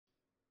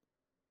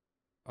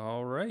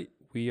All right,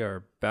 we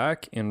are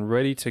back and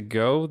ready to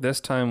go, this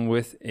time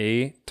with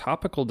a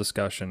topical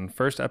discussion.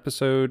 First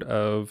episode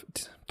of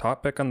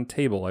Topic on the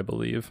Table, I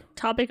believe.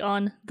 Topic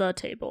on the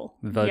table.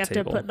 You have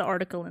to put the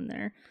article in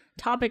there.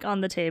 Topic on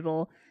the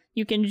table.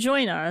 You can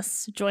join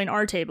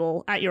our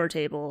table at your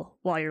table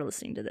while you're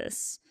listening to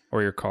this.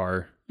 Or your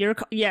car.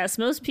 Yes,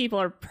 most people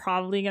are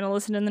probably going to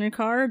listen in their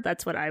car.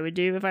 That's what I would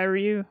do if I were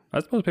you.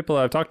 That's most people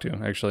that I've talked to,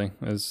 actually,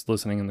 is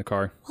listening in the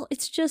car. Well,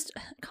 it's just,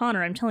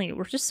 Connor, I'm telling you,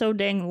 we're just so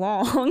dang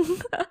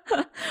long.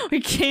 we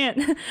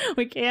can't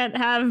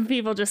have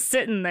people just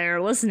sitting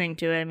there listening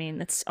to it. I mean,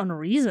 it's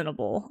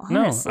unreasonable,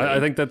 honestly. No, I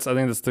think that's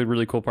the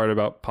really cool part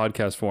about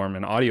podcast form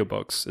and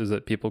audiobooks is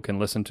that people can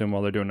listen to them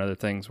while they're doing other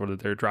things, whether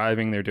they're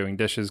driving, they're doing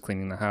dishes,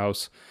 cleaning the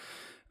house.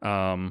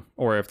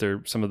 Or if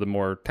they're some of the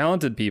more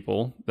talented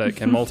people that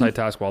can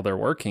multitask while they're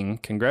working,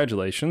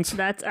 congratulations.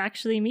 That's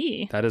actually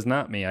me. That is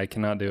not me. I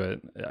cannot do it.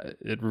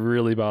 It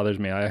really bothers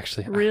me. I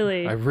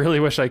really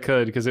wish I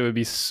could, because it would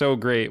be so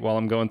great while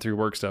I'm going through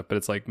work stuff. But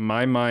it's like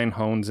my mind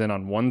hones in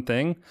on one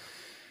thing.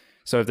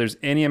 So if there's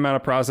any amount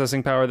of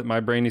processing power that my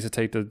brain needs to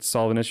take to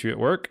solve an issue at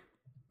work,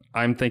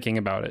 I'm thinking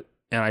about it.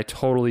 And I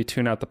totally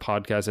tune out the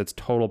podcast. It's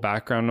total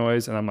background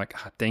noise. And I'm like,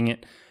 ah, dang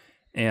it.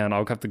 And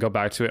I'll have to go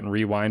back to it and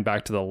rewind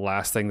back to the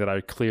last thing that I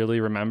clearly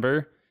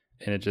remember.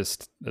 And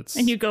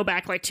And you go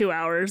back like 2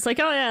 hours. Like,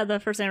 oh yeah, the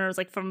first thing was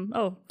like from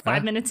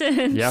 5 minutes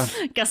in. Yeah.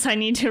 Guess I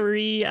need to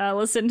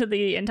listen to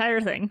the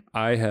entire thing.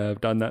 I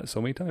have done that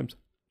so many times.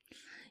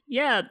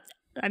 Yeah.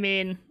 I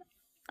mean,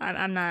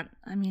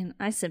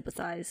 I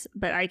sympathize,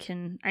 but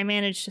I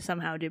manage to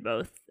somehow do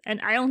both. And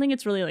I don't think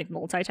it's really like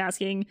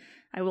multitasking.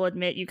 I will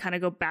admit you kind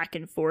of go back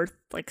and forth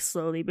like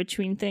slowly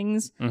between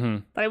things.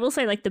 Mm-hmm. But I will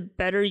say, like, the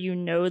better you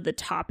know the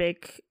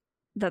topic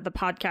that the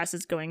podcast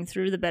is going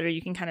through, the better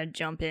you can kind of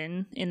jump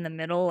in the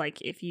middle.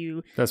 Like if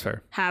you That's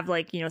fair. have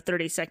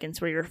 30 seconds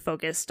where you're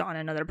focused on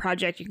another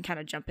project, you can kind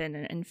of jump in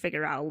and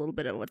figure out a little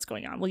bit of what's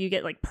going on. Will you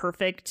get like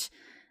perfect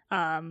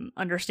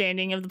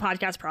understanding of the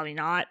podcast? Probably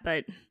not,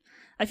 but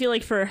I feel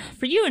like for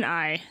you and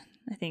I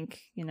think,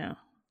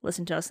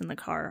 listen to us in the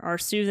car. Our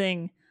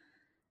soothing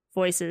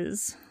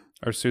voices.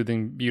 Our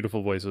soothing,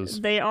 beautiful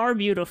voices. They are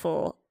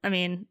beautiful. I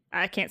mean,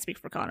 I can't speak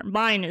for Connor.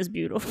 Mine is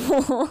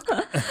beautiful.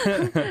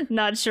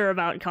 Not sure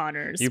about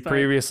Connor's. You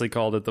previously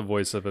called it the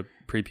voice of a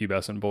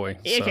prepubescent boy.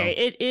 So. Okay,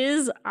 it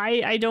is.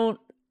 I don't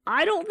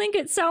think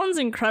it sounds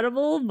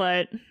incredible,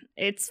 but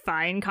it's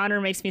fine. Connor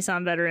makes me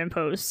sound better in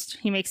post.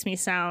 He makes me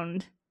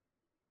sound,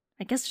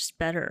 I guess, just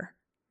better.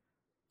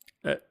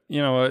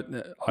 You know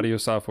what? Audio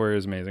software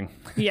is amazing.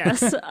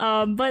 Yes.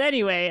 But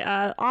anyway,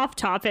 off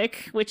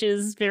topic, which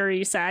is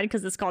very sad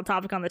because it's called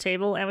Topic on the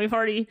Table, and we've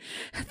already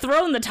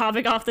thrown the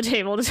topic off the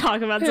table to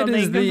talk about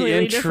something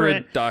completely different. It is the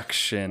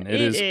introduction.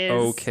 It is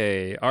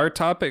okay. Our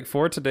topic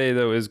for today,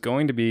 though, is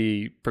going to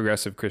be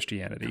progressive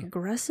Christianity.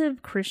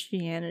 Progressive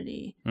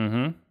Christianity.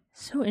 Mm-hmm.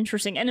 So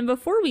interesting. And then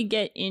before we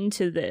get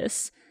into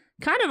this,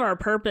 kind of our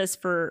purpose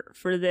for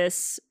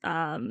this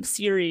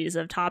series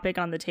of Topic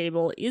on the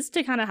Table is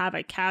to kind of have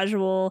a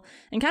casual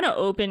and kind of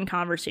open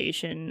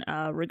conversation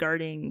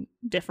regarding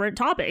different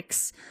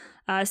topics.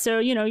 So,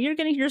 you're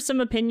going to hear some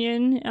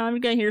opinion. You're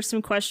going to hear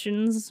some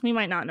questions. We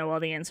might not know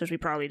all the answers. We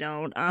probably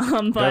don't.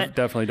 But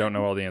definitely don't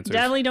know all the answers.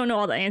 Definitely don't know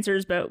all the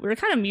answers, but we're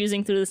kind of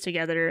musing through this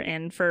together.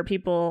 And for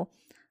people,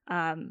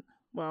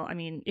 well, I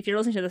mean, if you're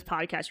listening to this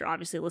podcast, you're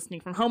obviously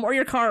listening from home or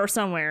your car or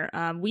somewhere.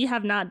 We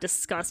have not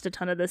discussed a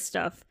ton of this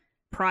stuff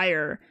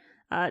prior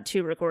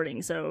to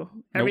recording, so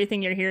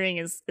everything you're hearing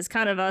is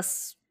kind of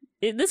us.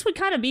 This would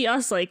kind of be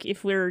us, like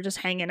if we were just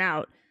hanging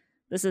out.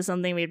 This is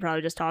something we'd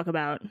probably just talk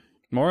about,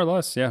 more or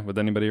less, yeah, with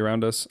anybody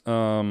around us.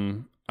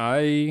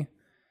 I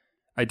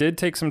did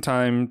take some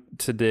time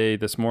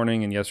this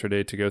morning and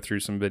yesterday to go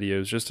through some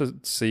videos just to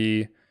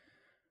see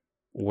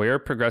where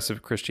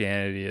progressive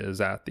Christianity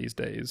is at these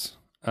days.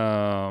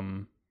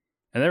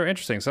 And they were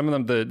interesting. Some of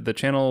them, the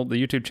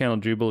YouTube channel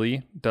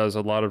Jubilee does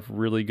a lot of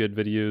really good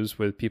videos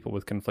with people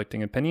with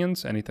conflicting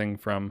opinions, anything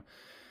from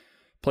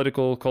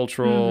political,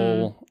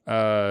 cultural,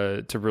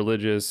 to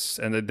religious,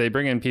 and they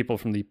bring in people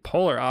from the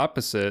polar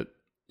opposite,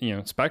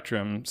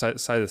 spectrum, side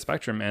of the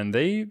spectrum, and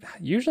they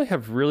usually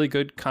have really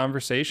good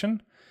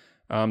conversation.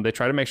 They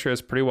try to make sure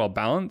it's pretty well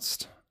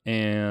balanced,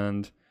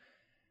 and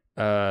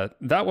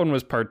that one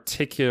was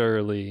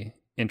particularly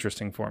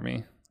interesting for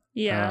me.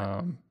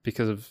 Yeah,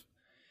 because of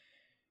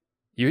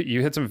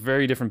you had some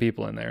very different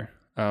people in there.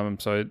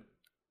 So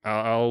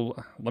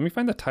I'll let me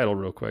find the title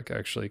real quick,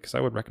 actually, because I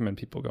would recommend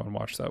people go and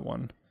watch that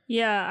one.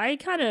 Yeah,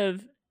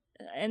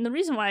 and the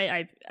reason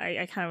why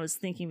I kind of was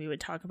thinking we would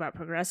talk about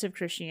progressive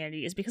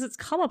Christianity is because it's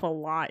come up a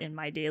lot in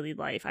my daily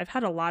life. I've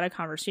had a lot of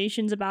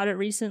conversations about it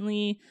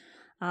recently,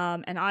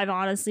 and I've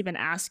honestly been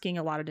asking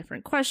a lot of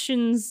different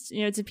questions,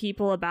 to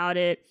people about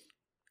it,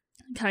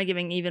 kind of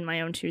giving even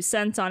my own 2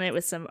 cents on it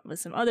with some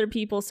other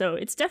people. So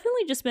it's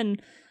definitely just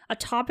been a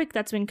topic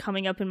that's been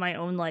coming up in my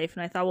own life,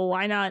 and I thought, well,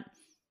 why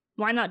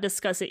not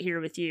discuss it here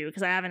with you?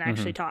 Because I haven't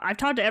actually talked. I've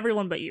talked to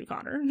everyone but you,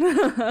 Connor.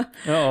 I'm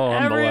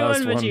everyone the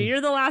last but one. you.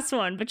 You're the last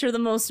one, but you're the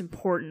most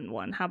important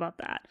one. How about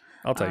that?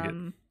 I'll take it.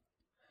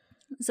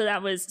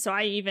 So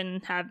I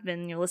even have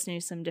been listening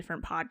to some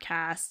different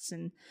podcasts,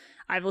 and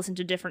I've listened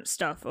to different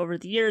stuff over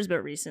the years,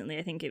 but recently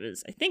I think it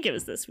was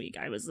this week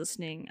I was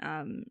listening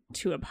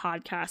to a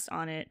podcast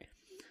on it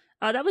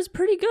that was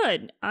pretty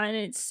good.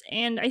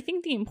 And I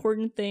think the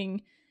important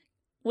thing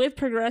with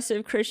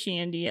progressive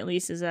Christianity, at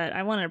least, is that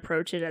I want to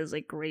approach it as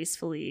like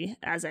gracefully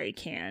as I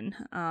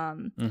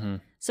can.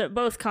 So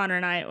both Connor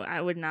and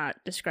I would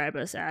not describe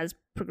us as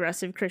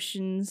progressive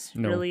Christians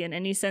really in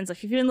any sense. Like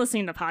if you've been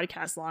listening to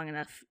podcasts long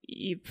enough,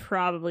 you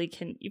probably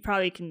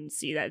can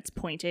see that it's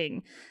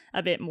pointing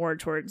a bit more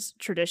towards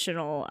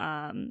traditional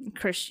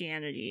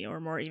Christianity or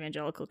more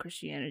evangelical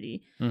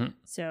Christianity.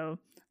 So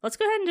let's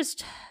go ahead and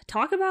just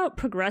talk about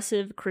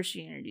progressive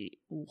Christianity.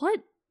 What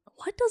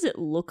does it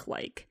look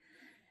like?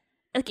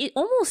 Like it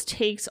almost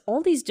takes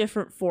all these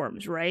different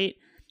forms, right?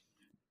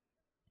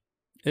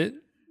 It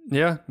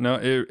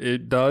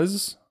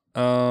does.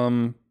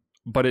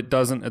 But it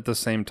doesn't at the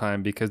same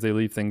time because they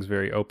leave things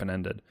very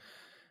open-ended.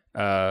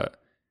 And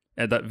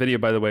that video,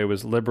 by the way,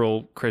 was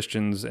liberal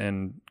Christians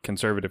and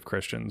conservative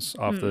Christians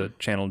off the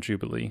channel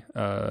Jubilee.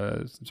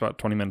 It's about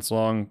 20 minutes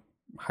long.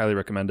 Highly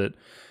recommend it.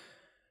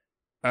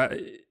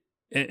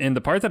 And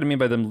the part that I mean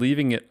by them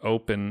leaving it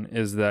open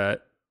is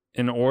that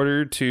in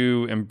order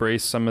to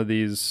embrace some of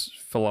these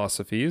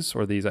philosophies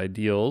or these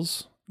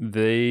ideals,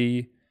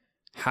 they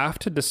have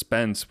to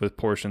dispense with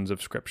portions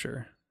of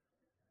Scripture.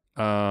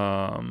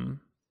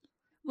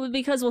 Well,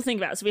 because we'll think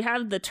about it. So we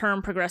have the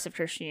term progressive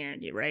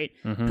Christianity, right?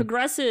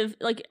 Progressive,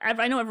 like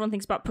I know everyone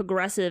thinks about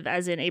progressive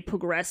as in a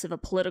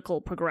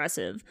political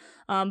progressive,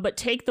 but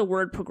take the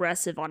word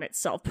progressive on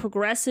itself.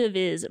 Progressive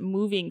is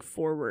moving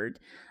forward,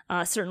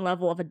 a certain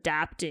level of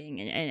adapting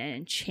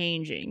and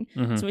changing.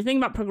 So when we think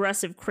about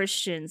progressive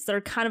Christians,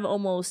 they're kind of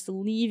almost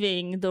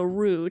leaving the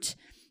root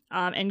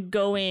and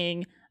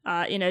going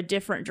in a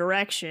different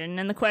direction.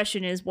 And the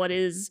question is, what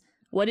is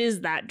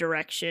that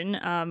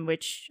direction,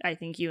 which I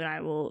think you and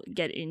I will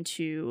get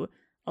into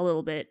a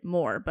little bit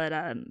more,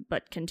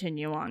 but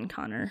continue on,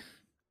 Connor.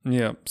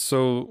 Yeah.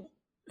 So,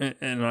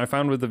 and I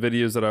found with the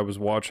videos that I was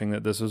watching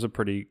that this was a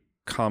pretty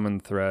common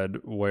thread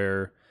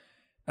where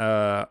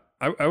I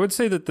would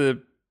say that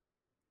I'm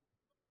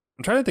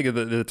trying to think of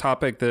the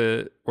topic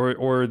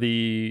or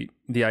the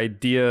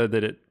idea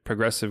that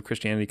progressive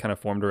Christianity kind of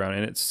formed around,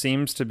 and it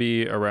seems to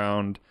be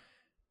around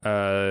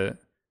the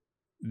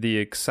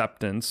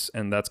acceptance,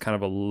 and that's kind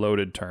of a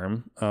loaded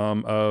term,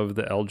 of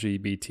the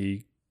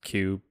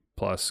LGBTQ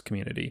plus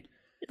community.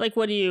 Like,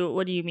 what do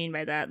you mean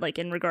by that? Like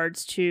in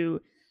regards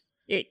to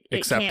it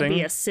accepting? Can't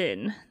be a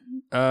sin.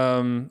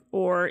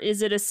 Or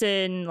is it a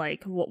sin?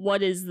 Like what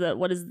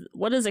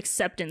does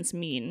acceptance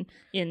mean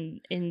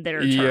in their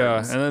terms? Yeah,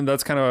 and then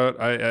that's kind of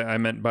what I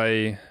meant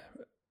by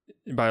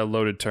a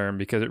loaded term,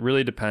 because it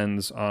really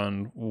depends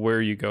on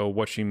where you go,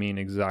 what you mean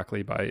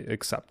exactly by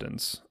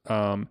acceptance.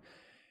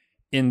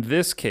 In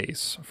this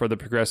case, for the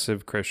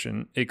progressive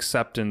Christian,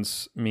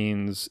 acceptance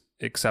means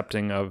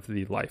accepting of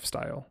the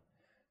lifestyle,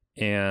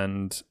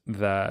 and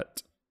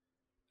that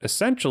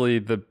essentially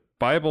the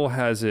Bible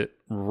has it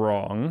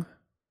wrong,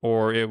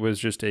 or it was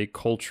just a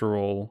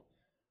cultural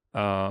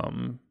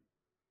frame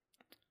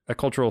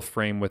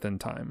within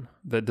time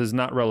that is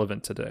not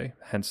relevant today,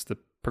 hence the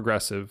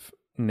progressive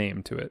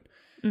name to it.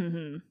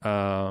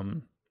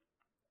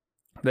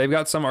 They've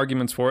got some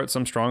arguments for it,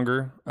 some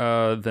stronger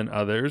than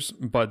others,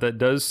 but that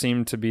does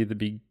seem to be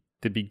the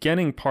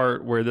beginning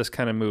part where this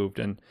kind of moved,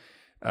 and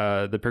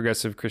the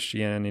progressive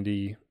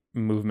Christianity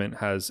movement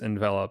has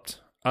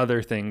enveloped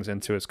other things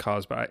into its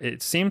cause. But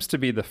it seems to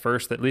be the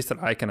first, at least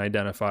that I can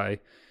identify,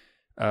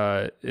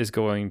 is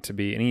going to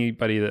be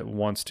anybody that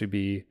wants to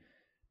be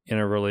in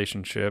a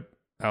relationship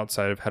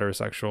outside of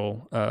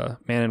heterosexual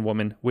man and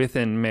woman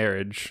within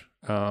marriage.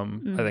 I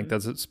think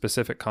that's a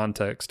specific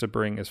context to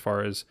bring as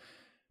far as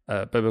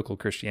biblical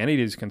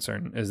Christianity is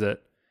concerned, is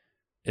that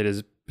it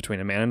is between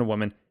a man and a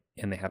woman,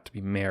 and they have to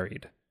be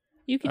married.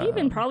 You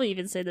could probably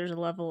even say there's a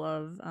level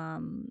of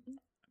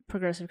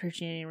progressive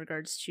Christianity in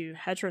regards to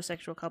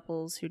heterosexual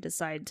couples who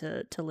decide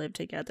to live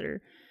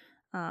together,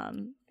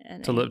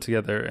 live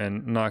together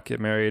and not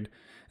get married.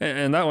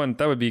 And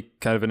that would be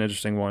kind of an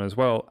interesting one as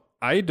well.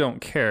 I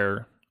don't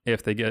care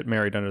if they get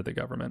married under the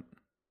government,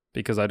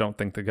 because I don't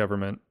think the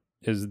government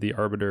is the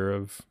arbiter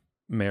of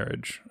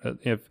marriage.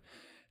 If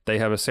they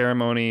have a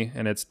ceremony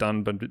and it's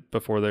done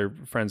before their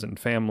friends and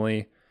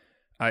family,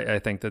 I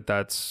think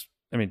that's,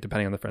 I mean,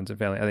 depending on the friends and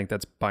family, I think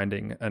that's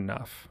binding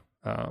enough.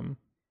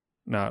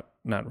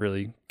 Not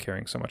really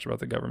caring so much about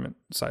the government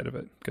side of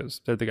it,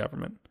 because they're the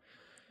government.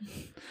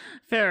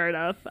 Fair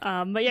enough.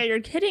 But yeah,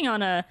 you're hitting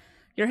on a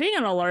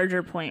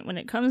larger point when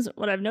it comes.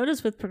 What I've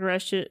noticed with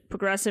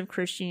progressive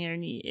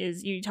Christianity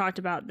is, you talked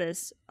about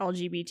this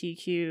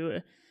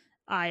LGBTQ.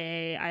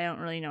 I don't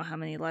really know how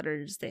many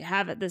letters they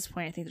have at this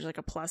point. I think there's like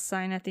a plus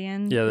sign at the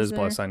end. Yeah, there's a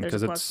plus sign,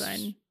 because it's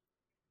sign.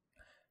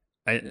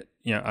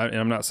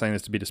 I'm not saying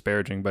this to be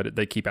disparaging, but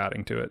they keep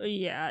adding to it.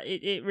 Yeah,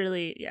 it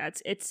really, yeah,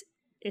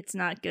 it's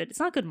not good. It's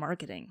not good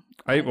marketing.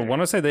 I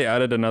want to say they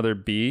added another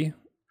B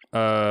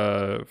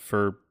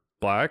for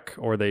black,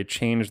 or they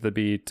changed the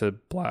B to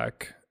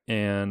black,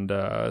 and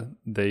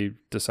they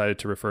decided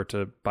to refer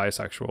to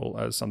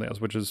bisexual as something else,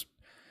 which is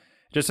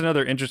just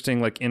another interesting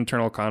like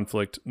internal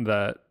conflict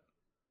that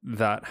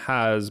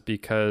has,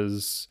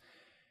 because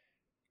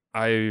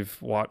I've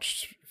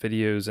watched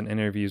videos and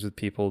interviews with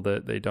people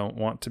that they don't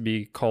want to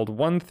be called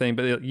one thing,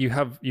 but you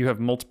have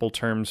multiple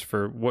terms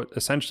for what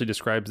essentially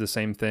describes the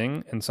same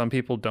thing, and some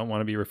people don't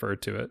want to be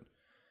referred to it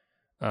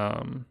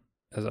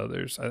as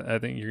others. I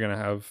think you're going to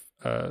have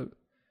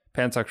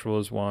pansexual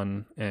is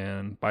one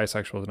and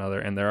bisexual is another,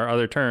 and there are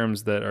other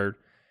terms that are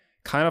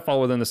kind of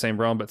fall within the same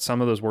realm, but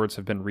some of those words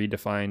have been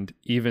redefined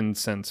even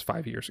since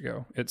 5 years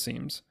ago, it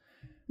seems.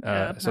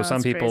 So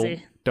some people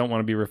crazy. Don't want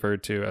to be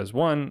referred to as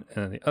one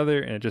and then the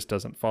other, and it just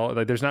doesn't fall.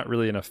 Like there's not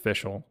really an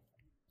official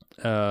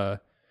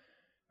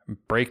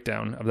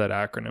breakdown of that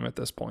acronym at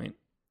this point.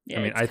 Yeah,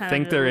 I mean, I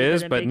think there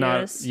is, but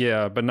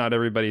not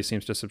everybody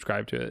seems to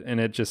subscribe to it,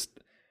 and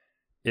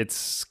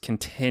it's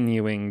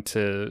continuing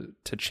to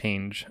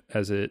change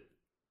as it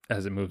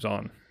moves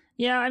on.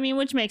 Yeah, I mean,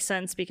 which makes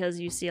sense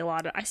because I see a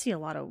lot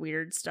of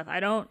weird stuff.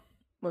 I don't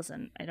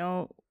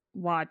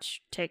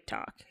watch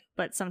TikTok,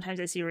 but sometimes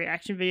I see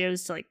reaction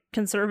videos to like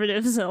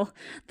conservatives. They'll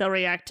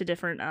react to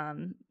different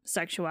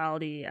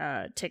sexuality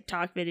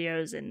TikTok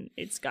videos, and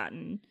it's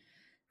gotten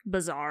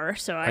bizarre.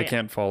 So I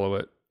can't follow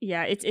it.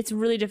 Yeah, it's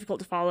really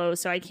difficult to follow.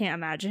 So I can't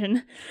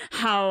imagine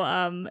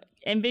how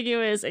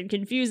ambiguous and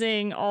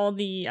confusing all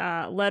the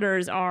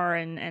letters are,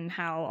 and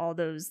how all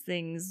those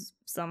things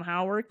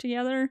somehow work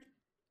together.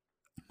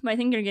 But I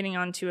think you're getting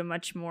onto a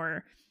much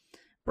more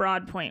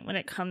broad point when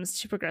it comes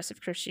to progressive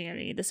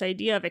Christianity, this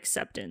idea of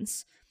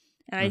acceptance.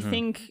 And I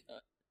think,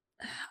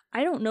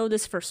 I don't know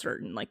this for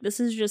certain, like this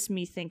is just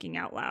me thinking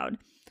out loud.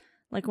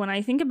 Like when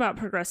I think about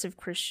progressive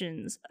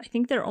Christians, I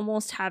think they're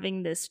almost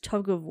having this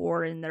tug of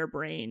war in their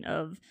brain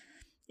of,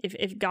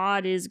 if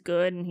God is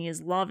good and he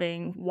is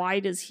loving, why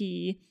does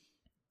he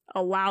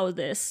allow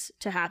this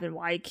to happen?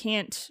 Why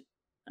can't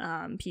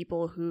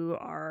people who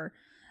are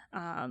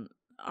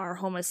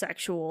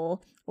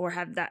homosexual or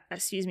have that,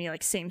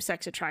 like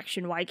same-sex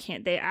attraction, why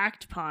can't they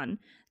act upon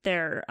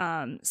their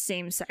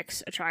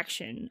same-sex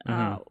attraction?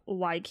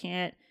 Why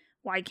can't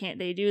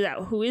they do that?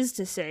 Who is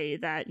to say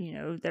that,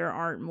 there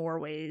aren't more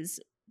ways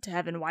to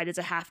heaven? Why does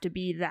it have to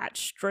be that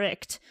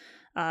strict,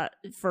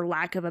 for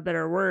lack of a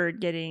better word,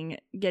 getting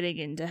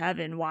into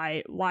heaven?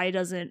 Why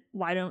doesn't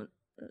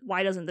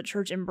the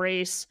church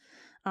embrace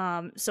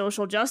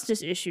social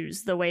justice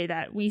issues the way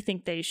that we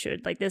think they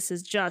should? Like, this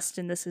is just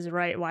and this is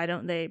right. Why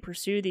don't they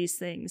pursue these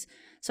things?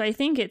 So I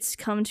think it's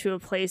come to a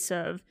place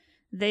of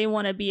they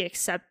want to be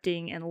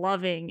accepting and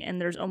loving,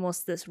 and there's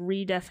almost this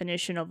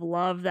redefinition of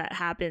love that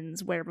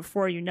happens where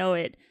before you know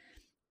it,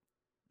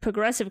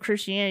 progressive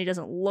Christianity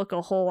doesn't look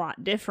a whole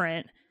lot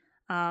different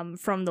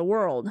from the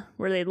world,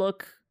 where they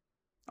look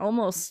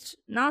almost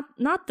not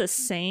the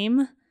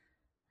same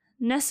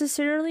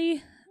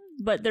necessarily,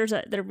 but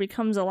there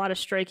becomes a lot of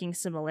striking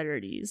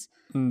similarities.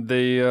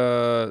 They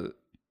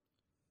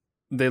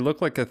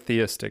look like a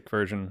theistic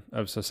version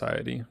of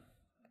society.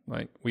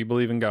 Like, we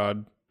believe in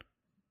God,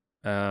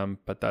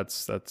 but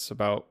that's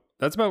about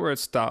where it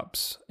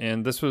stops.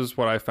 And this was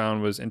what I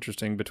found was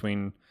interesting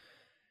between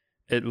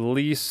at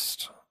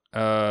least 5.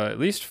 I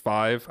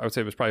would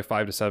say it was probably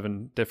 5 to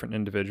 7 different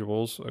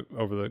individuals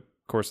over the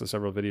course of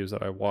several videos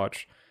that I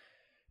watched.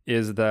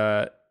 Is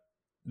that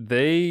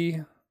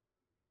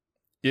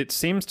it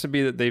seems to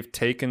be that they've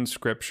taken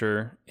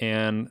scripture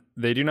and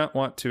they do not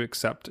want to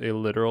accept a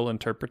literal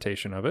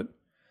interpretation of it,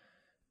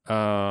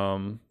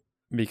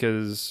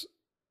 because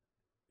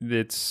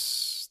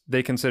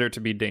they consider it to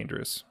be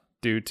dangerous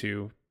due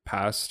to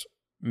past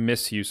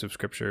misuse of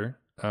scripture,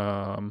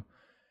 and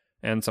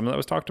some of that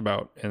was talked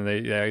about, and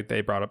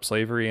they brought up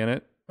slavery in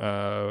it,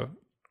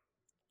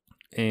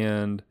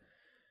 and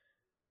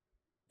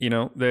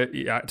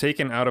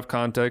taken out of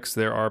context,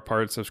 there are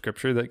parts of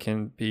scripture that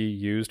can be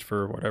used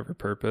for whatever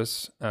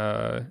purpose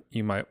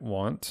you might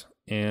want,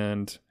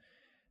 and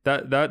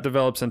that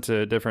develops into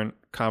a different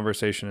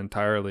conversation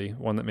entirely,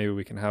 one that maybe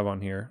we can have on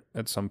here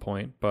at some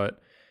point.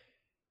 But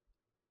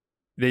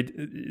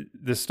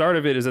the start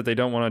of it is that they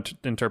don't want to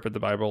interpret the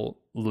Bible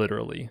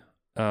literally,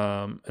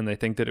 and they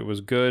think that it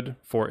was good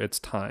for its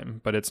time,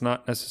 but it's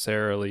not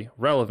necessarily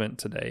relevant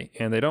today,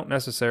 and they don't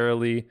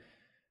necessarily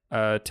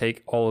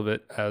take all of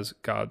it as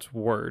God's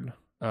word.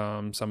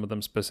 Some of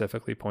them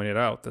specifically pointed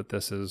out that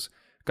this is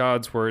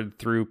God's word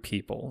through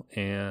people,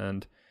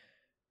 and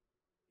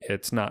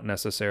it's not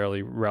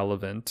necessarily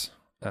relevant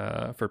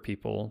for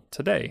people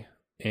today.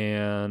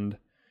 And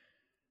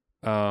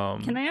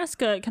can I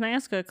ask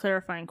a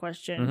clarifying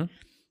question? Mm-hmm.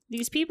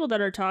 These people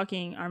that are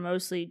talking are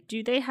mostly,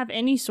 do they have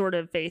any sort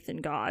of faith in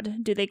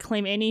God? Do they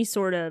claim any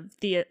sort of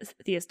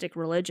theistic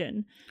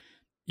religion?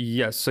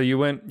 Yes. So you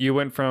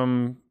went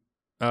from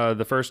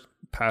the first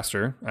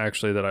pastor,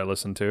 actually, that I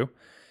listened to,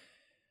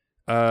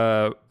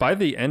 by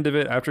the end of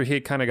it, after he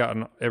had kind of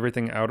gotten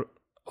everything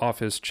off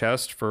his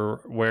chest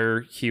for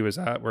where he was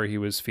at, where he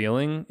was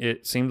feeling,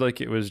 it seemed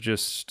like it was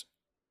just,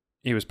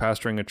 he was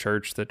pastoring a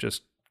church that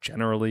just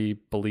generally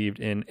believed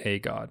in a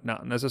God,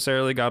 not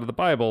necessarily God of the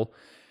Bible,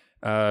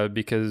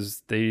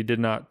 because they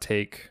didn't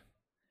take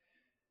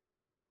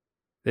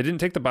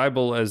the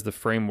Bible as the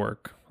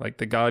framework, like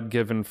the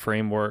God-given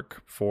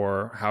framework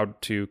for how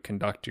to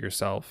conduct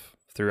yourself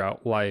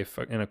throughout life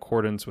in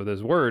accordance with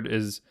his word.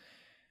 Is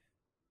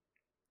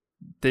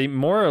they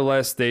more or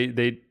less they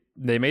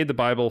made the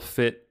Bible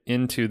fit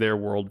into their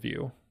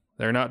worldview.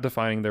 They're not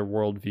defining their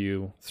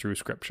worldview through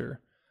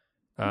scripture.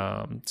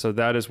 So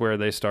that is where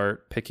they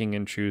start picking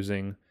and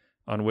choosing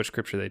on which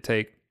scripture they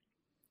take.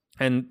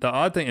 And the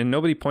odd thing, and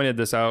nobody pointed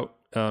this out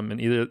in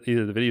either of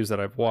the videos that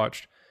I've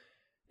watched,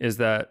 is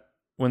that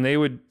when they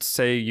would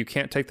say you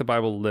can't take the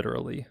Bible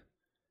literally,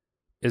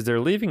 is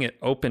they're leaving it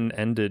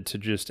open-ended to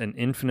just an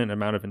infinite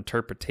amount of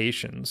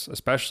interpretations,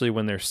 especially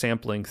when they're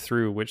sampling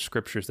through which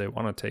scriptures they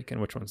want to take and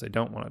which ones they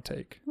don't want to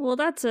take. Well,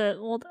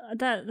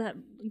 that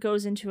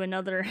goes into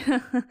another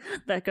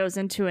that goes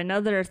into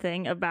another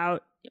thing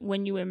about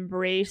when you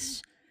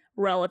embrace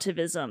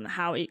relativism,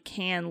 how it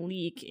can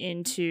leak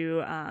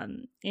into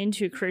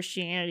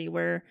Christianity,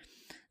 where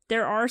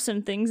there are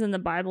some things in the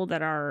Bible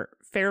that are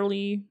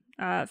fairly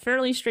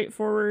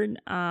straightforward.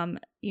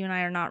 You and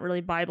I are not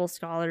really Bible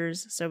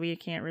scholars, so we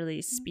can't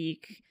really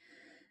speak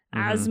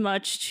as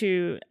much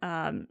to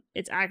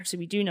its accuracy.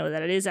 We do know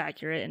that it is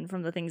accurate, and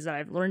from the things that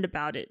I've learned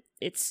about it,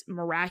 it's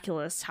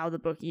miraculous how the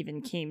book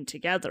even came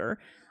together.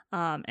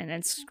 And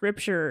in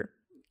scripture,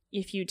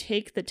 if you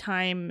take the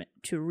time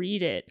to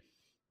read it,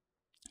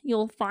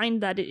 you'll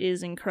find that it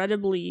is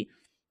incredibly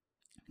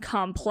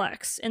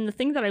complex. And the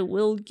thing that I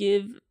will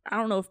give, I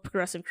don't know if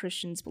progressive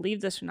Christians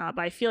believe this or not,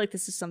 but I feel like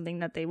this is something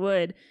that they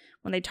would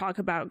when they talk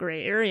about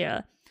gray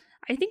area.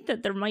 I think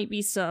that there might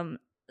be some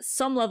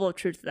level of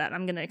truth to that.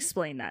 I'm going to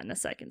explain that in a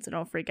second, so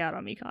don't freak out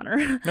on me,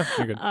 Connor. No,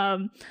 you're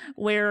good.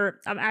 Where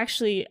I'm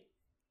actually,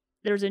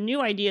 there's a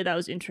new idea that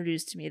was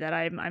introduced to me that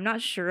I'm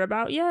not sure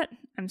about yet.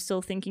 I'm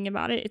still thinking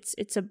about it.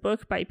 It's a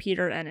book by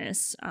Peter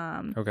Ennis.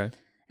 Okay.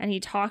 And he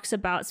talks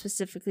about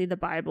specifically the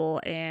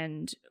Bible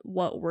and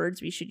what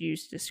words we should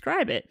use to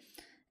describe it.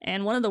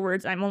 And one of the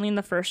words, I'm only in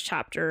the first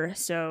chapter,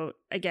 so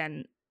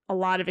again, a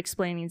lot of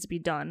explaining needs to be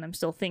done. I'm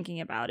still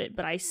thinking about it,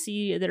 but I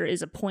see there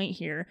is a point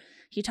here.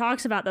 He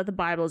talks about that the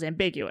Bible is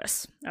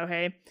ambiguous,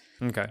 okay?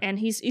 Okay. And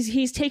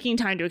he's taking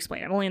time to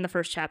explain. I'm only in the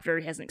first chapter.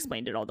 He hasn't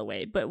explained it all the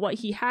way. But what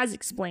he has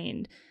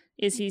explained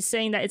is he's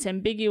saying that it's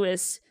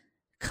ambiguous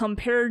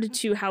compared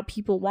to how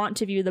people want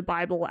to view the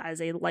Bible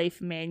as a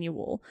life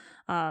manual,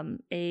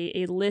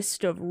 a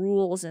list of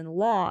rules and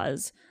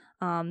laws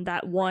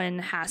that one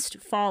has to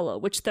follow,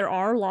 which there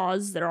are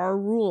laws, there are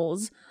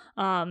rules,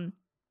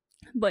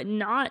 but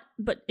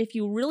if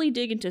you really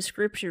dig into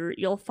scripture,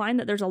 you'll find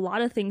that there's a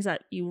lot of things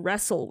that you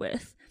wrestle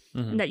with,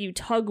 and that you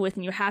tug with,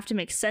 and you have to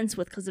make sense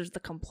with, because there's the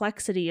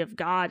complexity of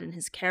God and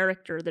his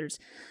character. There's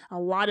a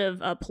lot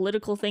of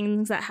political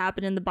things that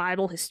happen in the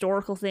Bible,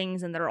 historical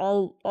things, and they're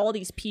all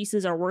these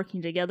pieces are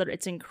working together.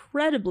 It's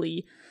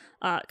incredibly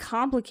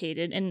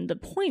complicated. And the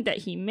point that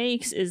he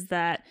makes is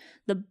that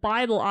the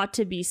Bible ought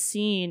to be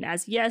seen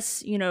as,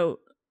 yes,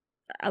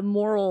 a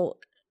moral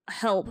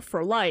help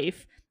for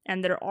life,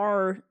 and there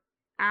are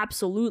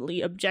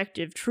absolutely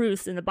objective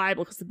truths in the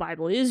Bible because the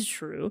Bible is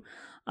true.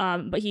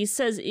 But he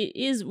says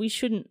we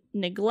shouldn't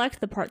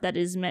neglect the part that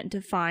is meant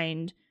to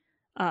find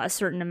a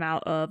certain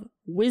amount of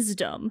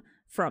wisdom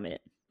from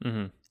it.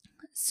 Mm-hmm.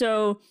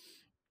 So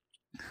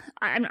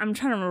I'm trying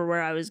to remember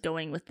where I was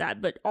going with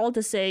that, but all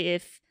to say,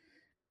 if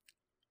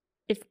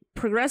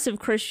progressive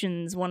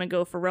Christians want to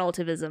go for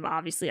relativism,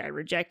 obviously I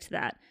reject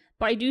that.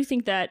 But I do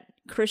think that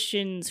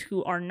Christians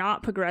who are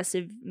not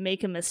progressive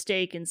make a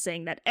mistake in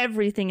saying that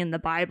everything in the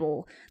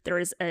Bible, there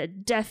is a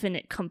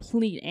definite,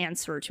 complete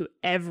answer to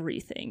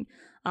everything.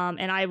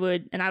 And I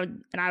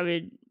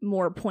would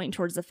more point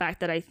towards the fact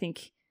that I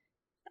think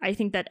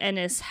that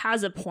Ennis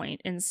has a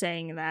point in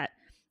saying that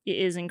it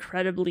is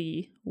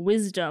incredibly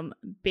wisdom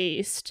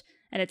based,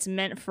 and it's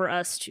meant for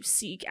us to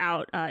seek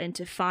out and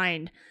to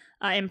find.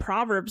 And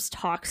Proverbs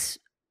talks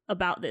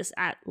about this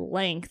at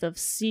length, of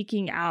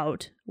seeking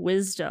out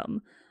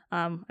wisdom.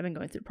 I've been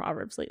going through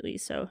Proverbs lately,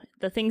 so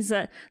the things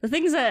that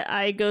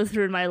I go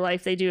through in my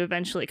life, they do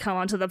eventually come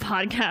onto the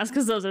podcast,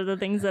 because those are the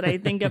things that I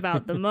think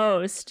about the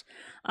most.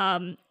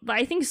 But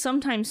I think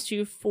sometimes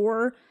too,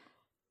 for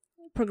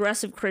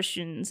progressive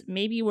Christians,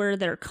 maybe where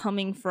they're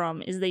coming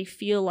from is they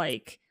feel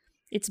like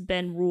it's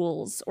been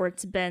rules, or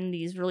it's been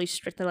these really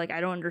strict, they're like, I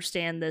don't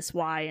understand this,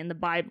 why? And the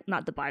Bible,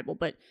 not the Bible,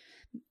 but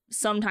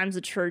sometimes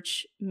the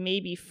church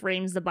maybe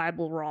frames the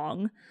Bible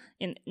wrong,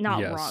 and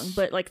not wrong,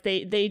 but like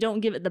they don't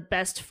give it the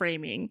best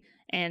framing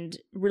and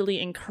really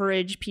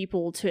encourage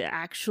people to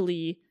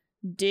actually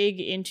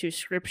dig into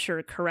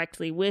scripture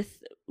correctly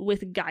with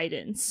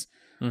guidance.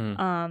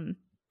 Mm-hmm.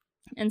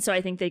 And so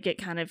I think they get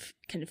kind of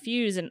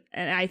confused, and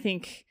I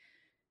think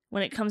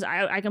when it comes,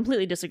 I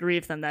completely disagree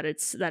with them that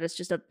it's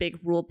just a big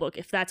rule book,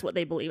 if that's what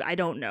they believe. I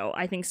don't know.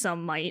 I think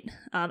some might.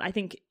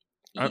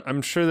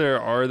 I'm sure there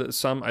are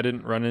some. I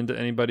didn't run into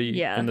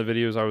anybody in the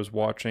videos I was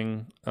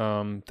watching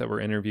that were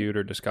interviewed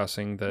or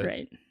discussing that.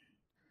 Right.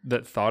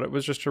 that thought it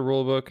was just a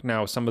rule book.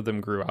 Now, some of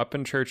them grew up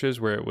in churches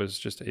where it was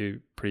just a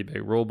pretty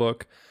big rule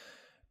book.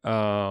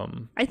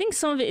 I think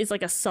some of it is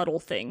like a subtle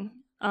thing.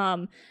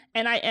 And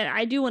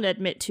I do want to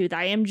admit too that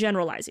I am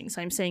generalizing.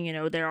 So I'm saying,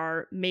 there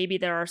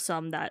are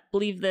some that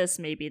believe this,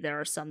 maybe there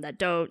are some that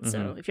don't.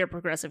 So if you're a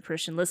progressive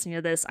Christian listening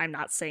to this, I'm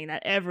not saying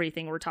that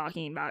everything we're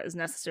talking about is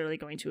necessarily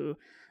going to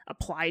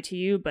apply to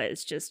you, but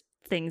it's just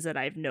things that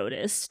I've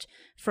noticed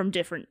from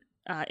different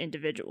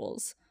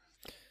individuals.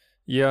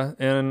 Yeah,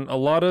 and a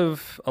lot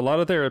of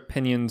their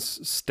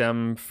opinions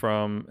stem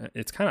from,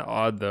 it's kind of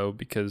odd though,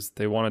 because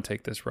they want to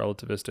take this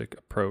relativistic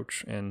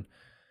approach, and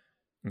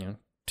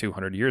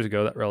 200 years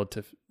ago that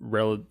relative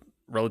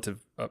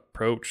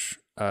approach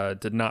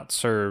did not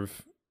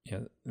serve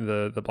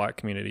the Black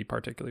community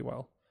particularly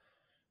well.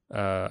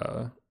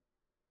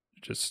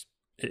 Just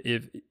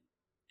if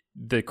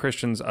the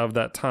Christians of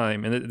that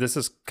time, and this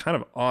is kind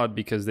of odd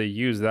because they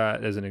use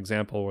that as an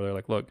example where they're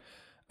like, look,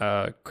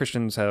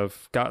 Christians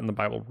have gotten the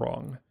Bible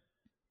wrong,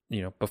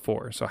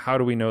 before. So how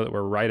do we know that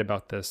we're right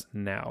about this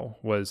now?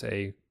 Was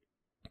a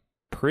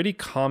pretty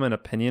common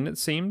opinion, it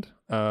seemed,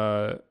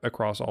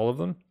 across all of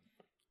them.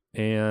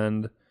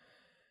 And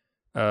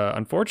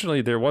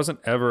unfortunately, there wasn't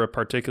ever a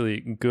particularly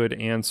good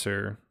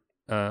answer,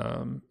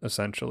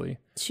 essentially.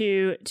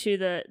 To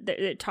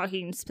the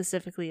talking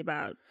specifically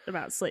about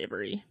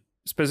slavery.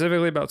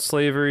 Specifically about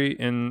slavery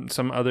and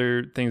some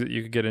other things that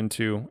you could get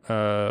into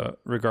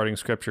regarding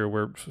scripture,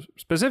 where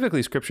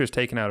specifically scripture is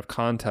taken out of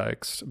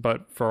context.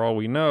 But for all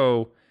we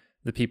know,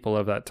 the people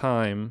of that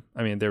time,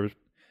 I mean, there was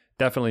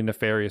definitely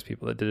nefarious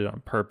people that did it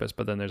on purpose,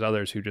 but then there's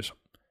others who just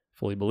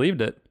fully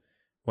believed it,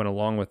 went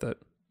along with it.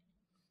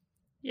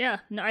 Yeah,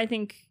 no, I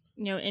think,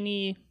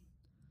 and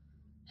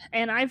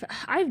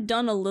I've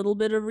done a little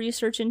bit of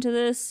research into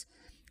this,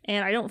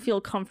 and I don't feel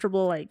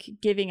comfortable like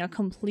giving a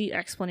complete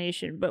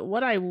explanation. But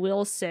what I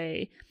will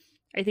say,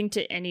 I think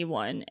to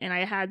anyone, and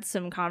I had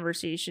some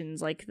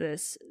conversations like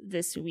this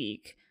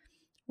week,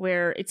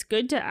 where it's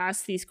good to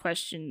ask these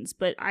questions,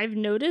 but I've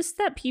noticed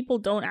that people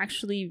don't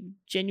actually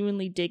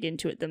genuinely dig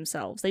into it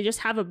themselves. They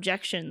just have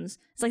objections.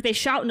 It's like they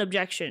shout an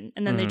objection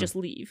and then they just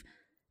leave,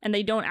 and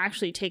they don't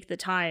actually take the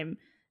time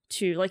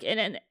to like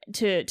and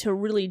to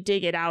really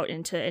dig it out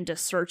and to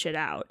search it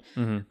out.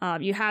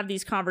 You have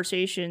these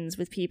conversations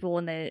with people,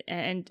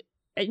 and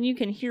you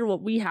can hear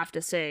what we have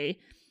to say,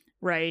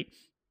 right?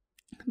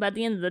 But at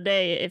the end of the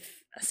day,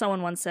 if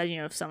someone once said,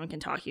 if someone can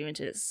talk you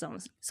into it,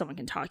 someone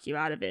can talk you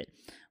out of it.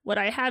 What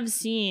I have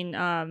seen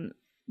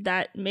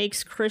that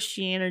makes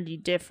Christianity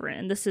different,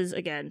 and this is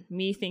again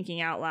me thinking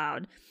out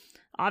loud.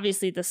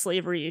 Obviously, the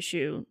slavery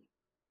issue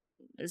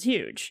is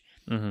huge.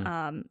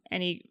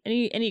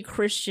 Any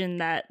Christian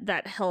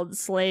that held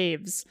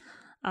slaves,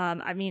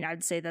 I mean,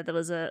 I'd say that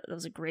was a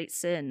great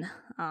sin.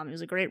 It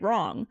was a great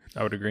wrong.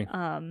 I would agree.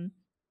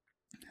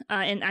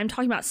 And I'm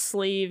talking about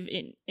slave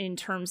in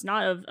terms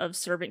not of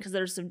servant, because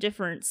there's some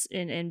difference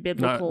in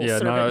biblical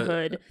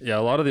servanthood.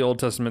 A lot of the Old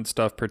Testament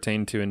stuff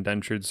pertained to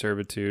indentured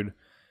servitude.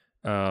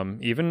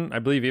 I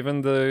believe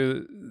even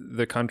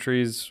the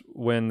countries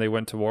when they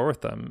went to war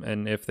with them,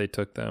 and if they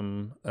took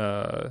them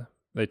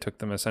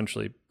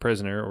essentially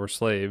prisoner or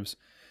slaves.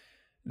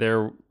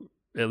 They're,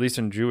 at least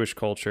in Jewish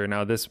culture.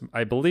 Now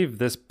I believe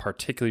this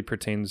particularly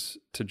pertains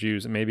to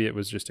Jews. Maybe it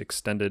was just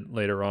extended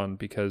later on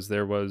because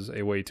there was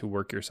a way to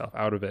work yourself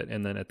out of it.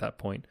 And then at that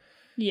point,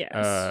 yes,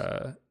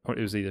 it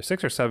was either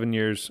 6 or 7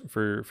 years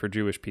for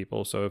Jewish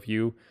people. So if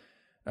you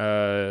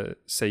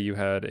say you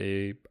had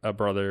a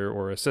brother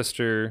or a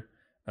sister,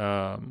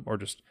 or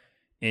just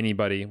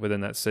anybody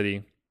within that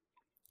city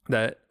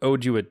that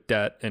owed you a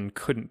debt and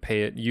couldn't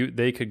pay it,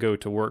 they could go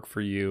to work for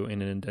you in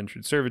an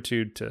indentured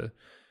servitude to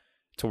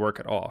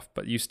work it off,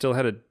 but you still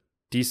had a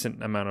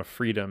decent amount of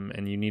freedom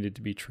and you needed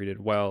to be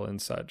treated well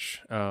and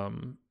such.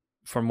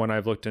 From when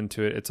I've looked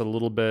into it, it's a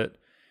little bit,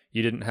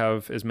 you didn't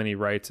have as many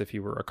rights if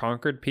you were a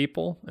conquered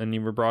people and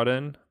you were brought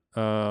in.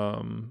 I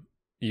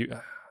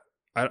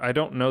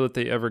don't know that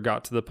they ever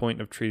got to the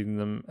point of treating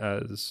them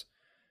as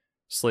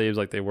slaves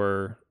like they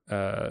were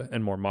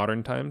in more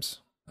modern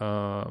times.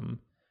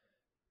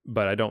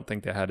 But I don't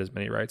think they had as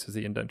many rights as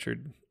the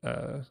indentured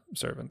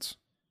servants.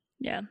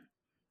 Yeah.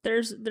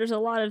 There's a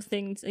lot of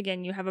things.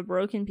 Again, you have a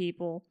broken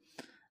people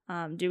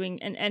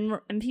doing,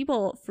 and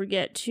people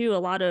forget too, a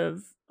lot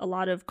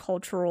of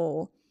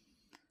cultural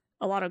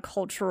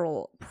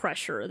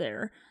pressure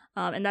there.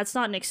 And that's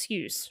not an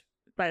excuse,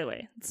 by the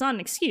way. It's not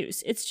an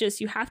excuse. It's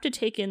just you have to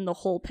take in the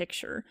whole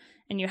picture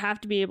and you have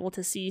to be able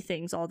to see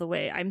things all the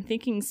way. I'm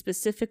thinking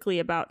specifically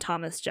about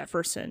Thomas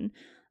Jefferson.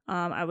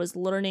 I was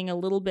learning a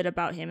little bit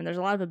about him, and there's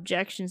a lot of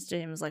objections to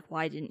him. It was like,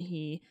 why didn't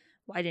he,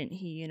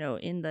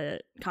 in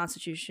the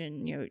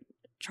Constitution,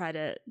 try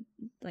to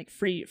like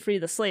free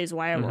the slaves?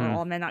 Why were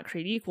all men not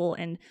created equal?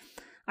 And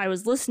I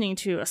was listening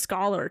to a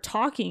scholar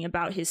talking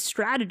about his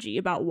strategy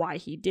about why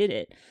he did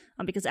it.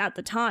 Because at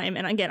the time,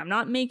 and again, I'm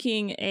not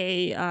making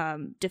a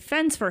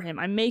defense for him,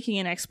 I'm making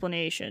an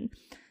explanation.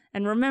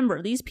 And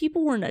remember, these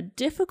people were in a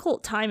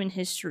difficult time in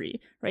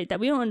history, right? That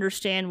we don't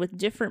understand, with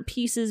different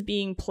pieces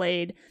being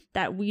played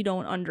that we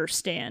don't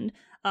understand.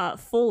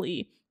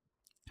 fully,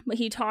 but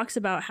he talks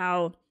about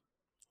how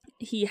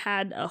he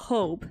had a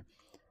hope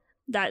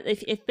that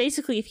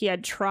if he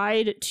had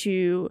tried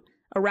to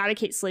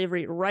eradicate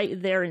slavery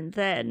right there and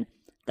then,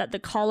 that the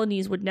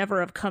colonies would never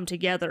have come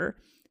together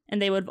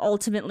and they would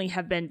ultimately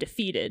have been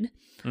defeated.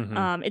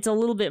 It's a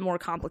little bit more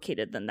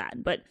complicated than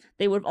that, but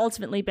they would have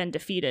ultimately been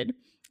defeated.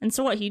 And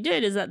so what he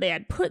did is that they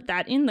had put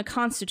that in the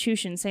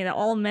Constitution, saying that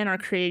all men are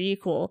created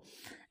equal,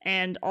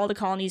 and all the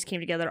colonies came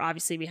together.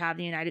 Obviously, we have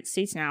the United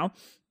States now.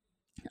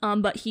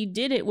 But he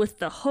did it with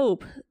the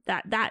hope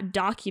that that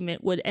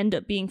document would end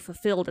up being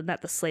fulfilled and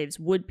that the slaves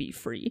would be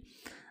free.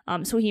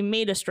 So he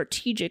made a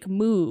strategic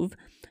move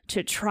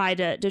to try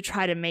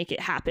to make it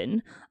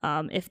happen,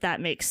 if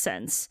that makes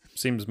sense.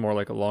 Seems more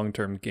like a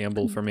long-term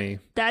gamble for me.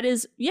 That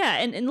is, yeah,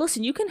 and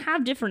listen, you can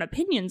have different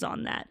opinions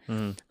on that.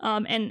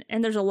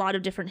 And there's a lot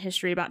of different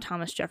history about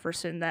Thomas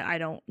Jefferson that I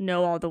don't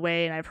know all the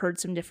way, and I've heard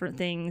some different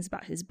things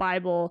about his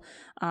Bible.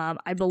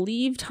 I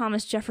believe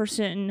Thomas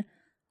Jefferson,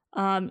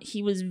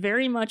 he was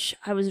very much,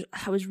 I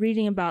was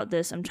reading about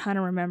this, I'm trying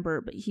to remember,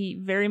 but he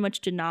very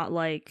much did not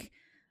like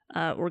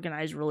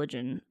organized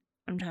religion.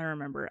 I'm trying to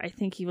remember. I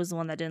think he was the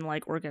one that didn't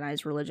like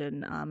organized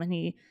religion. And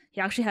he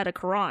actually had a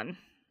Quran,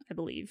 I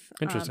believe,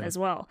 as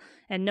well.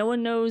 And no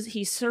one knows,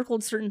 he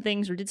circled certain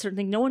things or did certain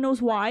things. No one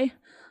knows why.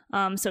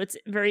 So it's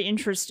very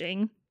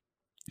interesting.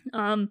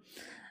 But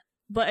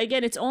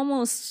again,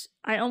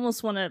 I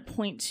almost want to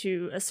point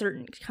to a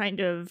certain kind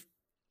of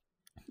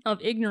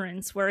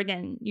ignorance where,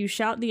 again, you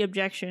shout the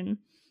objection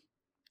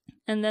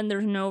and then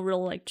there's no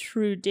real like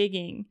true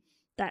digging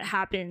that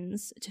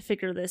happens to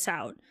figure this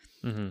out.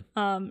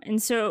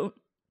 And so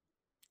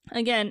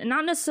again,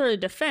 not necessarily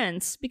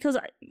defense, because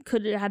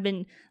could it have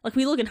been like,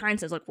 we look in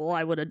hindsight, it's like, well,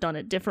 I would have done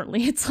it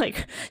differently. It's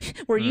like,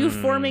 were you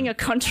forming a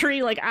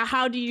country? Like,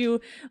 how do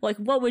you, like,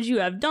 what would you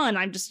have done?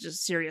 I'm just a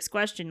serious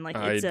question. Like,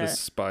 I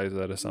despise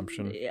that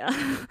assumption.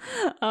 Yeah.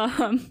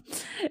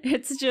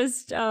 It's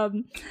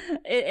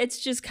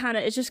just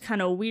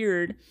kind of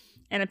weird.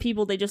 And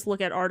people, they just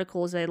look at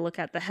articles, they look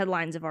at the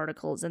headlines of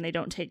articles, and they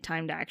don't take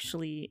time to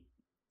actually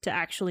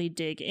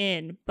dig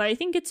in. But I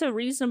think it's a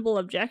reasonable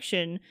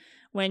objection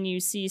when you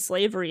see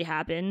slavery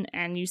happen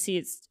and you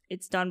see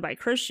it's done by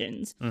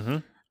Christians.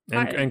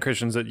 And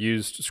Christians that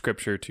used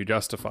scripture to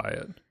justify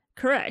it.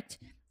 Correct.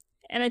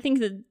 And I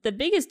think that the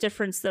biggest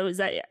difference, though, is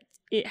that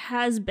it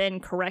has been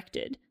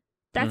corrected.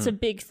 That's a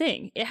big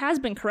thing. It has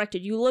been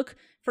corrected. You look,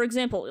 for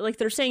example, like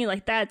they're saying,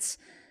 like,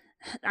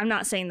 I'm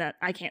not saying that,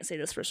 I can't say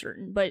this for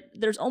certain, but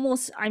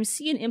I'm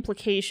seeing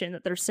implication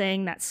that they're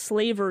saying that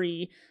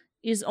slavery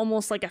is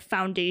almost like a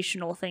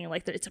foundational thing,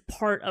 like that it's a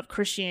part of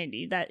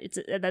Christianity, that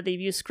they've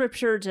used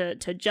scripture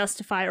to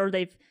justify, or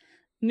they've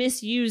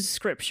misused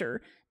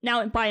scripture.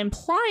 Now, by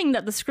implying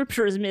that the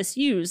scripture is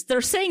misused,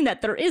 they're saying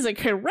that there is a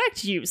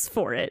correct use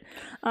for it.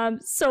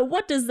 So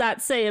what does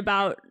that say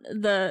about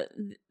the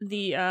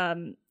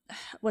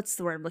what's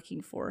the word I'm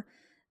looking for?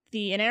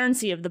 The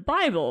inerrancy of the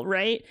Bible,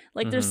 right?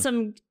 Like there's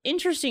some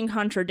interesting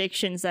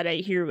contradictions that I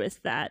hear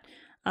with that,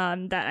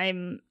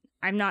 that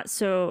I'm not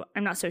so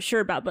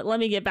sure about. But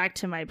let me get back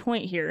to my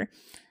point here.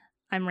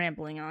 I'm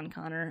rambling on,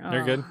 Connor.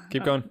 You're good.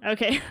 Keep going.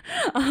 Okay.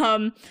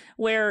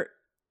 Where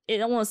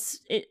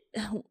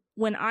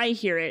when I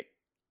hear it,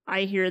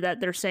 I hear that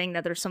they're saying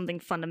that there's something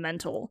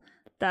fundamental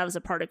that was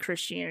a part of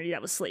Christianity,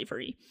 that was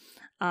slavery,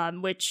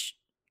 which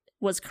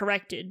was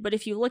corrected. But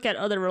if you look at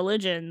other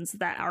religions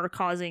that are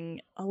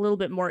causing a little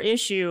bit more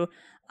issue,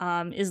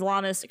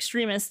 Islamist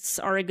extremists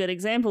are a good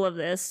example of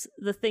this.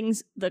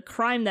 The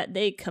crime that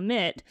they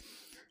commit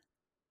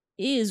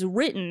is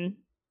written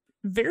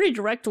very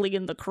directly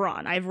in the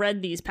Quran. I've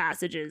read these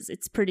passages.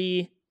 It's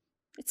pretty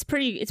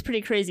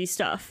crazy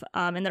stuff.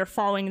 And they're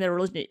following their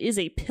religion. It is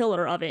a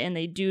pillar of it, and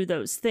they do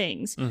those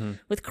things.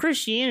 With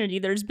Christianity,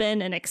 there's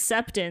been an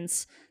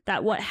acceptance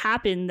that what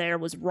happened there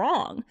was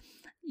wrong.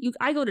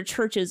 I go to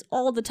churches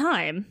all the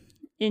time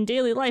in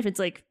daily life. It's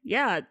like,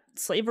 yeah,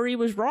 slavery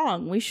was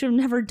wrong. We should have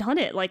never done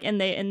it. Like,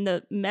 and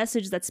the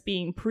message that's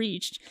being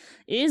preached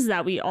is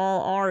that we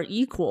all are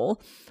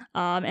equal,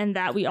 and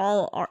that we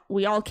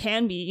all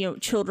can be,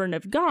 children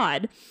of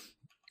God.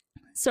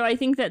 So I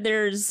think that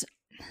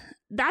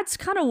that's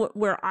kind of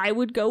where I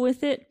would go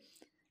with it.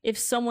 If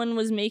someone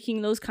was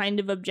making those kind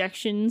of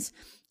objections,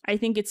 I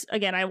think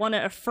I want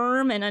to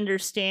affirm and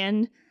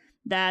understand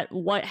that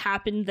what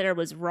happened there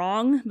was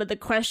wrong, but the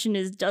question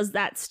is, does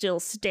that still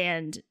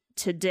stand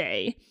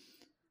today?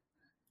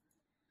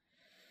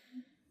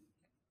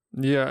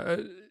 Yeah,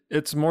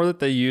 it's more that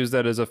they use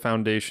that as a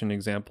foundation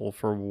example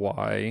for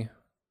why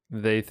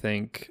they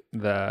think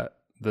that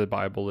the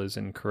Bible is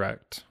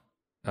incorrect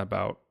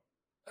about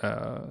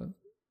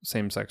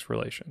same-sex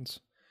relations.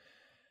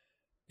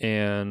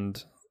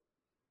 And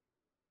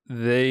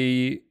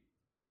like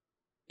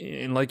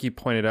you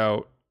pointed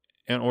out,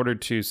 in order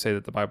to say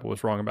that the Bible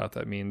was wrong about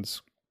that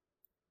means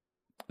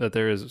that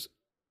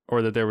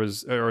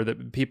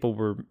that people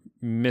were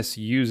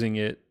misusing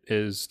it,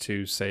 is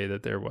to say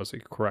that there was a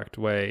correct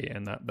way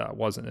and that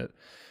wasn't it.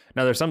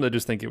 Now, there's some that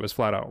just think it was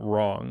flat out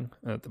wrong.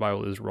 The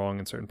Bible is wrong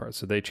in certain parts,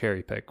 so they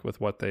cherry pick with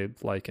what they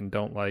like and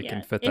don't like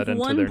and fit that into their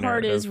narrative. If one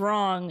part is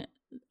wrong,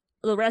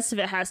 the rest of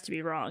it has to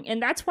be wrong.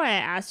 And that's why I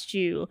asked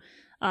you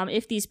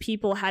if these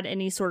people had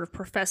any sort of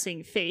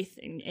professing faith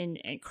in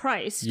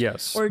Christ.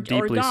 Yes, or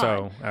deeply God.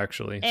 So,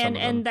 actually.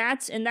 And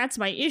that's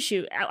my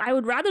issue. I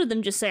would rather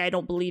them just say I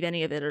don't believe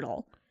any of it at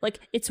all. Like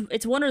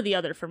it's one or the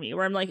other for me,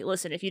 where I'm like,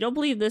 listen, if you don't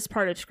believe this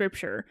part of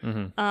scripture,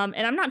 and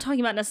I'm not talking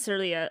about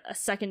necessarily a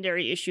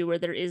secondary issue where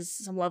there is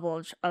some level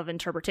of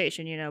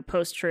interpretation,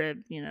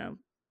 post-trib,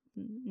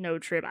 no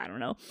trib, I don't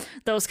know,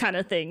 those kind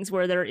of things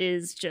where there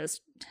is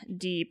just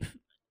deep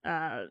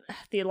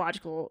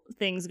theological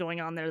things going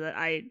on there that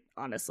I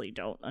honestly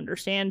don't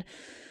understand,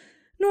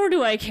 nor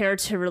do I care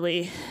to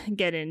really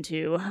get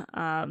into.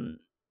 I'm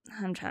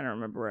trying to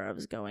remember where I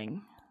was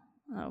going.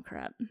 Oh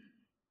crap.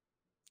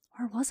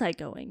 Where was I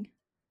going?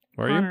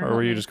 Were you? Or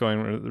were you just going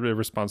in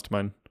response to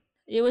mine?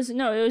 It was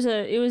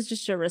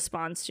just a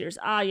response to yours.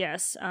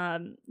 Yes.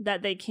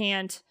 That they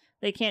can't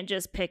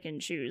just pick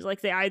and choose.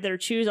 Like they either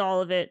choose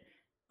all of it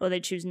or they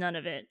choose none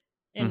of it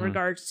in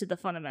regards to the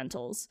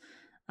fundamentals.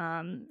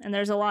 And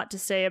there's a lot to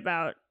say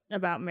about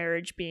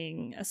marriage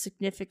being a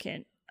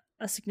significant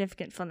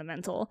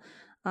fundamental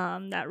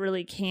that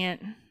really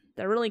can't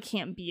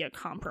be a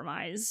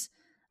compromise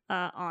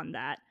on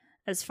that.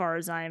 As far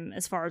as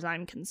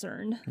I'm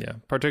concerned. Yeah,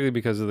 particularly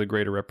because of the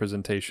greater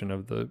representation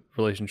of the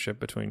relationship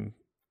between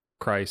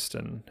Christ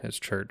and his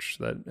church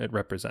that it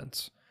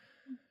represents.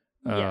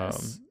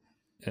 Yes.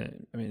 I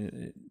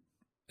mean,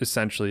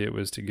 essentially it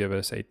was to give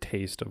us a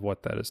taste of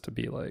what that is to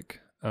be like.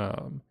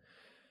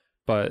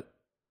 But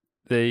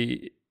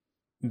they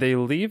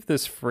leave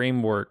this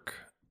framework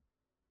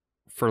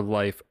for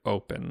life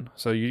open.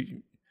 So you're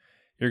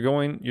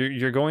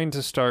going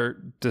to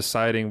start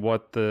deciding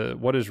what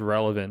is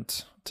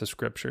relevant to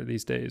scripture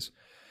these days.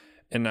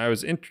 And I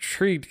was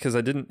intrigued because I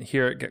didn't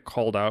hear it get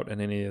called out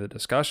in any of the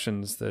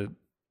discussions that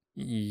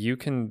you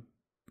could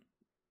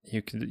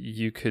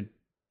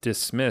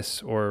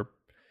dismiss or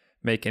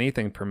make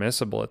anything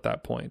permissible at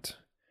that point.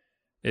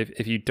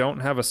 If you don't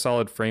have a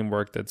solid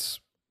framework that's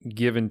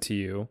given to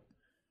you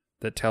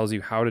that tells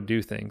you how to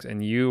do things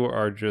and you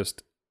are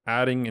just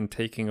adding and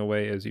taking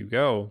away as you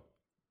go,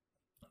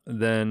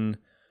 then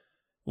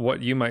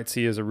what you might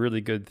see as a really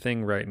good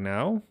thing right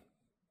now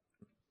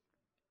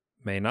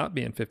may not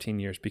be in 15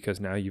 years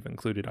because now you've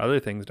included other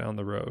things down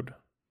the road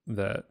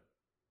that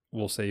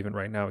we'll say even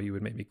right now you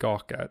would maybe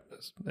gawk at.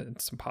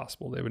 It's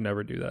impossible. They would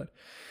never do that.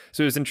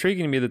 So it was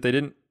intriguing to me that they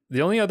didn't.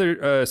 The only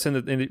other sin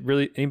that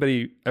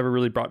anybody ever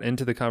really brought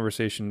into the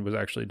conversation was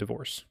actually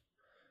divorce.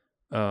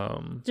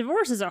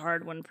 Divorce is a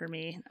hard one for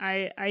me.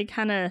 I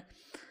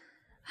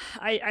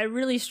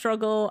really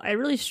struggle. I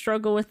really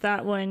struggle with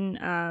that one.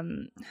 I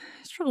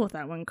struggle with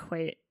that one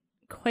quite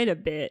a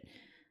bit.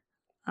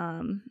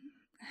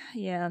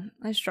 Yeah,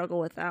 I struggle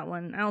with that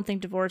one. I don't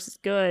think divorce is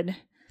good.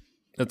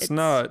 It's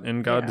not,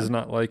 and God does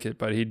not like it,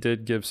 but he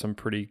did give some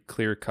pretty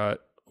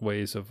clear-cut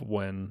ways of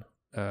when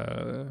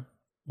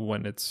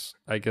it's,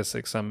 I guess,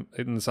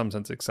 in some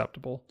sense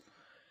acceptable.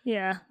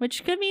 Yeah,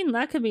 which could mean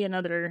that could be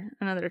another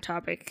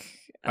topic.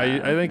 I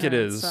think it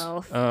is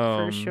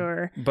for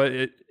sure. But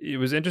it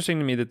was interesting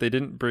to me that they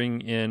didn't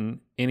bring in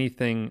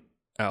anything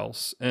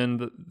else.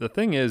 And the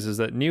thing is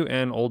that New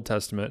and Old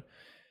Testament,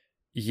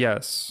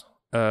 yes,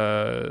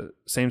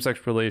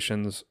 same-sex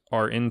relations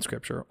are in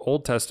Scripture.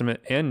 Old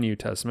Testament and New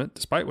Testament,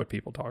 despite what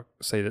people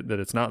say that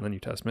it's not in the New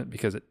Testament,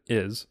 because it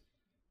is.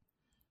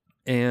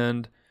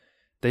 And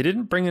they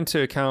didn't bring into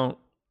account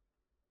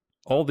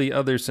all the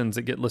other sins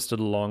that get listed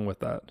along with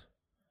that.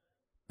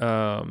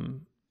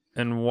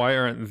 And why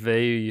aren't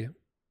they,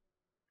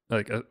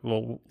 like,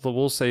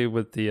 we'll say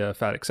with the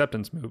fat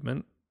acceptance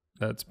movement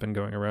that's been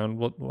going around,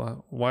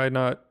 why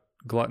not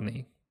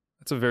gluttony?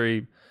 It's a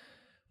very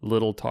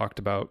little talked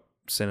about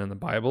sin in the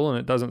Bible, and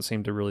it doesn't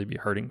seem to really be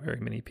hurting very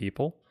many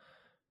people,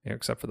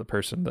 except for the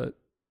person that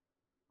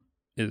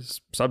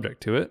is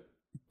subject to it.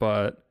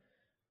 But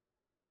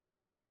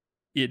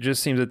it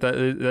just seems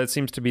that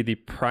seems to be the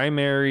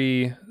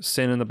primary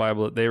sin in the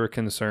Bible that they were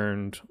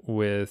concerned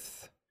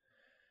with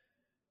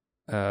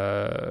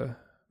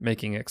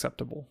making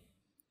acceptable.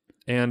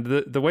 And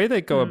the way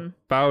they go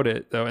about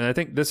it, though, and I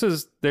think this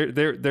is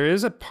there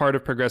is a part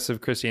of progressive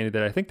Christianity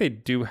that I think they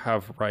do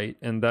have right,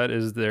 and that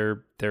is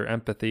their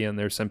empathy and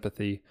their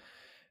sympathy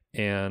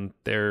and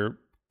their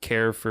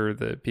care for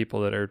the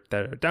people that are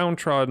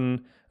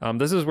downtrodden.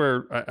 This is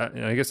where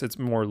I guess it's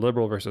more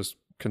liberal versus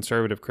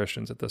conservative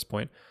Christians at this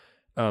point.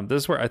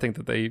 This is where I think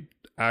that they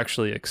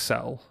actually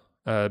excel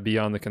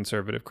beyond the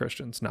conservative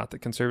Christians. Not that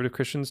conservative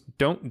Christians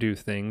don't do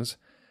things,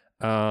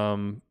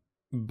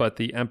 but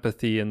the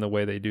empathy and the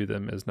way they do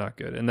them is not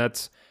good, and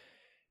is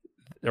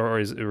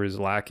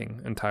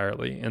lacking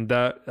entirely. And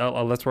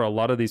that's where a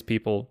lot of these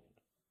people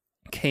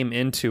came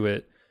into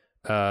it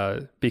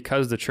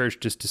because the church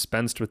just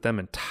dispensed with them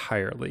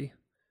entirely,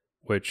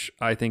 which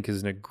I think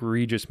is an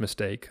egregious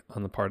mistake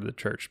on the part of the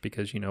church.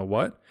 Because you know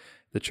what?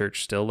 The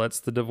church still lets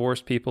the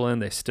divorced people in.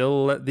 They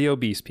still let the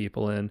obese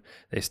people in.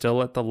 They still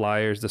let the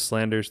liars, the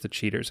slanderers, the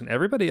cheaters, and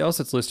everybody else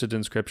that's listed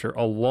in Scripture,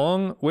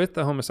 along with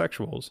the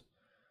homosexuals,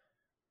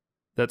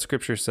 that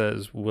Scripture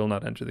says will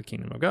not enter the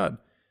kingdom of God.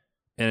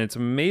 And it's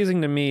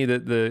amazing to me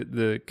that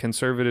the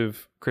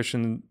conservative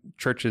Christian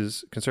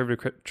churches,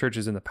 conservative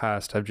churches in the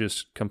past have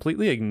just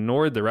completely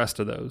ignored the rest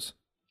of those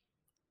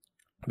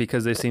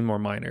because they seem more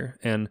minor.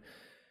 And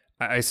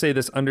I say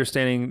this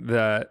understanding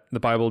that the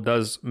Bible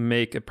does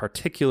make a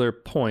particular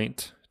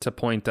point to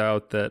point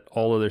out that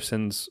all other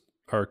sins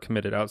are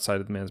committed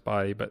outside of the man's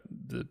body, but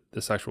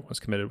the sexual one is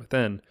committed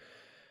within.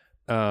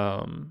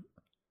 And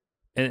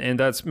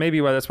that's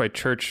maybe why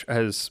church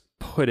has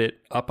put it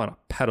up on a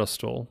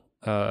pedestal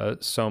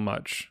so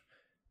much.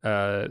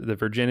 The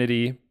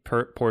virginity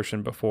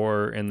portion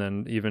before, and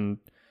then even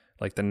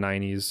like the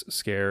 90s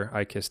scare,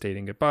 I kissed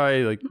dating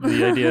goodbye. Like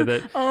the idea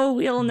that oh,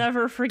 we'll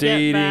never forget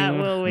dating, that,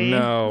 will we?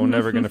 No,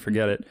 never going to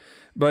forget it.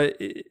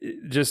 But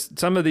just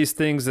some of these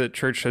things that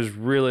church has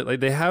really,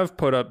 like, they have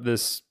put up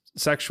this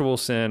sexual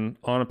sin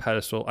on a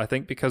pedestal, I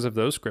think because of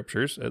those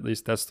scriptures. At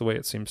least that's the way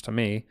it seems to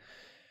me.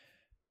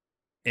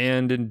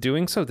 And in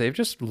doing so, they've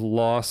just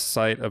lost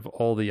sight of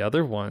all the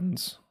other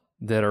ones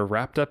that are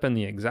wrapped up in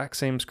the exact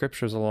same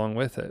scriptures along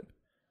with it.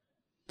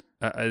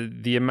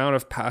 The amount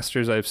of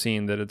pastors I've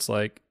seen that it's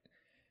like,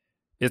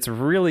 it's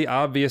really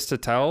obvious to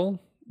tell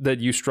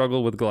that you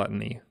struggle with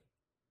gluttony.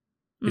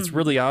 It's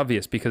really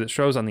obvious because it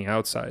shows on the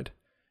outside.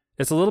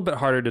 It's a little bit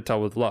harder to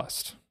tell with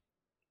lust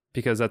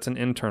because that's an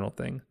internal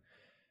thing.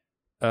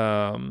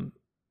 In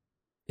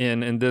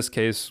this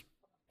case,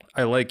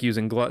 I like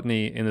using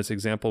gluttony in this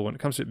example when it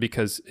comes to it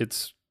because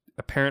it's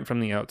apparent from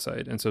the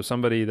outside. And so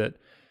somebody that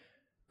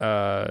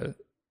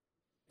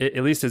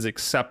at least is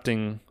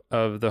accepting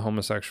of the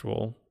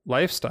homosexual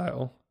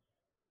lifestyle,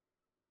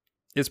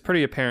 it's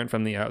pretty apparent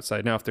from the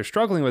outside. Now, if they're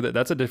struggling with it,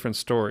 that's a different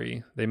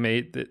story. They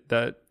made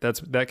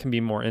that can be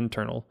more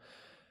internal.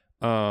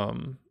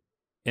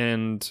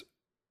 And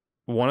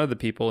one of the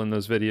people in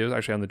those videos,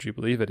 actually on the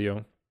Jubilee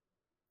video,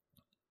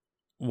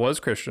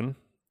 was Christian,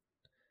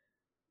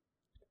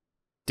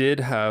 did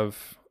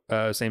have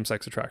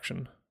same-sex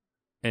attraction,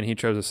 and he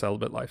chose a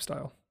celibate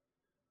lifestyle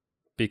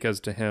because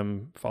to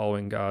him,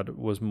 following God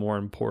was more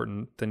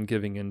important than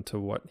giving in to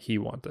what he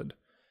wanted.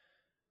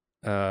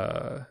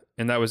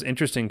 And that was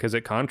interesting because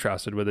it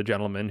contrasted with a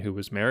gentleman who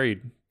was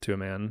married to a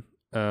man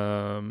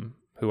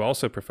who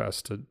also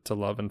professed to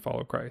love and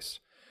follow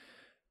Christ.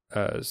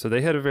 So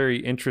they had a very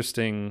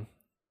interesting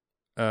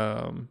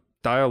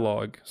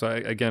dialogue. So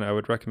I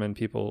would recommend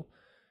people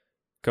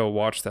go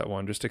watch that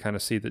one just to kind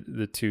of see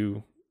the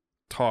two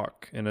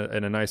talk in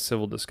a nice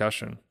civil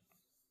discussion.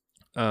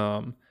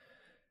 But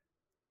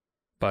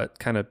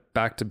kind of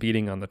back to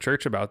beating on the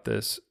church about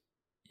this,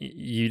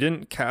 you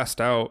didn't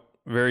cast out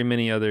very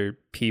many other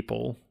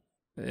people,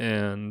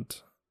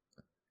 and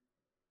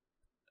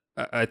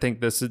I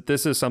think this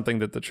is something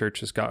that the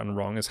church has gotten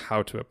wrong, is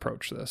how to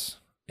approach this.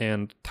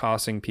 And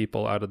tossing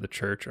people out of the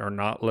church or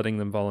not letting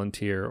them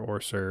volunteer or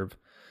serve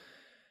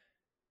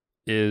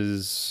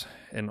is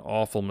an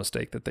awful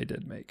mistake that they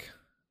did make.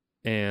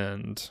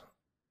 And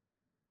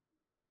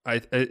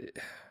I'm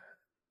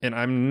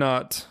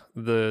not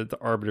the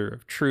arbiter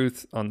of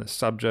truth on this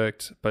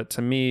subject, but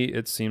to me,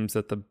 it seems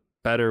that the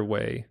better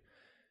way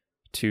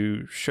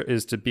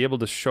is to be able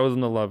to show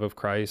them the love of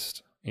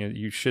Christ. You know,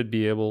 you should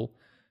be able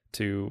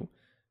to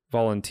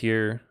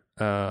volunteer.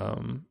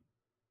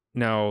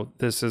 Now,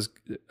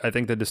 I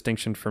think the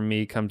distinction for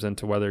me comes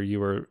into whether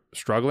you are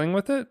struggling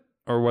with it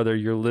or whether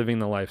you're living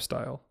the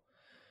lifestyle.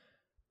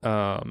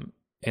 And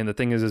the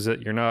thing is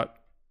that you're not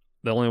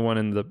the only one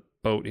in the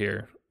boat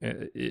here.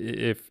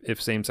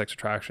 If same-sex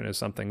attraction is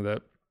something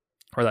that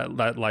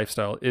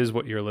lifestyle is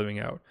what you're living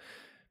out,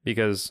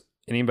 because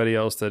anybody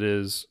else that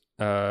is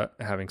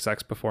having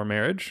sex before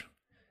marriage,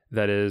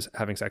 that is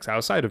having sex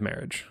outside of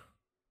marriage,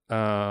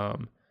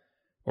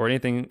 or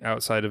anything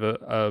outside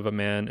of a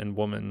man and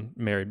woman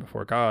married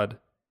before God,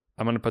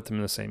 I'm going to put them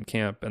in the same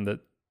camp, and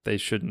that they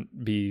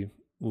shouldn't be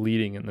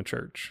leading in the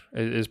church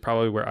is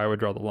probably where I would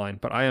draw the line.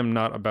 But I am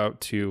not about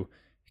to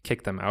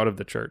kick them out of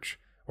the church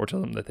or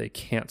tell them that they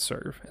can't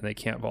serve and they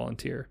can't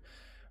volunteer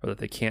or that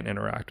they can't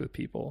interact with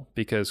people.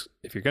 Because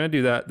if you're going to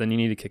do that, then you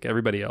need to kick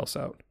everybody else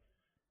out.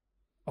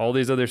 All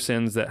these other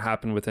sins that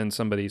happen within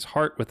somebody's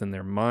heart, within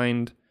their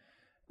mind,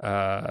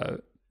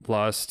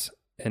 lust,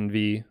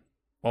 envy,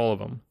 all of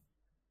them,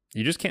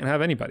 you just can't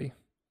have anybody.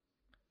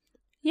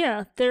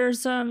 Yeah,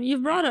 there's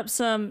you've brought up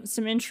some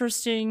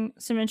interesting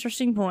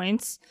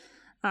points.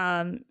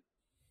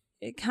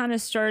 It kind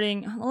of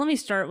starting. Well, let me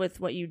start with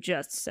what you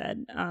just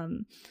said.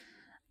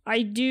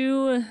 I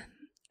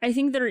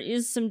think there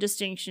is some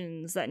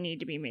distinctions that need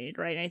to be made,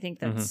 right? And I think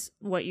that's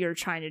what you're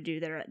trying to do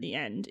there at the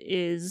end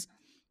is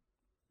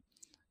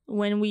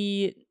when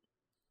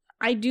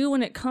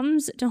it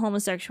comes to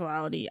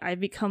homosexuality, I've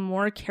become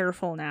more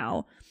careful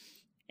now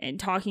in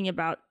talking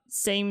about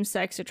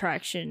same-sex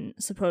attraction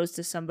supposed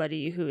to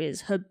somebody who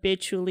is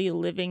habitually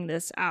living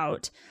this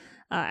out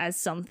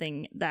as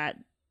something that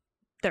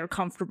they're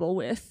comfortable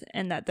with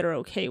and that they're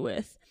okay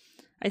with.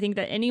 I think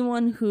that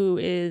anyone who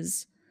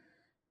is,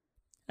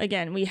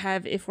 again,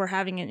 if we're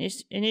having an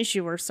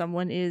issue where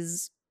someone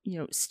is,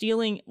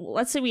 stealing,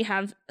 let's say we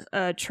have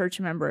a church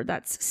member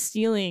that's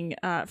stealing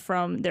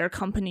from their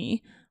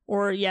company,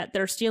 or yet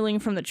they're stealing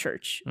from the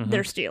church. Mm-hmm.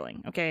 They're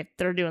stealing, okay?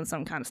 They're doing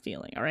some kind of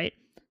stealing, all right?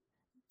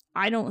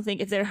 I don't think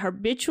if they're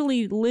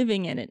habitually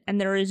living in it and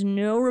there is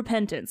no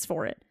repentance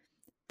for it,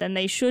 then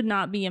they should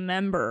not be an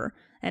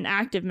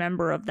active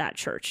member of that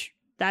church.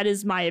 That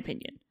is my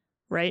opinion,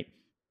 right?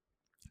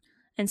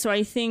 And so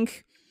I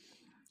think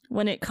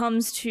when it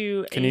comes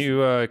to... Can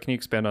you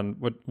expand on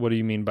what do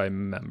you mean by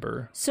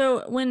member?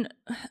 So when...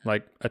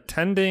 Like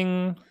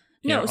attending,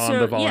 on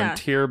the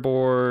volunteer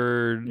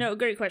board? No,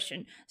 great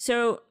question.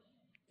 So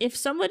if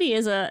somebody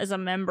is a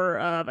member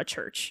of a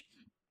church,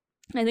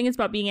 I think it's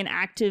about being an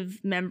active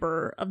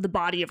member of the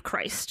body of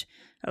Christ,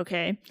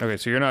 okay? Okay,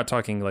 so you're not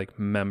talking like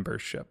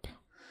membership.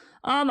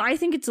 I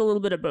think it's a little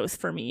bit of both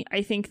for me.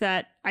 I think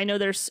that I know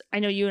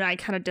you and I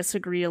kind of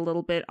disagree a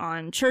little bit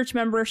on church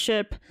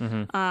membership.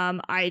 Mm-hmm.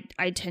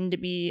 I tend to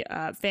be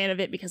a fan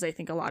of it because I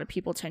think a lot of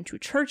people tend to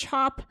church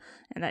hop,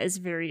 and that is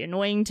very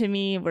annoying to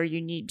me, where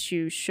you need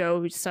to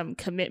show some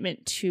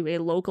commitment to a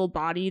local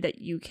body that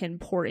you can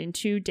pour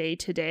into day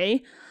to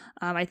day.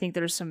 I think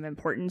there's some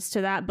importance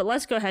to that, but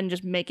let's go ahead and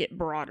just make it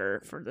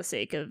broader for the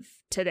sake of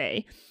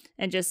today.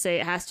 And just say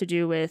it has to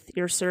do with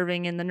you're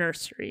serving in the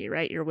nursery,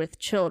 right? You're with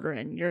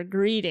children, you're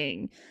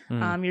greeting,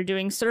 you're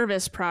doing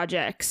service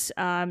projects,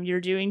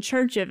 you're doing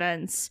church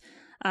events,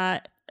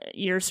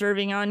 you're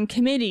serving on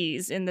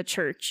committees in the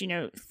church,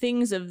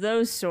 things of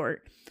those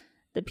sort.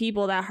 The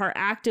people that are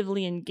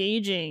actively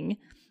engaging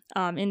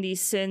in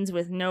these sins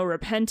with no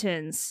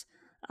repentance,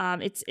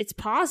 it's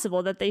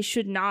possible that they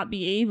should not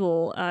be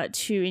able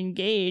to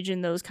engage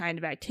in those kind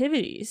of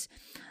activities.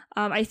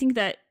 I think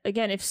that,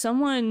 again, if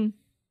someone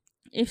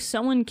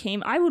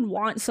came, I would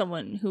want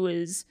someone who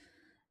is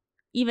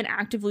even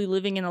actively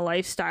living in a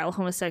lifestyle of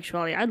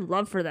homosexuality. I'd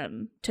love for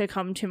them to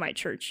come to my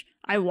church.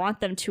 I want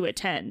them to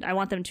attend. I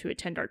want them to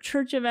attend our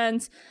church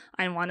events.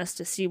 I want us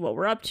to see what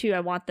we're up to.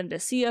 I want them to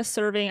see us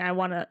serving. I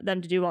want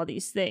them to do all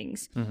these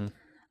things.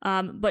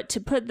 Mm-hmm. But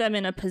to put them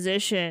in a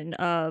position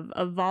of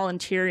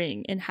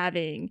volunteering and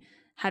having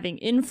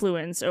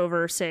influence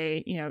over,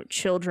 say,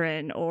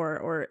 children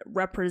or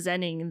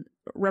representing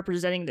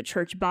the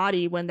church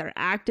body when they're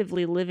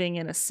actively living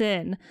in a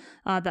sin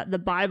that the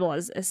Bible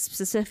has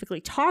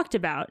specifically talked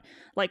about.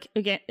 Like,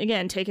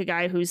 again, take a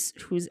guy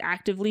who's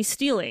actively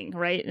stealing,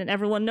 right? And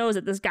everyone knows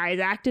that this guy is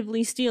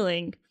actively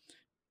stealing,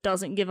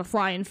 doesn't give a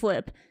flying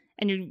flip.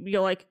 And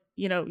you're like,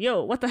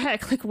 yo, what the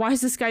heck? Like, why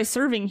is this guy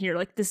serving here?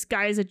 Like, this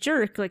guy is a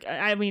jerk. Like,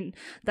 I mean,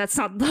 that's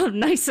not the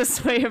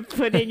nicest way of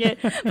putting it,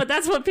 but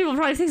that's what people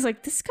probably think is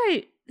like, this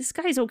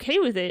guy's okay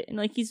with it. And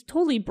like, he's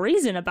totally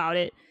brazen about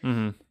it.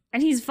 Mm-hmm.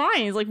 And he's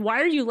fine. It's like,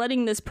 why are you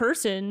letting this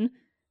person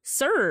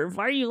serve?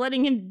 Why are you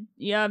letting him,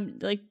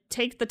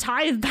 take the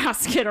tithe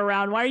basket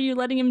around? Why are you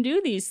letting him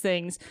do these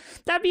things?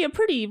 That'd be a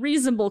pretty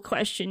reasonable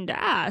question to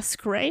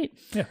ask, right?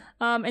 Yeah.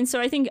 And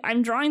so I think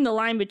I'm drawing the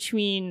line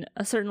between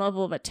a certain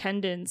level of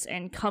attendance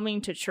and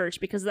coming to church,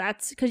 because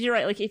you're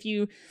right. Like, if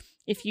you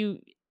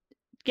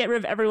get rid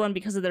of everyone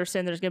because of their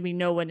sin, there's going to be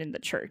no one in the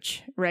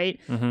church, right?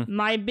 Mm-hmm.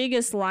 My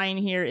biggest line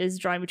here is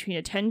drawing between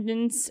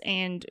attendance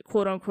and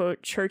quote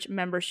unquote church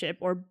membership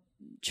or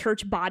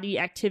church body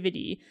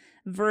activity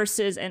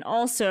versus, and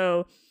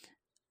also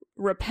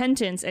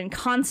repentance and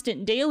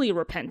constant daily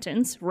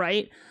repentance,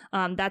 right?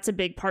 That's a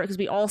big part because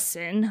we all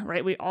sin,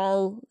 right? We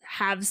all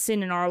have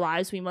sin in our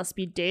lives. We must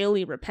be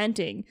daily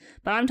repenting.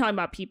 But I'm talking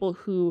about people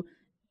who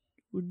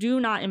do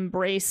not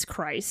embrace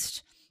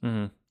Christ.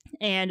 Mm-hmm.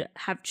 And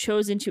have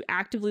chosen to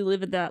actively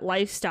live that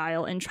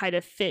lifestyle and try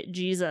to fit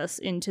Jesus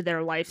into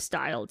their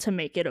lifestyle to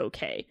make it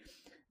okay.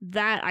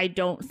 That I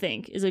don't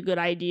think is a good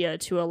idea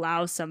to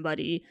allow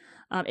somebody.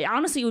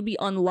 Honestly, it would be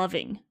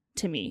unloving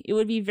to me. It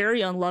would be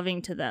very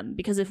unloving to them,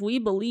 because if we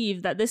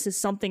believe that this is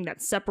something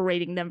that's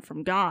separating them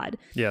from God,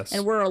 yes,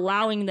 and we're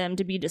allowing them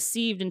to be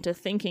deceived into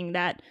thinking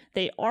that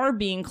they are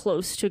being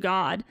close to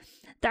God,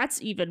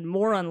 that's even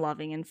more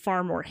unloving and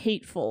far more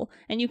hateful.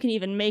 And you can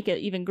even make an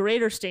even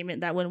greater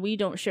statement that when we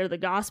don't share the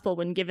gospel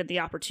when given the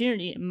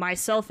opportunity,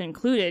 myself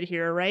included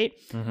here, right?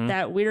 Mm-hmm.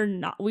 That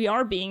we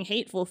are being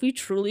hateful if we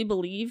truly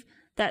believe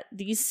that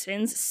these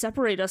sins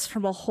separate us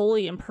from a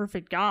holy and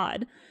perfect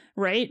God,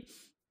 right?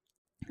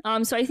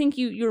 So I think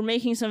you're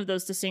making some of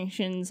those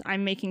distinctions.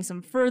 I'm making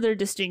some further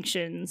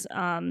distinctions.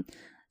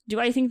 Do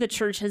I think the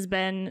church has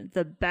been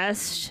the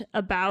best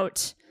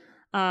about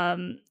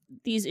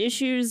these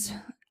issues?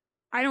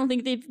 I don't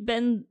think they've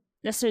been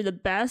necessarily the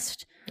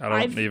best. I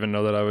don't even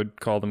know that I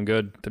would call them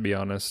good, to be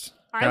honest.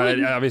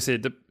 Obviously,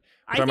 we're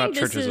talking about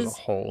churches as a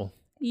whole.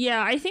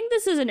 Yeah, I think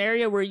this is an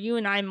area where you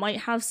and I might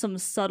have some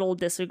subtle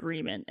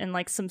disagreement and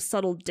like some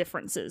subtle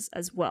differences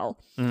as well.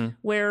 Mm-hmm.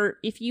 Where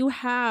if you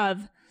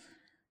have...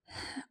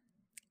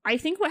 I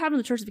think what happened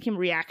to the church became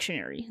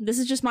reactionary. This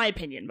is just my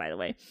opinion, by the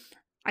way.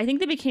 I think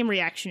they became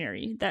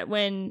reactionary. That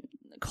when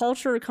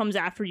culture comes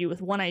after you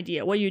with one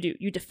idea, what do?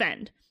 You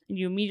defend and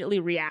you immediately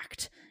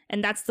react.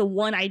 And that's the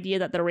one idea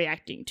that they're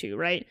reacting to,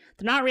 right?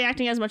 They're not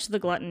reacting as much to the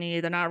gluttony.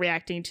 They're not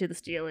reacting to the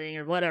stealing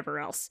or whatever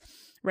else,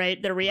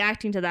 right? They're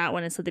reacting to that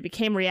one. And so they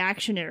became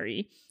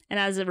reactionary. And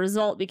as a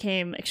result,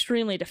 became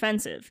extremely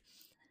defensive,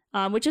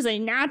 which is a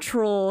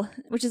natural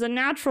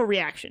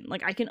reaction.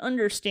 Like, I can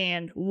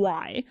understand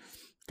why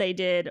they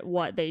did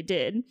what they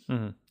did.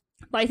 Mm-hmm.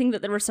 But I think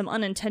that there were some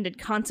unintended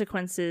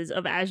consequences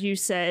of, as you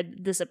said,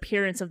 this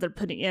appearance of they're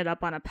putting it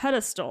up on a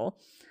pedestal.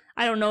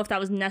 I don't know if that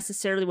was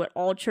necessarily what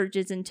all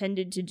churches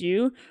intended to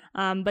do,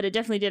 but it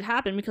definitely did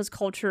happen because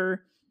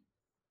culture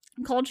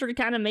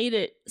kind of made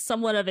it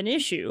somewhat of an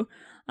issue.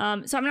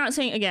 So I'm not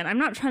saying, again, I'm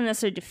not trying to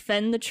necessarily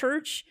defend the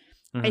church.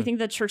 Mm-hmm. I think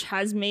the church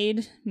has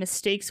made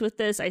mistakes with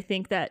this. I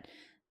think that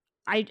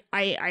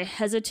I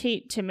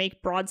hesitate to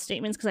make broad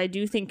statements because I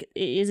do think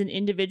it is an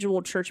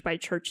individual church by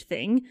church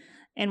thing.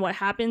 And what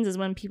happens is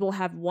when people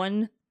have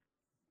one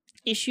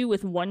issue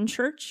with one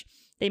church,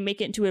 they make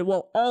it into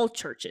all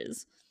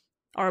churches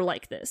are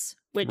like this,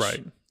 which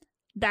right.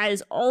 That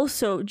is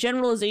also,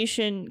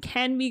 generalization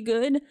can be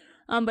good,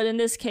 but in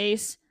this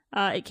case,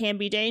 it can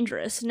be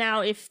dangerous.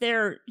 Now, if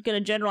they're going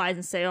to generalize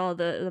and say, oh,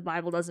 the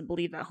Bible doesn't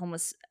believe that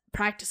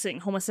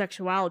practicing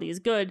homosexuality is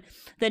good,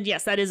 then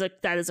yes, that is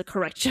a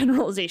correct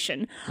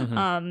generalization.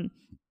 Mm-hmm.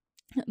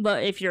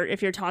 But if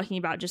you're talking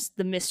about just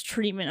the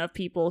mistreatment of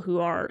people who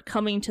are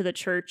coming to the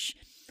church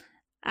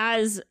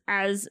as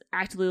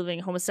actively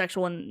living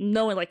homosexual and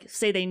knowing, like,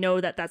 say they know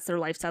that that's their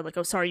lifestyle, like,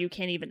 oh, sorry, you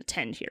can't even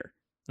attend here.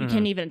 You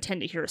can't even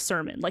attend to hear a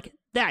sermon. Like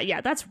that,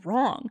 yeah, that's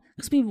wrong.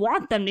 Because we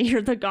want them to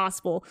hear the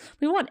gospel.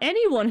 We want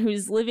anyone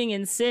who's living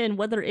in sin,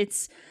 whether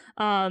it's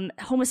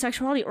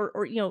homosexuality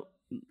or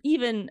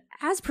even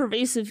as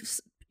pervasive,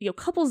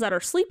 couples that are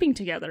sleeping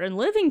together and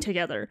living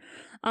together.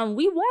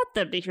 We want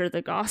them to hear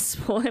the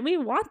gospel, and we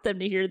want them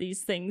to hear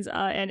these things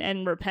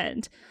and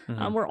repent.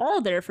 Mm-hmm. We're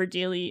all there for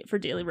daily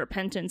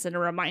repentance and a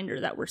reminder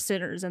that we're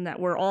sinners and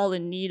that we're all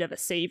in need of a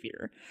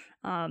savior.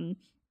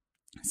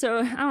 So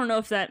I don't know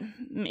if that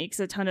makes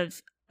a ton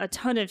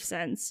of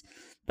sense,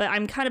 but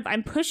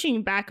I'm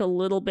pushing back a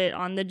little bit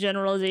on the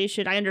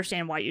generalization. I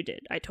understand why you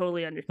did. I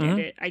totally understand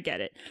it. I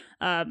get it.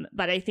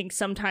 But I think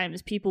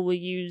sometimes people will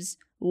use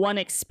one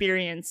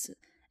experience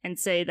and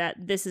say that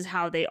this is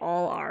how they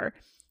all are,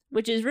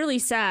 which is really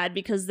sad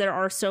because there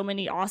are so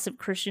many awesome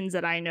Christians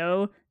that I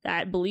know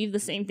that believe the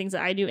same things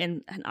that I do,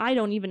 and I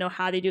don't even know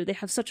how they do it. They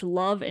have such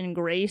love and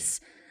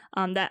grace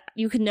that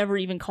you could never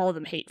even call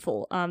them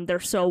hateful. They're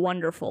so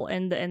wonderful,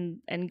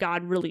 and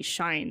God really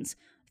shines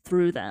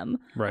through them.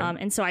 Right.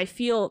 And so I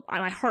feel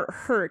my heart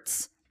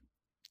hurts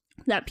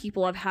that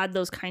people have had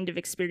those kind of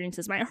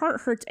experiences. My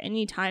heart hurts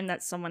any time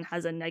that someone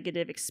has a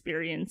negative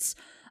experience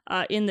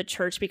in the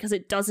church because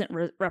it doesn't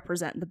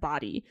represent the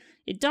body.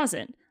 It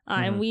doesn't.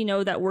 And we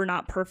know that we're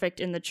not perfect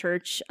in the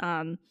church.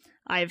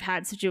 I've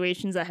had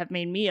situations that have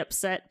made me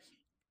upset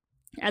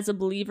as a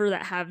believer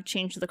that have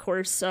changed the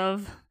course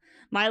of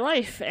my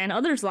life and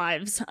others'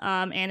 lives.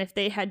 And if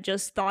they had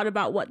just thought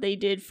about what they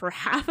did for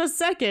half a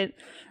second,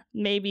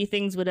 maybe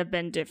things would have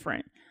been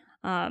different.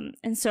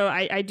 And so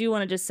I do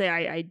want to just say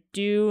I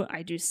do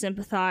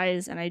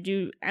sympathize and I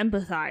do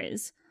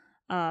empathize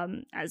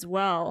as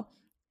well.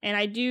 And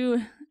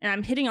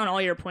I'm hitting on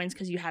all your points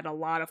because you had a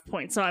lot of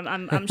points. So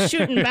I'm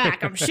shooting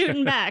back. I'm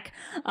shooting back.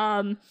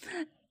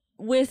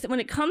 When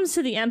it comes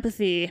to the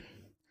empathy,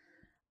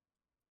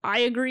 I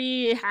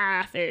agree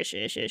half-ish.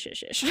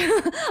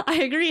 I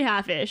agree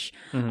half-ish.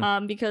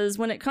 Mm-hmm. Because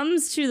when it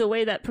comes to the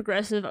way that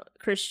progressive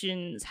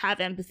Christians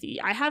have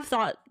empathy, I have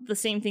thought the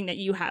same thing that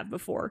you have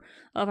before.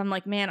 I'm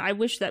like, man, I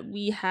wish that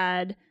we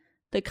had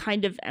the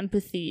kind of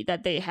empathy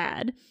that they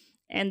had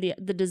and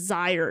the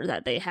desire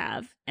that they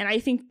have. And I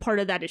think part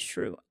of that is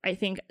true. I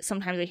think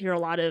sometimes I hear a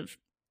lot of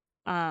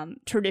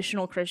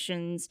traditional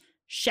Christians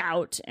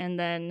shout and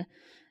then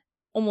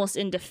almost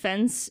in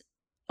defense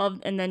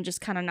of, and then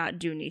just kind of not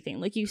do anything.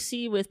 Like you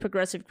see with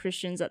progressive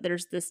Christians that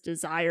there's this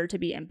desire to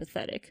be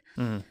empathetic.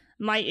 Mm-hmm.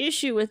 My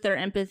issue with their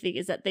empathy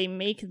is that they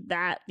make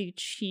that the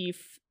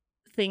chief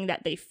thing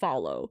that they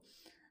follow.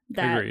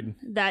 Agreed.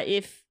 That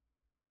if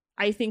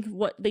I think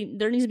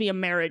there needs to be a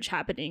marriage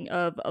happening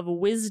of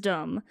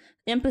wisdom,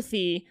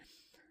 empathy,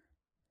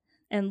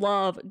 and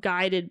love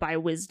guided by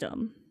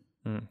wisdom.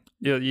 Mm.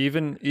 Yeah,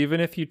 even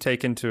if you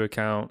take into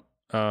account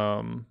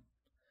the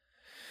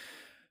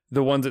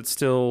ones that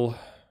still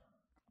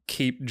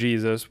keep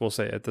Jesus, we'll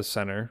say, at the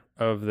center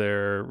of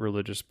their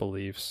religious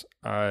beliefs,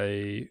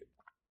 I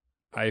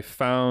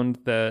found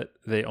that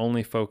they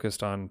only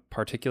focused on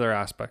particular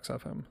aspects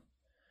of him.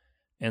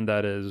 And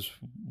that is,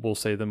 we'll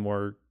say, the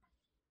more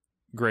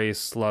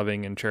grace,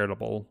 loving, and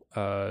charitable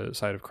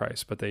side of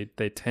Christ. But they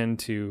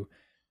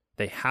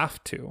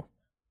have to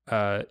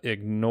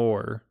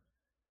ignore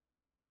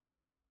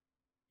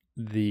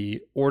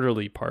the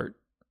orderly part,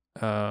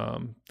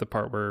 the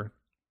part where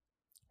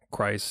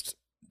Christ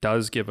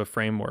does give a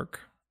framework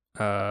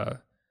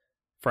for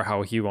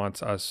how he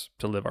wants us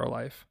to live our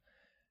life.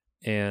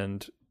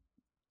 And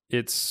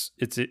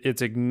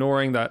it's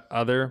ignoring that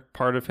other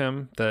part of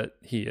him, that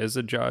he is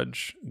a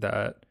judge,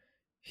 that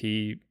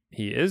he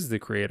is the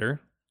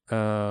creator,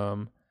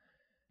 and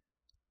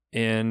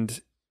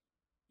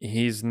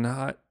he's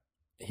not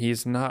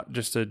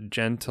just a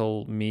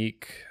gentle,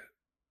 meek,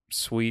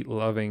 sweet,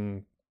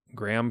 loving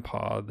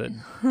grandpa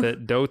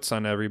that dotes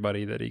on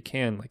everybody that he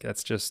can. Like,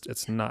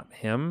 it's not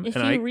him. If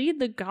you read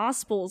the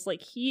Gospels,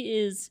 like, he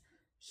is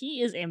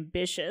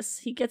ambitious.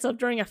 He gets up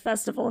during a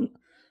festival and,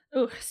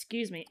 oh,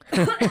 excuse me.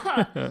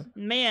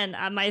 Man,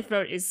 my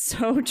throat is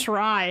so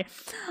dry.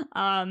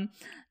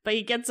 But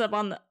he gets up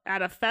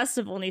at a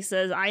festival and he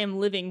says, "I am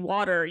living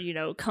water,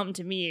 come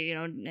to me,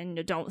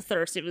 and don't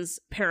thirst." It was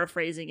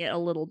paraphrasing it a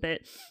little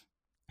bit.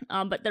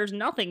 But there's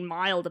nothing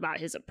mild about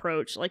his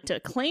approach. Like, to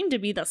claim to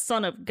be the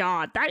Son of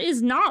God, that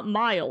is not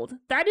mild.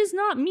 That is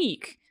not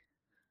meek.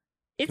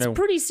 It's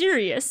pretty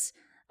serious.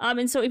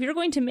 And so if you're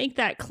going to make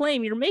that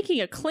claim, you're making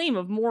a claim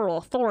of moral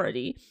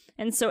authority.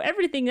 And so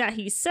everything that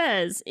he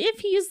says,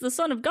 if he is the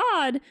Son of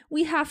God,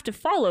 we have to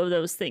follow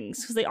those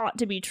things because they ought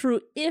to be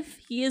true if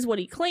he is what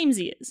he claims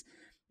he is.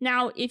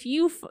 Now, if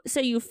you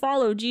say you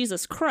follow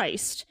Jesus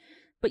Christ,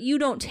 but you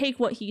don't take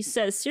what he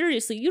says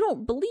seriously, you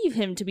don't believe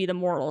him to be the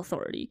moral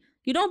authority.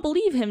 You don't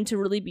believe him to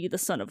really be the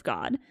Son of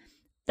God.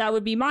 That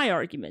would be my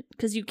argument,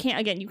 because you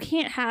can't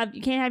have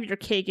your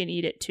cake and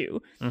eat it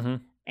too. Mm-hmm.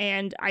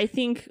 And I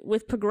think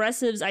with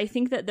progressives, I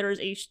think that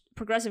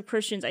progressive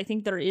Christians, I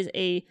think there is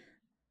a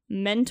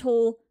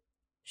mental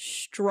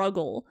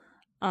struggle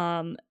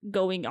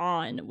going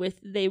on with,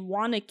 they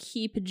want to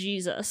keep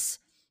Jesus,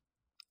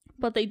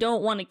 but they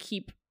don't want to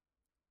keep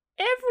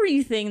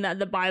everything that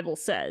the Bible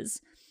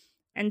says.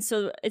 And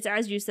so it's,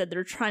 as you said,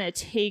 they're trying to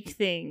take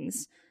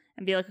things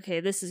and be like, okay,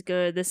 this is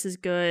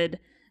good,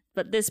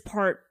 but this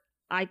part,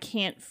 I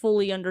can't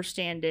fully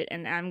understand it,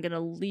 and I'm going to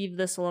leave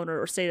this alone,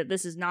 or say that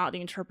this is not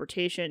the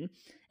interpretation.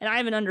 And I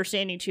have an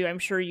understanding, too, I'm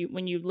sure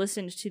when you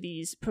listened to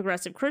these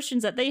progressive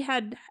Christians, that they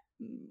had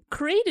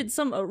created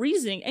some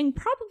reasoning, and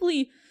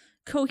probably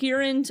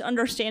coherent,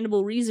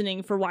 understandable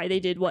reasoning for why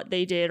they did what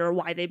they did, or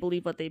why they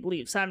believe what they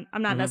believe. So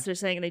I'm not necessarily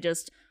saying they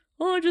just,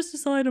 I just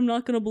decided I'm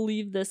not going to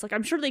believe this. Like,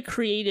 I'm sure they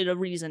created a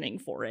reasoning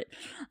for it.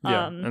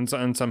 Yeah, and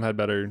some had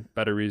better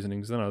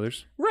reasonings than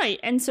others.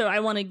 Right, and so I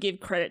want to give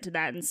credit to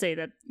that and say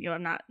that,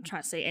 I'm not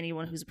trying to say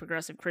anyone who's a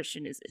progressive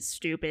Christian is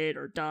stupid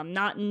or dumb.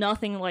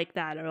 Nothing like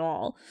that at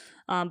all.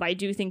 But I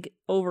do think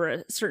over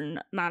a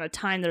certain amount of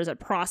time, there's a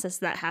process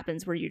that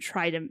happens where you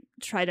try to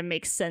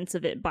make sense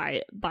of it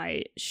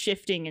by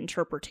shifting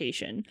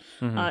interpretation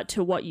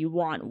to what you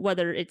want,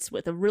 whether it's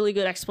with a really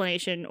good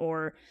explanation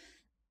or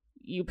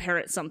you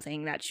parrot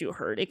something that you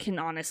heard. It can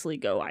honestly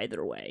go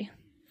either way.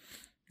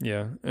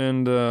 Yeah,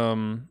 and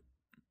I'm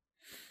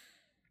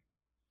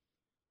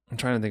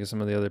trying to think of some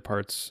of the other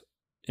parts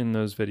in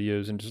those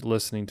videos, and just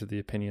listening to the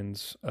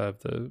opinions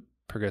of the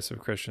progressive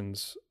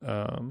Christians.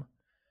 I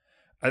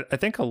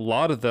think a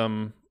lot of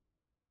their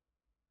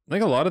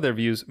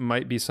views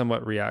might be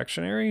somewhat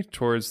reactionary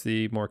towards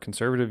the more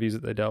conservative views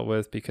that they dealt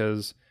with,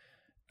 because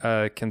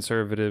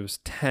conservatives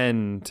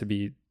tend to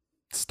be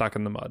stuck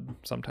in the mud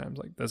sometimes.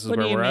 Like, this is where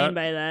we're at. What do you mean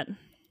by that?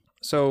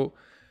 So,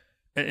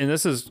 and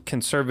this is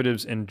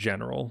conservatives in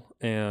general,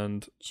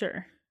 and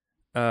sure,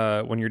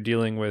 when you're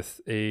dealing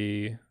with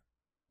a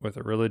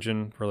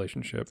religion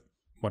relationship,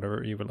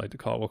 whatever you would like to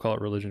call it, we'll call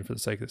it religion for the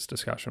sake of this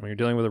discussion. When you're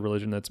dealing with a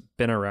religion that's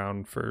been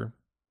around for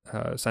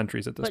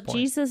centuries at this point. But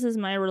Jesus is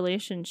my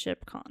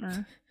relationship,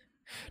 Connor.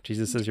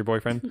 Jesus is your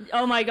boyfriend?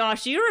 Oh my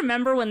gosh, do you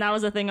remember when that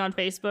was a thing on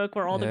Facebook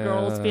where all the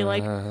girls be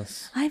like,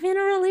 I'm in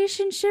a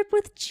relationship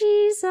with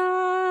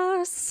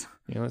Jesus?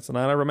 It's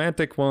not a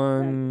romantic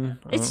one.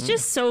 It's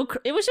just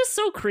it was just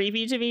so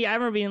creepy to me. I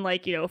remember being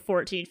like,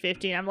 14,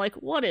 15. I'm like,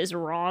 what is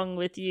wrong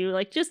with you?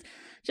 Like, just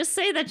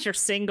say that you're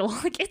single.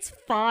 Like, it's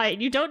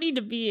fine. You don't need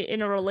to be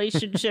in a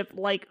relationship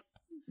like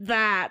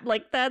that.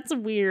 Like, that's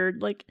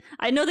weird. Like,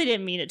 I know they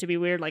didn't mean it to be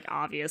weird, like,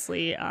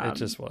 obviously. It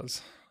just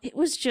was. It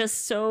was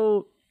just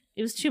so...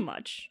 It was too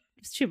much.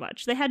 It was too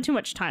much. They had too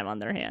much time on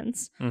their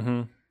hands.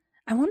 Mm-hmm.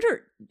 I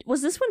wonder,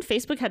 was this when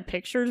Facebook had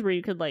pictures where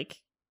you could,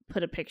 like,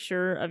 put a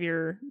picture of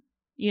your,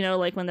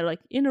 like when they're, like,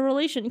 in a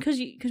relation? Because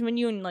when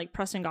you and, like,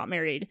 Preston got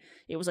married,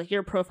 it was, like,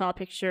 your profile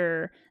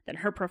picture, then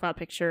her profile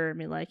picture, and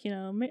be like,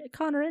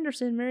 Connor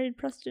Anderson married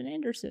Preston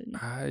Anderson.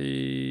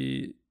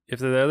 If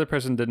the other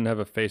person didn't have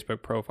a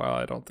Facebook profile,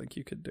 I don't think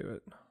you could do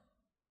it.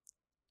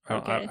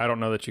 I don't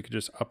know that you could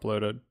just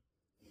upload a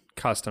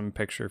custom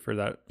picture for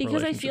that,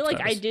 because I feel like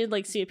I did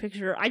like see a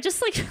picture. I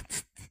just like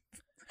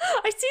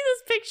I see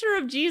this picture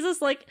of Jesus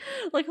like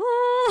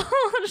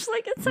oh, just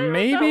like it's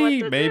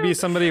maybe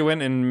somebody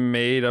went and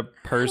made a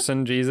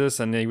person Jesus,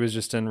 and he was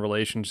just in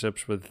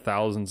relationships with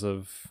thousands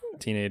of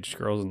teenage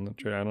girls in the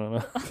church. I don't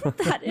know.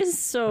 That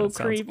is so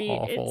creepy.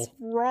 It's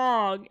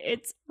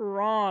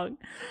wrong.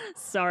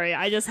 Sorry,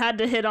 I just had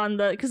to hit on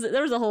because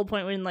there was a whole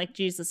point when like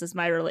Jesus is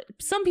my religion.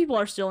 Some people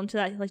are still into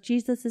that. Like,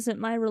 Jesus isn't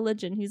my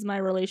religion, he's my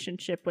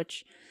relationship,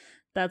 which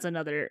that's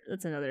another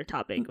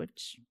topic,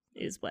 which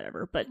is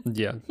whatever. But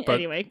yeah. But,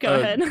 anyway, go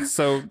ahead.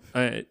 So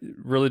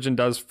religion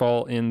does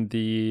fall in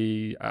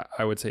the,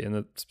 I would say,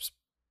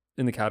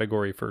 in the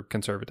category for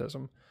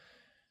conservatism.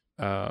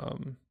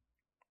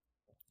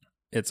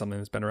 It's something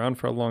that's been around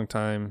for a long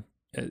time.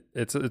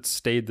 It's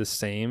stayed the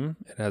same.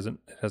 It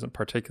hasn't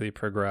particularly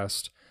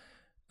progressed.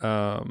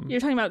 You're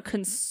talking about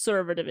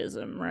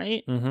conservatism,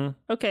 right? Mm-hmm.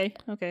 Okay.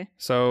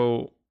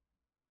 So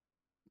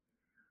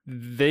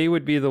they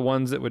would be the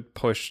ones that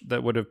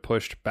would have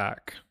pushed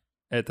back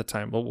at the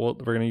time. We're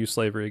going to use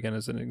slavery again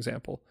as an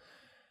example.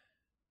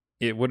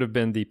 It would have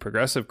been the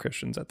progressive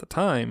Christians at the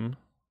time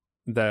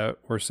that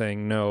were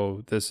saying,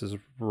 no, this is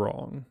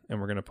wrong, and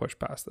we're going to push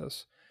past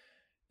this.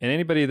 And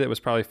anybody that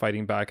was probably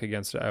fighting back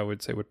against it, I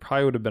would say, would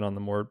have been on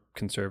the more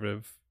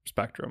conservative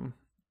spectrum.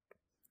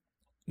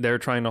 They're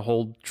trying to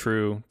hold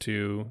true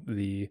to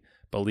the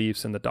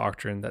beliefs and the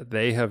doctrine that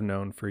they have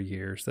known for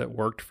years, that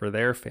worked for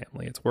their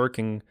family. It's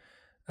working.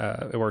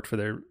 It worked for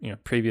their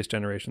previous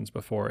generations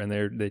before, and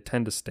they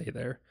tend to stay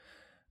there.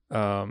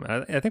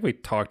 I think we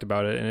talked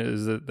about it, and it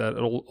is that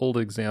old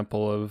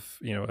example of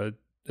a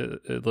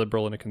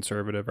liberal and a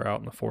conservative are out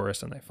in the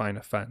forest and they find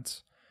a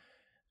fence,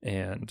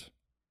 and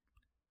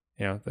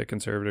the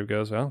conservative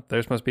goes, well,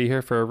 this must be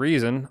here for a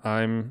reason.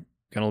 I'm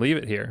gonna leave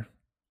it here.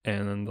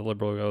 And then the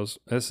liberal goes,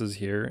 this is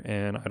here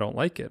and I don't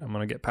like it. I'm going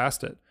to get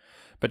past it.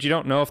 But you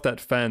don't know if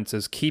that fence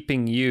is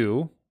keeping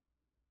you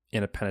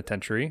in a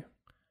penitentiary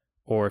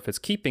or if it's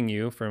keeping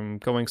you from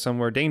going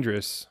somewhere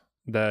dangerous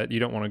that you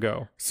don't want to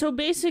go. So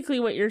basically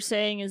what you're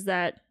saying is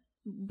that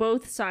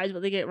both sides,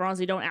 what they get wrong is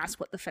they don't ask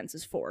what the fence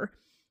is for.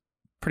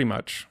 Pretty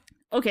much.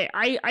 Okay,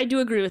 I do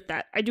agree with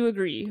that. I do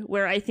agree.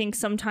 Where I think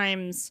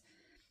sometimes...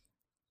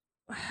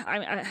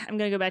 I'm going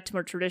to go back to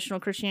more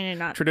traditional Christianity,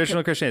 not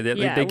traditional Christianity.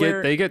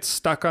 They get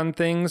stuck on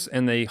things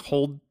and they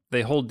hold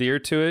dear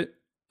to it.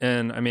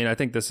 And I mean, I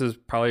think this is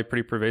probably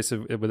pretty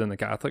pervasive within the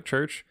Catholic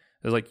Church.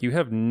 It's like you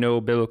have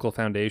no biblical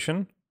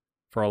foundation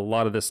for a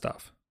lot of this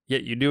stuff,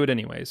 yet you do it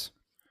anyways.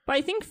 But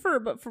I think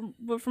for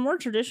more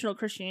traditional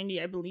Christianity,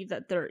 I believe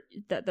that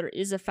there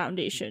is a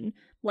foundation.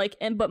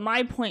 But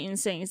my point in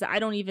saying is that I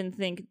don't even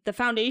think the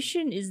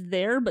foundation is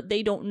there, but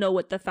they don't know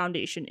what the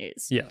foundation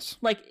is. Yes.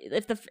 Like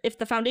if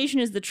the foundation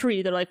is the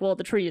tree, they're like, well,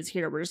 the tree is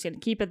here. We're just going to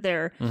keep it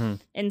there. Mm-hmm.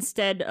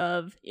 Instead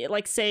of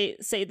like say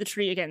the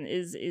tree again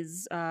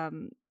is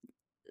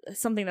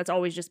something that's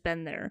always just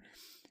been there.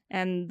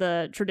 And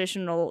the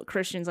traditional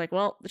Christian's like,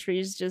 well, the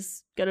tree's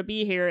just going to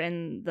be here,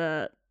 and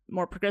the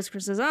more progressive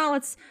Christian says, oh,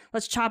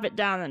 let's chop it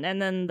down,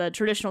 and then the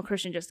traditional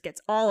Christian just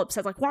gets all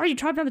upset, like, why are you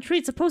chopping down the tree?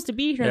 It's supposed to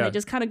be here. And they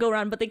just kind of go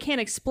around, but they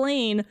can't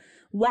explain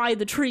why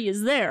the tree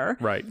is there.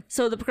 Right.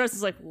 So the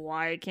progressive's like,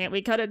 why can't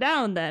we cut it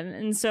down then?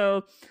 And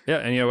so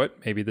and you know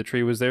what? Maybe the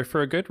tree was there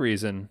for a good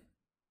reason.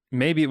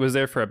 Maybe it was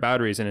there for a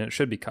bad reason, and it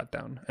should be cut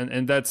down.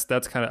 And that's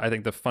kind of, I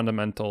think, the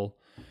fundamental,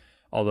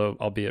 although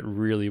albeit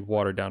really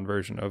watered down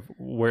version of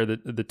where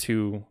the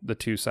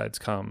two sides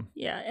come.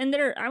 Yeah, and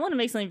I want to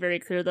make something very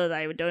clear though that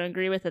I don't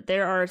agree with, that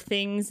there are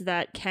things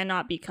that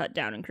cannot be cut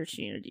down in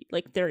Christianity.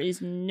 Like there is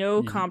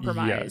no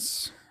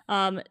compromise.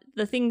 Yes.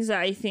 The things that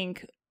I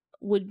think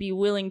would be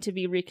willing to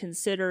be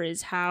reconsidered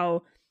is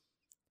how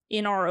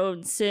in our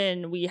own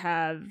sin we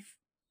have,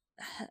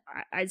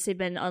 I'd say,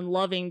 been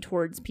unloving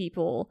towards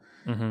people,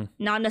 mm-hmm.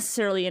 not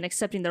necessarily in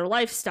accepting their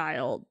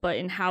lifestyle, but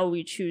in how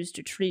we choose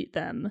to treat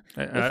them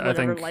with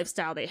whatever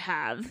lifestyle they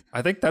have.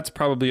 I think that's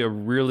probably a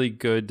really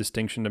good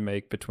distinction to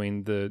make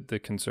between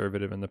the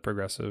conservative and the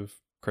progressive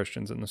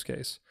Christians in this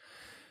case,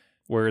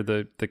 where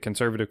the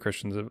conservative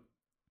Christians have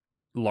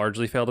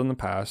largely failed in the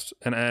past.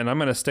 And I'm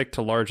going to stick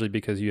to largely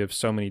because you have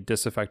so many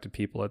disaffected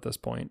people at this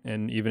point.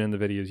 And even in the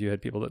videos, you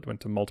had people that went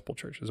to multiple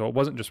churches. So it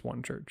wasn't just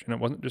one church, and it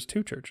wasn't just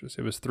two churches.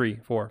 It was 3,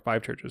 4,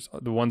 5 churches.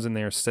 The ones in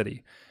their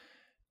city,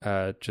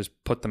 just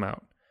put them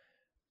out.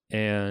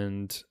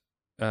 And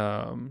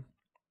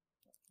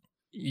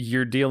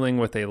you're dealing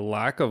with a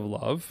lack of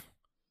love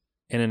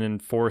and an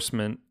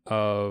enforcement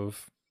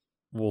of,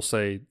 we'll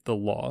say, the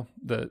law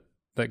that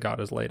God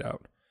has laid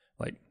out.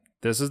 Like,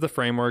 this is the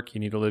framework. You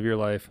need to live your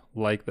life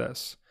like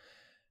this.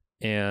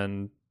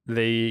 And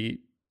they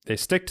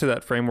stick to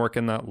that framework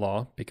and that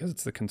law because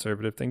it's the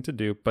conservative thing to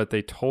do, but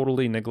they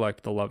totally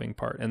neglect the loving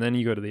part. And then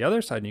you go to the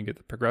other side and you get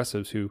the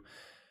progressives who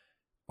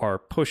are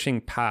pushing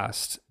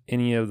past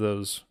any of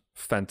those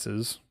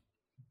fences,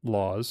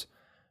 laws,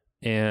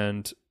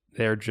 and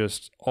they're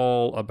just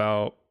all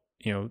about,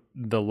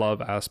 the love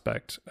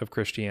aspect of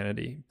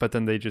Christianity, but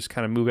then they just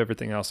kind of move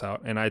everything else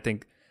out. And I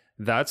think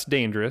that's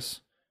dangerous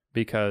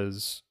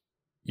because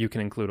you can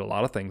include a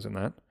lot of things in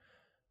that.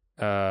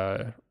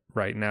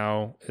 Right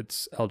now,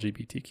 it's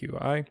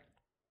LGBTQI.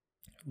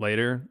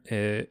 Later,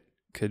 it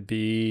could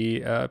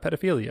be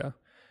pedophilia.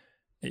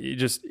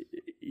 It's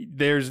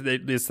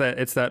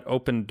that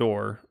open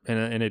door,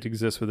 and it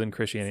exists within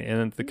Christianity. And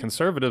then the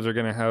conservatives are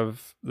going to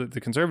have the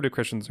conservative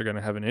Christians are going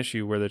to have an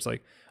issue where it's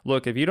like,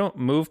 look, if you don't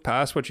move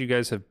past what you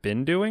guys have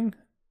been doing,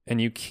 and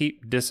you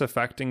keep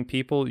disaffecting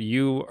people,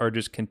 you are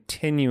just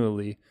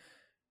continually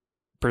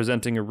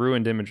presenting a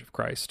ruined image of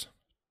Christ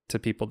to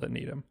people that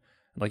need him.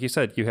 Like you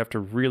said, you have to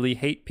really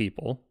hate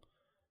people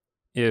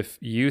if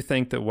you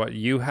think that what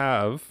you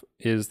have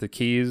is the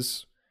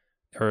keys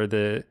or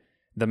the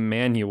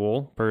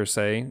manual per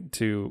se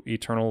to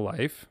eternal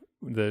life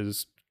that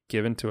is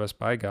given to us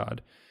by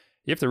God.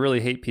 You have to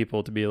really hate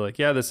people to be like,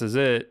 yeah, this is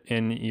it,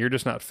 and you're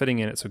just not fitting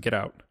in it, so get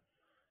out.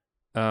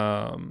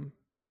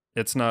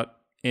 It's not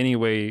any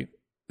way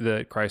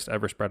that Christ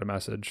ever spread a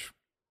message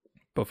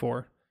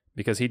before,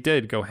 because he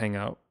did go hang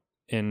out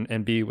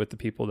and be with the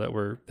people that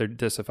were they're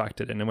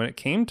disaffected. And when it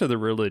came to the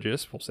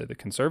religious, we'll say the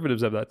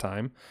conservatives of that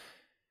time,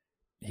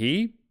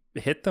 he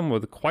hit them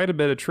with quite a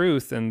bit of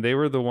truth, and they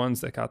were the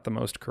ones that got the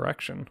most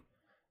correction.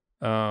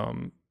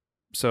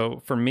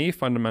 So for me,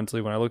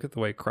 fundamentally, when I look at the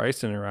way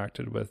Christ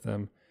interacted with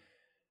them,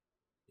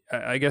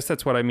 I guess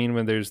that's what I mean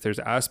when there's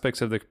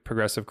aspects of the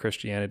progressive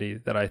Christianity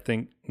that I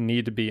think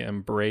need to be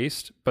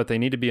embraced, but they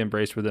need to be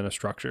embraced within a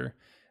structure.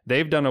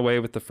 They've done away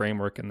with the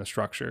framework and the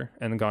structure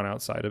and gone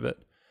outside of it.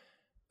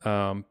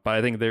 But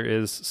I think there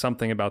is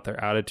something about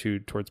their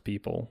attitude towards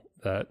people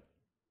that,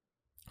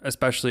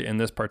 especially in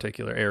this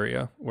particular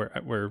area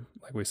where,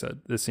 like we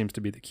said, this seems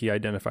to be the key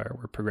identifier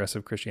where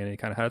progressive Christianity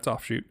kind of had its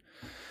offshoot,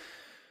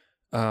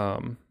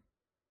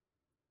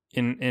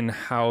 in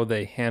how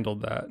they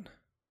handled that.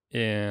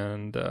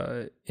 And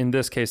in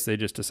this case, they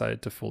just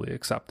decided to fully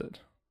accept it.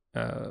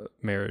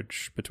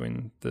 Marriage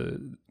between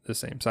the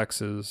same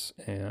sexes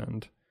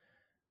and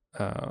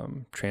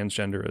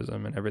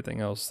transgenderism and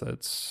everything else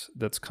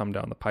that's come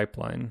down the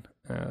pipeline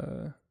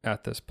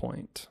at this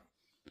point.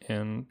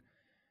 And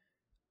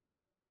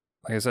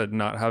like I said,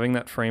 not having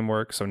that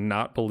framework, so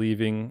not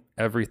believing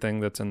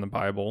everything that's in the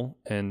Bible,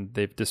 and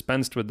they've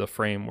dispensed with the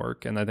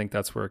framework. And I think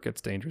that's where it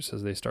gets dangerous,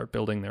 as they start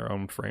building their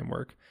own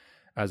framework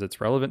as it's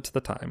relevant to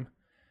the time.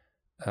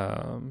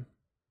 And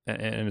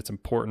it's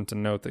important to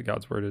note that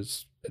God's word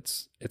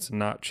it's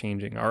not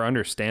changing. Our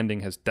understanding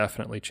has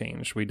definitely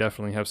changed. We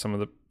definitely have some of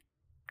the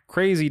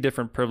crazy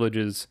different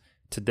privileges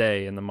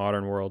today in the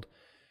modern world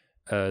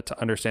to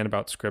understand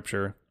about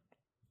Scripture,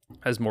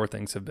 as more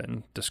things have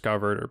been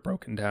discovered or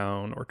broken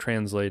down or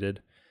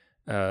translated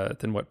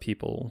than what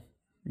people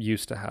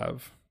used to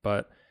have.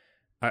 But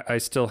I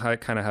still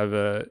kind of have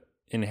a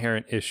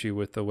inherent issue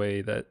with the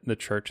way that the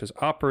church has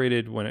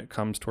operated when it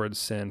comes towards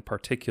sin,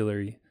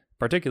 particularly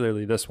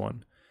this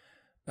one.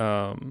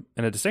 And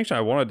a distinction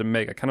I wanted to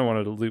make, I kind of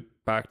wanted to loop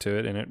back to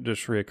it, and it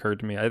just reoccurred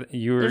to me.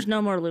 There's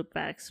no more loop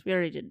backs. We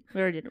already did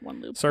one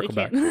loop. Circle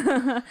back.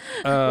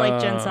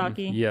 Like Jen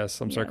Psaki.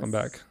 Yes, I'm circling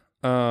back.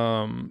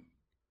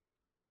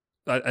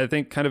 I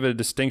think kind of a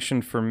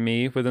distinction for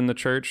me within the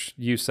church,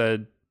 you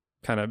said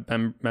kind of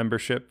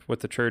membership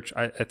with the church.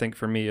 I think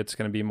for me, it's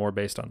going to be more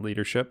based on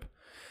leadership.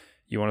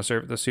 You want to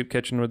serve at the soup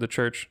kitchen with the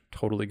church?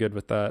 Totally good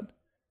with that.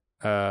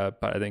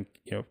 But I think,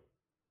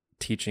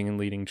 teaching and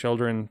leading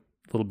children,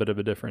 a little bit of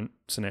a different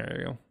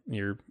scenario.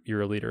 You're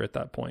a leader at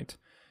that point.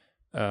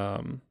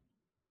 And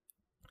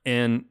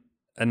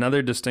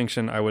another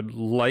distinction I would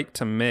like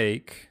to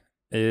make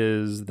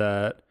is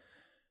that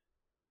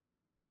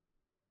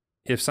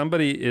if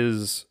somebody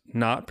is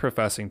not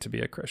professing to be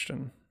a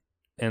Christian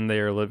and they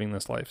are living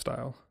this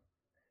lifestyle,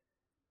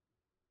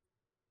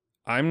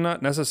 I'm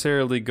not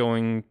necessarily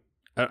going,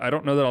 I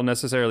don't know that I'll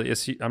necessarily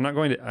issue,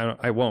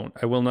 I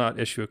will not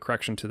issue a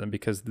correction to them,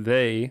 because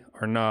they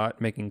are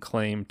not making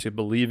claim to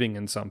believing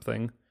in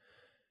something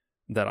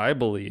that I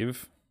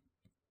believe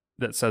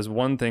that says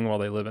one thing while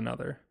they live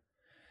another.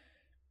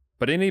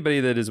 But anybody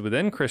that is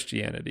within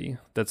Christianity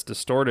that's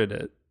distorted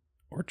it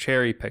or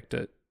cherry picked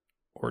it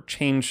or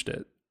changed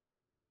it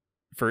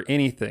for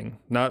anything,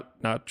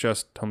 not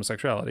just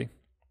homosexuality,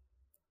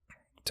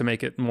 to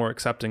make it more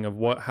accepting of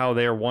how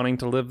they are wanting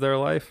to live their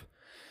life,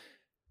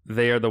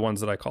 they are the ones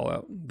that I call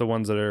out. The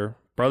ones that are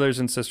brothers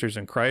and sisters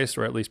in Christ,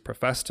 or at least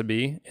profess to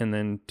be, and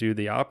then do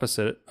the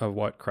opposite of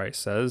what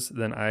Christ says,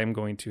 then I'm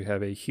going to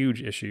have a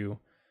huge issue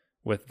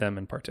with them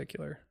in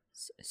particular.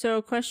 So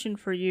a question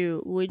for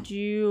you, would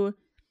you,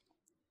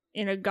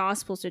 in a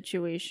gospel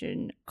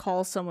situation,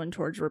 call someone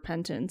towards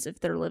repentance if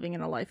they're living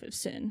in a life of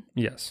sin?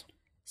 Yes.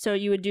 So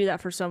you would do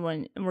that for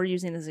someone, and we're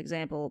using this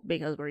example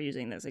because we're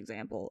using this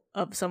example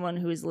of someone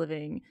who is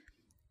living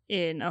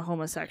in a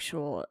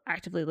homosexual,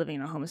 actively living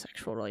in a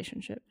homosexual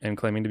relationship. And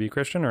claiming to be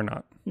Christian or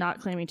not? Not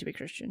claiming to be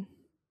Christian.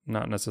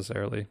 Not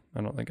necessarily.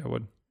 I don't think I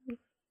would.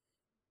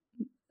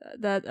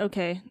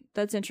 Okay,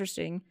 that's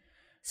interesting.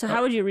 So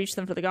how would you reach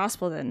them for the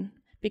gospel then?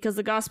 Because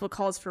the gospel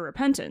calls for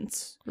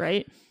repentance,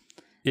 right?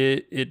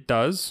 It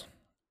does,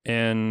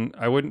 and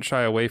I wouldn't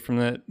shy away from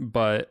it,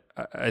 but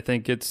I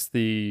think it's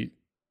I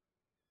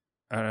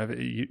don't know,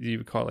 you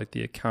would call it like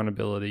the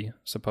accountability,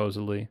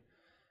 supposedly.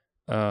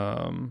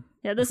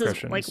 Yeah, this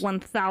is like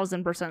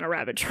 1000% a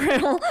rabbit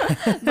trail.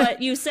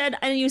 But you said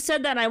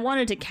that, I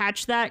wanted to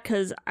catch that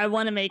because I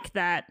want to make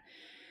that.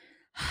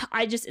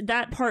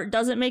 That part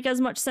doesn't make as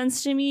much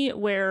sense to me.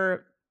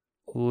 Where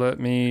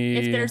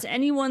if there's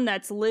anyone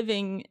that's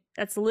living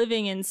that's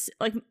living in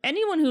like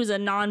anyone who's a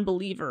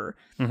non-believer,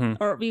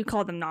 or we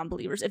call them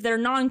non-believers. If they're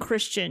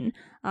non-Christian,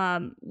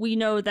 we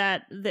know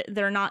that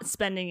they're not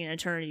spending an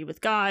eternity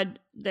with God.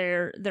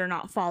 They're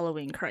not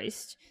following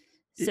Christ.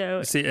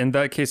 So see, in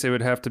that case, it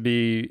would have to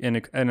be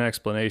an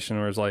explanation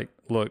where it's like,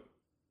 look,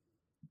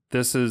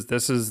 this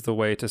is the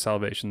way to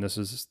salvation. This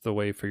is the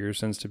way for your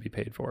sins to be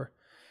paid for.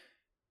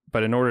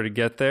 But in order to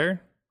get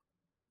there,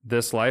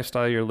 this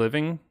lifestyle you're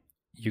living,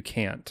 you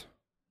can't.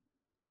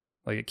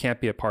 Like, it can't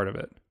be a part of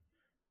it.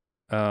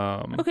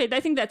 Okay, I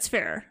think that's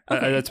fair.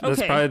 Okay, that's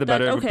probably the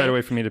better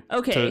way for me to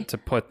put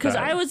that. Because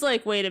I was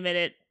like, wait a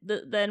minute,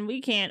 then we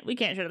can't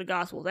share the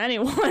gospel with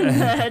anyone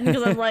then,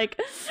 because I'm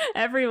like,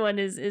 everyone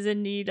is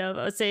in need of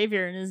a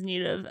savior and is in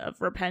need of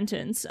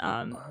repentance.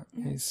 Let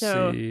me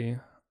so see.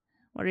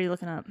 What are you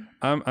looking up?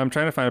 I'm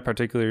trying to find a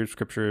particular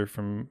scripture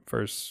from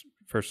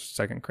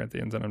Second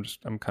Corinthians, and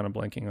I'm kind of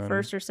blanking on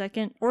First or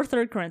Second or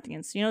Third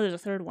Corinthians. You know, there's a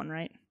third one,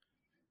 right?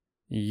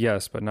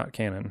 Yes, but not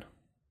canon.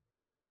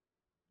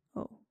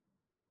 Oh,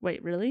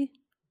 wait, really?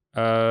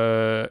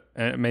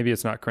 Maybe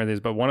it's not Corinthians,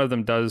 but one of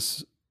them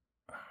does.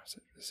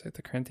 Is it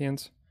the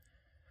Corinthians?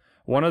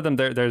 One of them,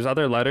 there's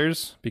other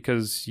letters,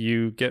 because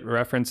you get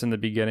reference in the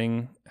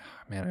beginning.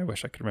 Man, I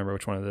wish I could remember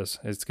which one of this.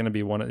 It's going to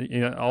be one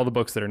of all the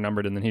books that are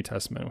numbered in the New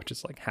Testament, which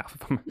is like half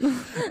of them.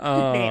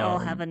 They all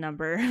have a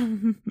number.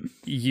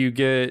 you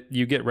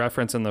get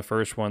reference in the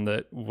first one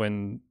that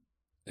when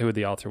who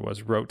the author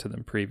wrote to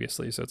them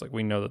previously. So it's like,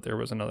 we know that there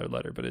was another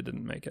letter, but it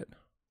didn't make it.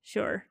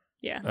 Sure.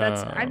 Yeah,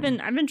 that's I've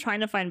been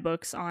trying to find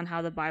books on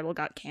how the Bible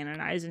got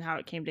canonized and how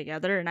it came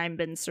together, and I've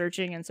been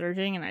searching, and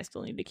I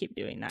still need to keep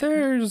doing that.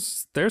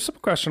 There's some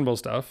questionable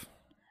stuff.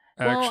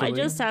 Well, actually. I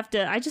just have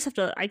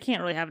to. I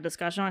can't really have a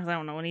discussion because I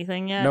don't know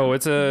anything yet. No,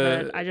 but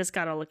I just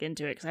gotta look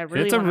into it because I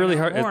really it's a want to really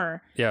know hard.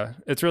 more.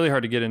 It's really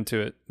hard to get into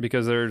it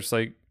because there's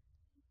like.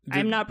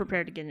 I'm not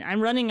prepared to get in.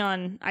 I'm running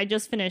on. I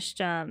just finished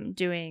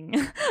doing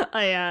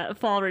a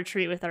fall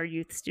retreat with our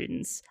youth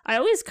students. I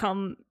always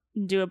come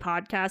do a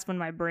podcast when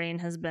my brain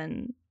has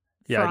been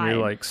fried and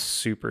you're like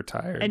super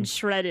tired and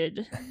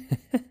shredded.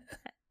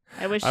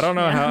 I wish. I don't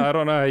know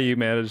how you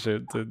managed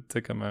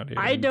to come out here.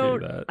 I do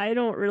that. I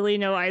don't really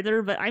know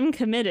either, but I'm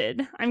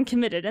committed.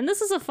 And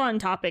this is a fun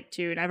topic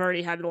too, and I've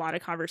already had a lot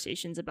of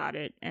conversations about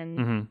it,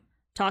 and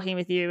talking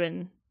with you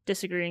and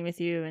disagreeing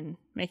with you and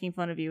making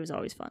fun of you is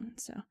always fun.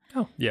 So.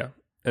 Oh yeah,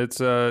 it's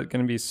going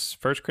to be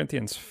 1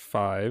 Corinthians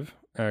 5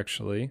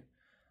 actually.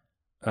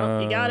 Oh,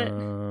 you got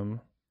it.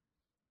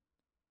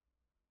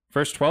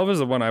 Verse 12 is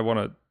the one I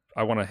want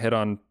to hit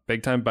on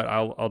big time, but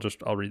I'll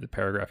read the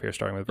paragraph here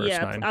starting with verse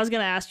 9. I was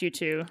going to ask you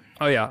to.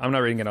 Oh yeah, I'm not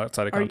reading it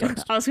outside of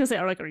context. I was going to say,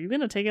 are you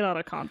going to take it out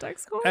of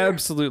context, Connor?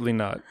 Absolutely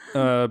not.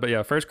 But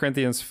yeah, 1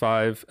 Corinthians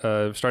 5,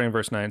 starting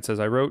verse 9 says,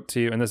 I wrote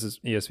to you, and this is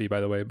ESV by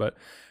the way, but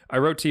I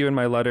wrote to you in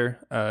my letter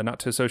not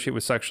to associate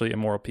with sexually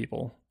immoral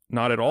people.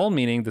 Not at all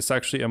meaning the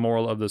sexually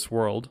immoral of this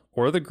world,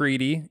 or the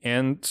greedy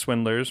and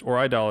swindlers or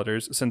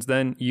idolaters, since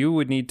then you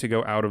would need to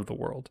go out of the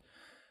world.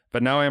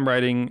 But now I am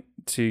writing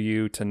to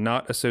you to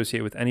not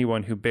associate with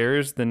anyone who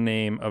bears the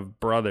name of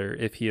brother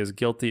if he is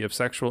guilty of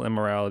sexual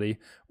immorality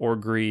or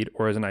greed,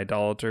 or is an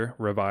idolater,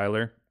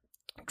 reviler,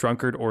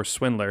 drunkard, or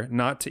swindler,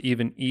 not to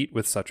even eat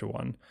with such a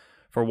one.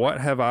 For what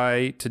have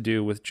I to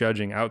do with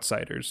judging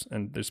outsiders?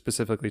 And they're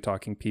specifically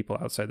talking people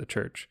outside the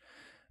church.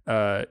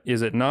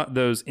 Is it not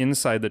those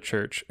inside the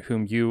church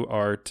whom you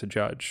are to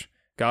judge?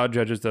 God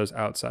judges those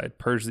outside.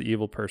 Purge the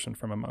evil person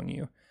from among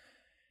you.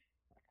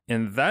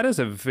 And that is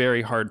a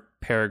very hard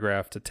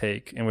paragraph to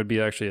take, and would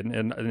be actually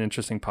an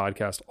interesting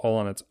podcast all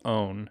on its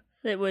own.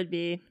 It would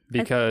be.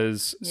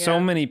 Because so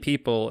many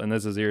people, and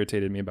this has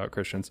irritated me about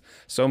Christians,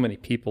 so many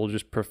people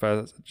just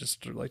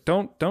like,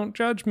 don't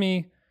judge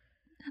me.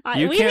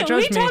 You can't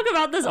judge me. We talk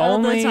about this all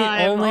the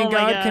time. Only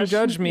God can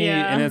judge me.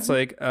 Yeah. And it's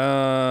like,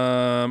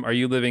 are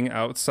you living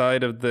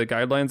outside of the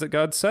guidelines that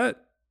God set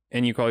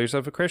and you call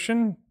yourself a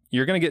Christian?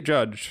 You're going to get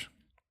judged.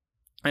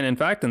 And in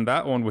fact, in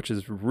that one, which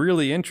is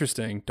really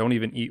interesting, don't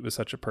even eat with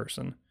such a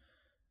person.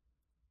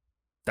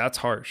 That's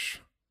harsh.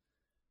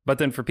 But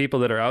then for people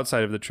that are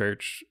outside of the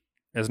church,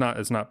 it's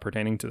not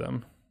pertaining to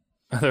them.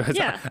 Otherwise,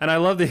 and I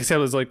love the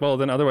example. It's like, well,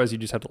 then otherwise you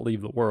just have to leave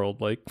the world.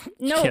 Like,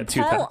 you can't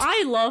do that.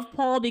 I love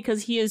Paul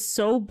because he is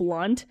so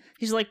blunt.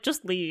 He's like,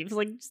 just leave,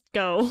 like, just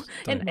go.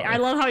 And I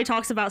love how he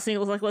talks about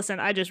singles. Like, listen,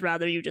 I just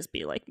rather you just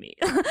be like me.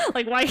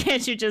 Like, why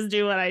can't you just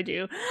do what I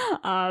do?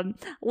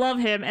 Love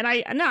him, and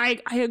I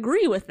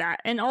agree with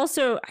that. And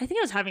also, I think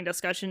I was having a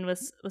discussion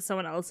with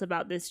someone else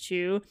about this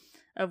too,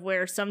 of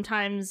where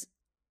sometimes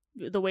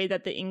the way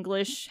that the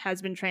English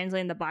has been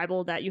translating the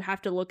Bible, that you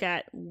have to look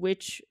at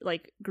which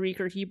like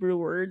Greek or Hebrew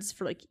words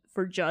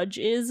for judge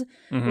is.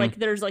 Like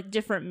there's like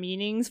different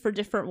meanings for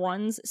different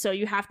ones, so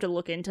you have to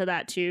look into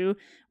that too.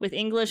 With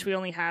English, there's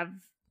only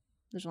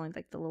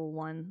like the little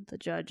one, the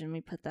judge, and we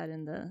put that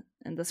in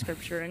the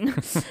scripture,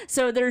 and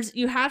so there is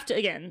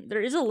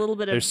a little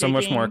bit of there's so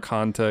much more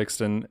context,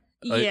 and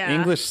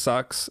English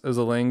sucks as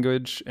a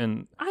language,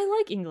 and I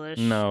like English.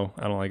 No,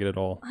 I don't like it at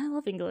all. I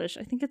love English.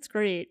 I think it's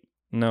great.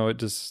 No, it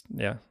just,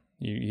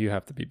 You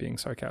have to be being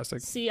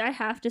sarcastic. See, I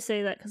have to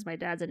say that because my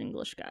dad's an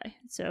English guy.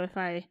 So if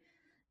I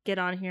get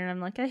on here and I'm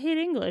like, I hate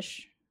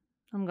English,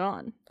 I'm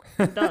gone.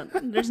 I'm done.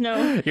 There's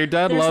no. Your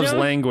dad there's loves no-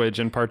 language,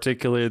 and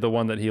particularly the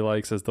one that he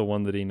likes is the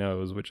one that he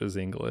knows, which is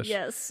English.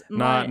 Yes.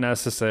 Not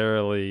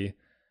necessarily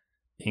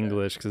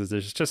English, because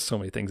there's just so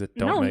many things that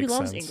don't make sense. No, he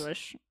loves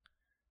English.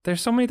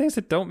 There's so many things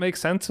that don't make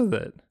sense with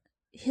it.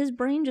 His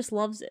brain just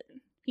loves it.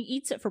 He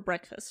eats it for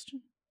breakfast.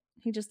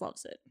 He just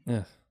loves it.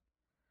 Yeah.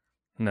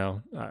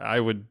 No, I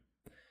would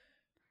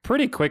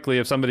pretty quickly,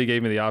 if somebody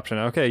gave me the option,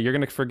 okay, you're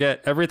going to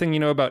forget everything you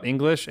know about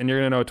English and you're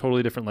going to know a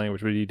totally different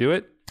language. Would you do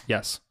it?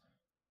 Yes.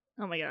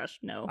 Oh my gosh,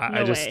 no.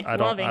 I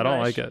don't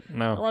like it.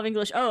 No. I love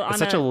English. Oh, it's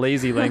such a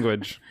lazy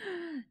language.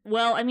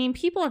 Well, I mean,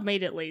 people have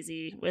made it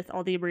lazy with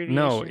all the abbreviations.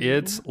 No,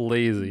 it's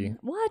lazy.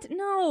 What?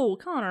 No,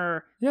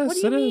 Connor. Yes, what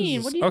do you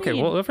mean? What do you okay,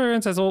 mean? well, if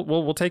everyone says,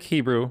 we'll take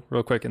Hebrew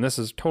real quick, and this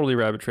is totally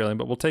rabbit trailing,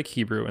 but we'll take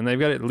Hebrew, and they've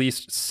got at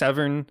least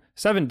seven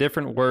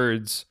different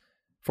words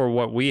for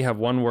what we have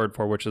one word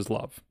for, which is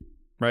love,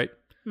 right?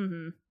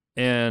 Mm-hmm.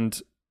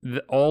 And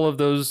all of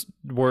those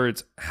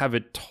words have a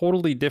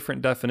totally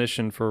different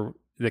definition for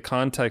the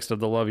context of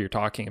the love you're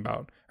talking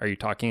about. Are you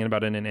talking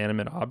about an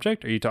inanimate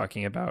object? Are you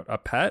talking about a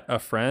pet, a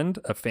friend,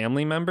 a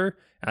family member?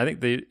 I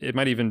think it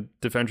might even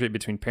differentiate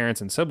between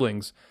parents and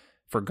siblings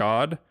for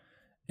God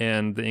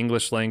and the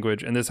English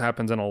language. And this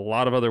happens in a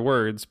lot of other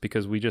words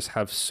because we just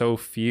have so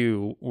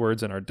few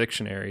words in our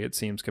dictionary, it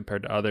seems,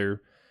 compared to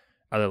other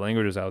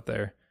languages out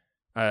there.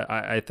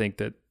 I think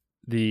that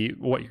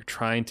what you're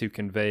trying to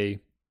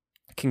convey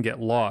can get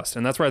lost.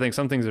 And that's where I think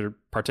some things are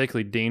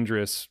particularly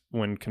dangerous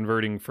when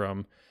converting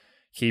from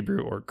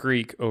Hebrew or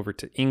Greek over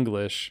to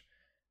English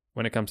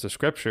when it comes to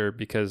scripture,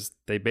 because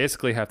they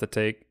basically have to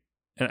take,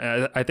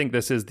 and I think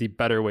this is the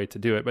better way to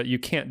do it, but you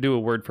can't do a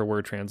word for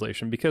word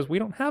translation because we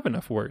don't have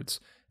enough words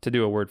to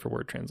do a word for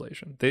word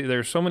translation.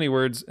 There's so many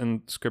words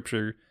in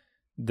scripture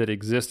that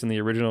exist in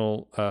the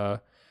original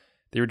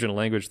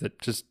language that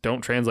just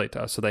don't translate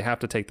to us. So they have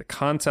to take the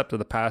concept of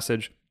the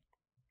passage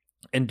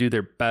and do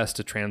their best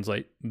to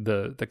translate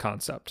the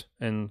concept.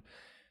 And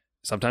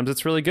sometimes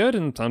it's really good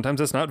and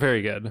sometimes it's not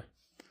very good.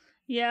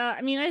 Yeah,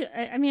 I mean,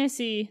 I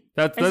see.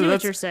 That's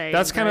what you're saying.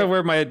 That's kind of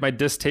where my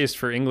distaste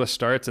for English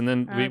starts, and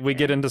then we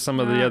get into some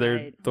of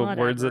the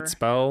words that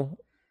spell.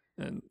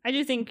 And I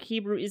do think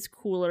Hebrew is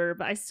cooler,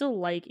 but I still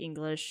like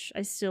English.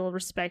 I still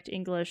respect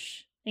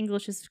English.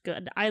 English is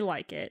good. I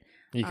like it.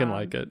 You can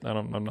like it.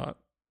 I'm not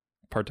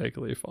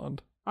particularly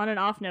fond. On an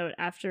off note,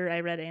 after I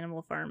read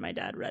Animal Farm, my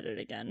dad read it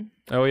again.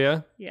 Oh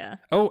yeah? Yeah.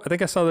 Oh, I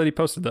think I saw that he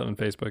posted that on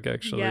Facebook,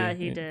 actually. Yeah,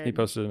 he did. He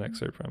posted an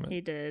excerpt from it.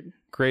 He did.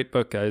 Great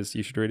book, guys.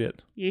 You should read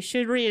it. You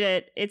should read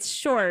it. It's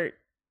short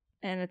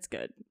and it's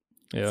good.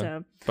 Yeah.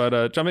 So.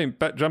 But jumping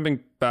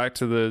back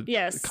to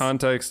the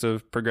context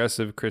of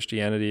progressive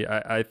Christianity,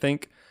 I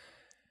think,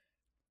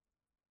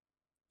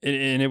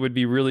 and it would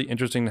be really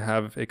interesting to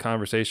have a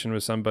conversation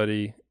with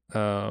somebody,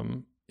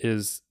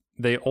 is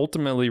they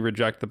ultimately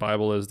reject the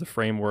Bible as the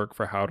framework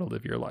for how to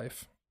live your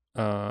life,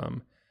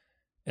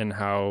 and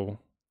how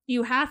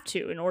you have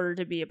to in order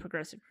to be a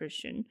progressive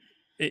Christian.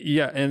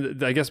 Yeah,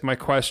 and I guess my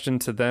question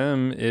to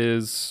them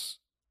is,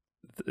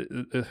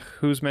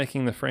 who's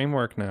making the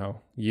framework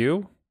now?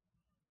 You?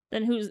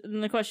 Then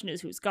the question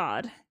is, who's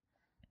God?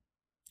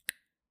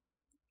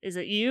 Is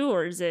it you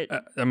or is it?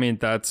 I mean,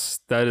 that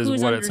is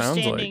what it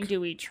sounds like. Do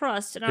we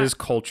trust? And is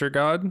culture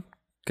God?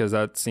 Because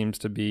that seems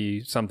to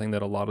be something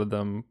that a lot of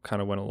them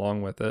kind of went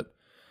along with it.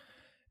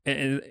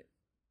 And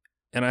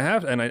I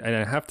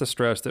have to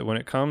stress that when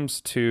it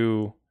comes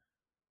to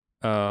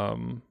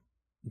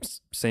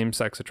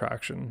same-sex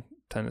attraction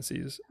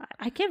tendencies,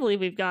 I can't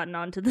believe we've gotten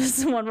onto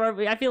this one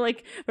where I feel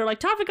like we're like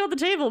topic on the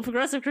table,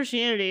 progressive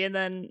Christianity, and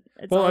then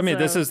it's I mean,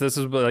 this is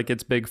like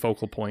its big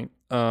focal point.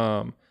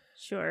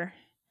 Sure.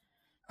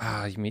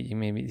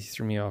 You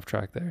threw me off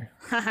track there.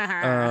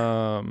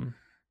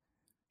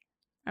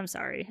 I'm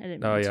sorry. I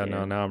didn't mean to. Oh yeah, to.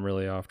 no, now I'm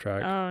really off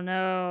track. Oh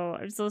no.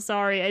 I'm so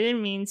sorry. I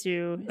didn't mean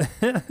to.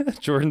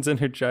 Jordan's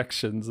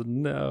interjections.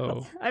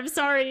 No. I'm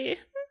sorry.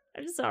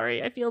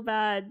 I feel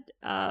bad.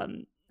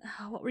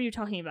 What were you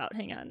talking about?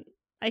 Hang on.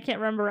 I can't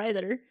remember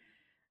either.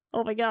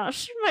 Oh my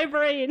gosh, my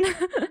brain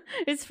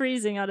is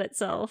freezing on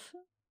itself.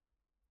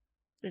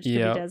 There's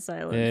gonna be dead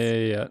silence.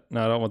 Yeah.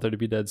 No, I don't want there to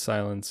be dead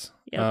silence.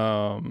 Yep.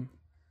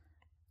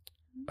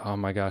 Oh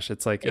my gosh,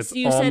 it's like it's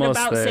you almost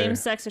said about there.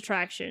 Same-sex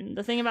attraction.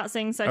 The thing about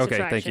same-sex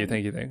attraction. Okay,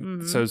 thank you.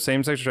 Mm-hmm. So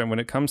same-sex attraction, when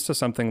it comes to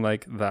something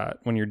like that,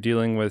 when you're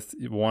dealing with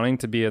wanting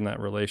to be in that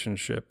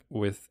relationship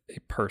with a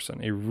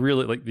person, a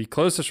really like the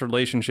closest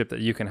relationship that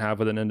you can have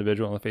with an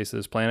individual on the face of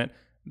this planet,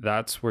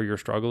 that's where your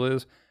struggle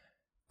is.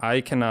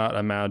 I cannot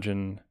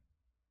imagine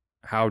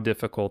how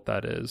difficult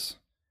that is.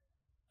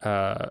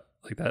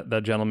 Like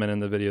that gentleman in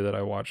the video that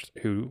I watched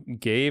who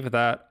gave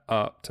that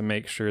up to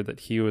make sure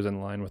that he was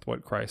in line with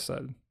what Christ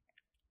said.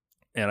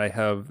 And I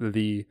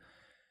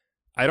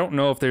don't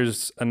know if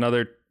there's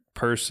another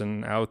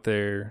person out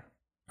there,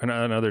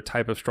 another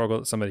type of struggle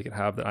that somebody could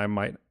have that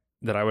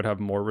I would have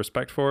more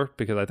respect for,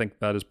 because I think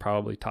that is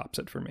probably tops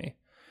it for me.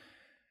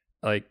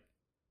 Like,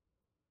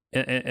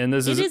 And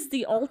this it is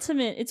the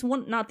ultimate. It's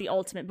one, not the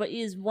ultimate, but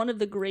is one of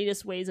the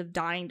greatest ways of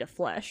dying to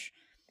flesh.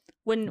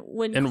 When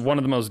and one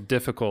of the most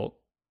difficult,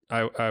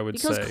 I would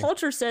because say,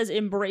 culture says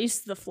embrace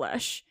the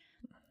flesh,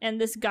 and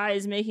this guy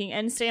is making.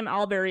 And Sam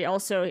Alberry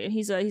also,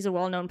 he's a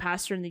well-known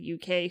pastor in the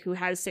UK who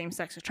has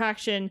same-sex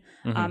attraction,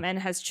 and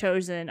has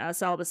chosen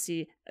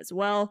celibacy as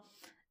well.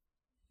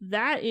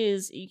 That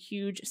is a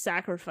huge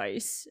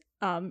sacrifice.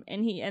 And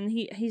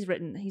he's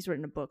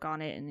written a book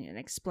on it and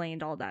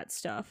explained all that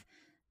stuff.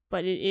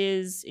 But it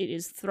is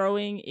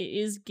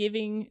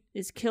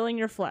killing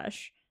your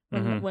flesh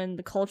when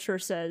the culture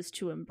says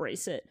to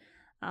embrace it.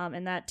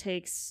 And that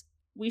takes,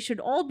 we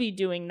should all be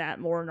doing that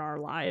more in our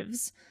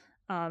lives.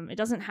 It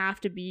doesn't have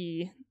to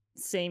be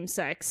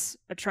same-sex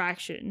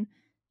attraction.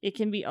 It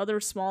can be other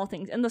small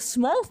things. And the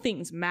small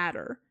things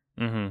matter.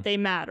 They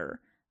matter.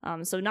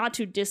 So not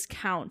to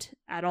discount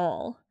at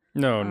all.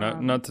 No,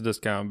 not to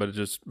discount, but it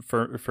just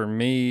for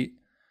me,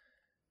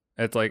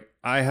 it's like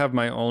I have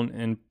my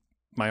own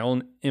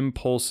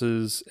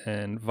impulses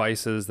and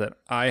vices that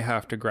I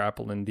have to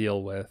grapple and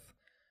deal with,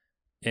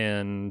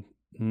 and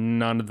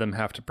none of them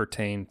have to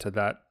pertain to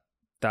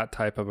that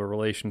type of a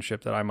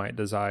relationship that I might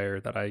desire,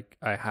 that I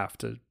have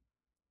to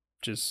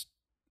just,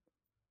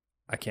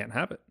 I can't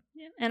have it.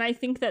 Yeah. And I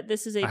think that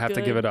this is I have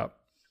to give it up.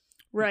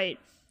 Right.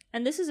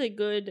 And this is I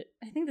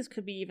think this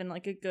could be even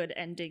like a good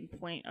ending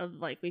point of,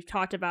 like, we've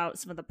talked about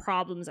some of the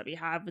problems that we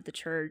have with the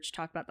church,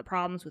 talked about the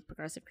problems with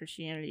progressive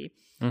Christianity,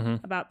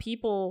 about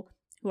people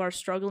who are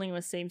struggling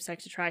with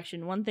same-sex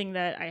attraction. One thing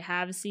that I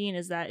have seen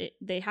is that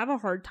they have a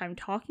hard time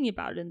talking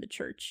about it in the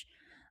church,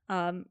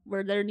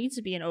 where there needs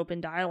to be an open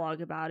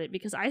dialogue about it,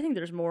 because I think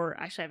there's more.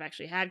 Actually, I've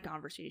actually had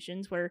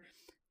conversations where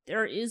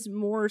there is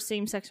more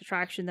same-sex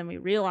attraction than we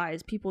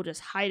realize. People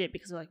just hide it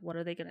because they're like, what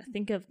are they going to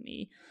think of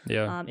me?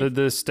 Yeah.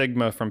 The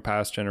stigma from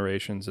past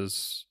generations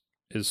is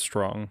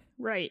strong.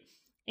 Right.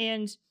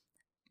 And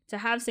to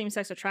have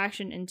same-sex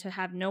attraction and to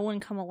have no one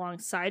come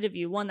alongside of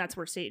you, one, that's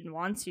where Satan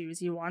wants you, is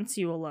he wants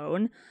you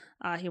alone.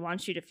 He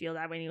wants you to feel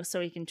that way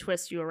so he can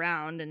twist you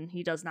around. And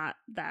he does not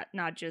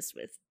just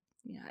with,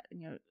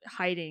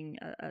 hiding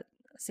a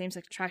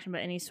same-sex attraction, but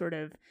any sort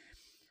of,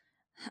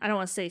 I don't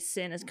want to say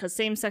sin, is because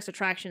same-sex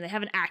attraction, they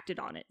haven't acted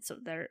on it. So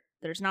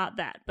there's not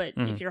that. But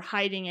if you're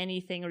hiding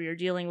anything or you're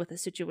dealing with a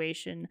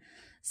situation,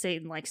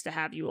 Satan likes to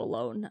have you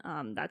alone.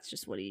 That's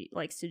just what he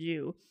likes to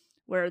do.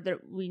 Where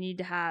we need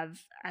to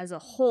have, as a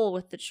whole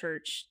with the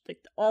church, like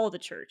all the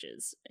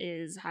churches,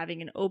 is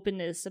having an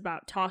openness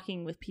about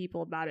talking with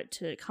people about it,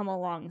 to come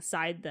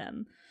alongside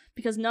them.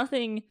 Because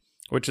nothing...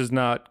 Which is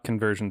not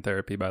conversion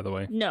therapy, by the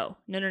way. No.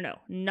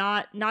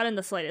 Not in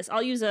the slightest.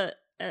 I'll use an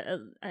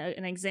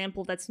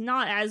example that's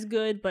not as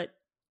good, but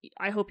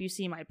I hope you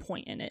see my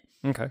point in it.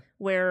 Okay.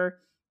 Where,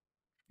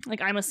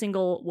 like, I'm a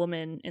single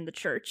woman in the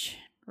church,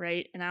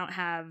 right? And I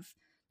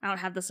don't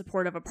have the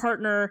support of a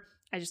partner.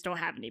 I just don't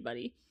have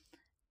anybody.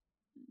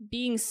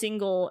 Being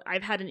single,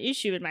 I've had an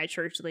issue in my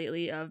church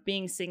lately of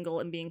being single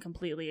and being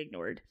completely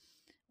ignored,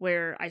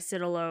 where I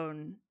sit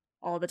alone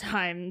all the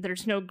time.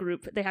 There's no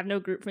group. They have no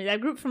group for me. They have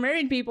group for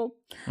married people,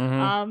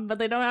 but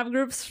they don't have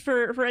groups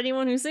for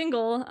anyone who's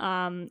single.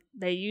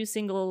 They use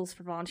singles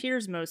for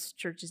volunteers. Most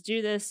churches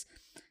do this.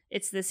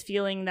 It's this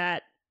feeling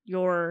that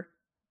you're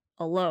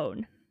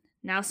alone.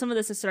 Now, some of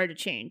this has started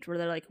to change, where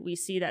they're like, we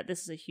see that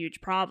this is a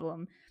huge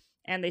problem,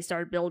 and they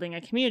start building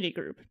a community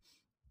group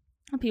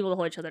of people to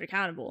hold each other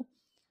accountable.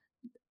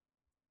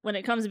 When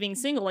it comes to being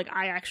single, like,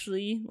 I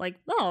actually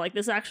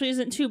this actually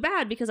isn't too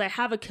bad, because I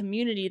have a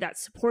community that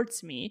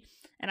supports me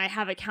and I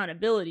have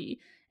accountability.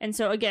 And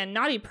so, again,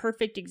 not a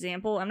perfect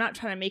example. I'm not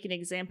trying to make an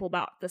example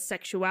about the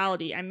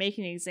sexuality. I'm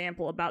making an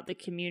example about the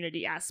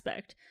community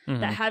aspect.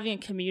 That having a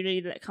community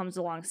that comes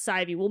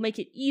alongside you will make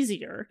it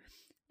easier.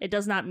 It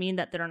does not mean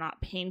that there are not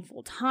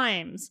painful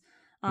times,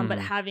 but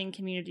having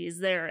community is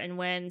there. And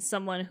when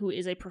someone who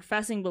is a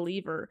professing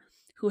believer,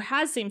 who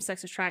has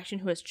same-sex attraction,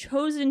 who has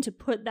chosen to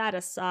put that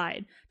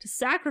aside, to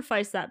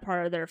sacrifice that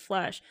part of their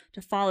flesh, to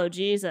follow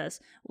Jesus,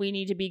 we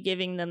need to be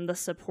giving them the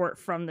support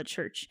from the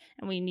church.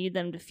 And we need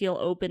them to feel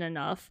open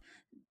enough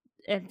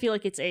and feel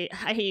like it's I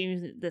hate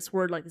using this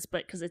word like this,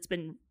 but because it's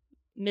been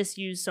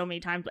misused so many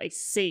times, a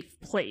safe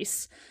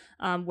place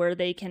where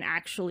they can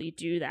actually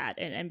do that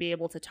and be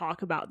able to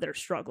talk about their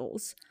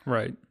struggles.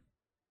 Right.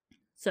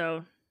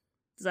 So,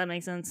 does that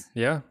make sense?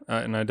 Yeah,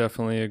 and I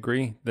definitely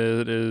agree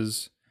that it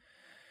is...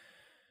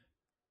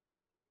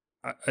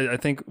 I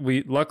think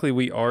luckily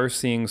we are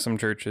seeing some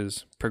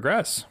churches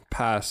progress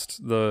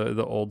past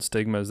the old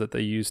stigmas that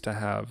they used to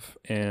have,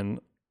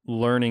 and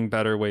learning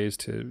better ways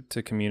to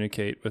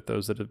communicate with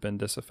those that have been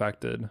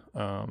disaffected,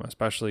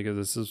 especially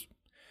because this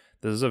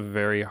is a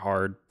very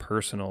hard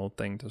personal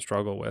thing to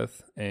struggle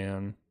with.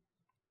 And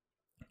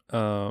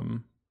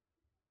man,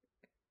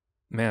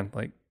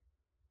 like,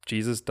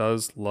 Jesus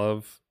does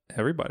love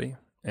everybody,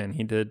 and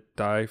he did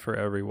die for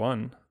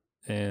everyone.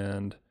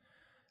 And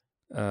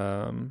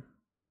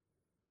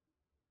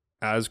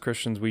as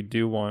Christians, we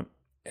do want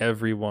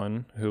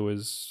everyone who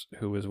is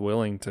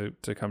willing to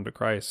come to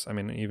Christ. I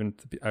mean, even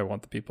I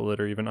want the people that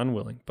are even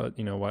unwilling, but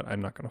you know what?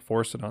 I'm not going to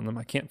force it on them.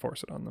 I can't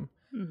force it on them.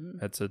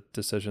 Mm-hmm. It's a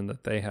decision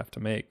that they have to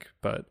make.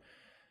 But,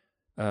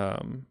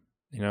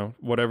 you know,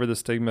 whatever the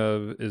stigma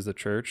of is the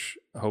church,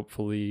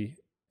 hopefully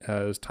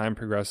as time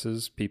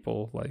progresses,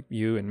 people like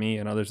you and me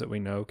and others that we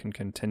know can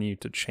continue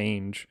to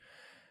change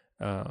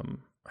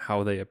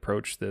how they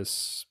approach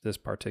this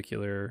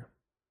particular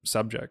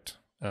subject,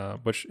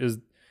 which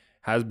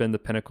has been the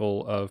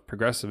pinnacle of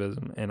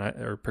progressivism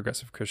or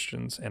progressive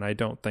Christians. And I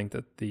don't think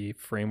that the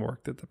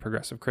framework that the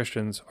progressive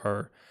Christians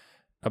are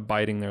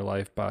abiding their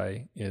life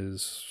by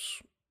is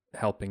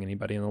helping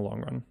anybody in the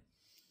long run.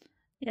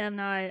 Yeah,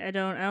 no, I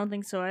don't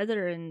think so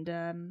either. And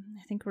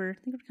I think we're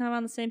kind of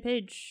on the same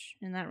page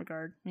in that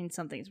regard. I mean,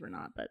 some things we're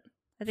not, but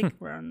I think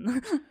we're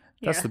on.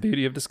 That's the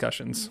beauty of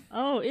discussions.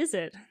 Oh, is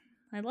it?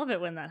 I love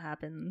it when that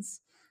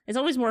happens. It's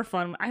always more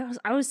fun. I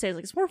always say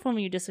it's more fun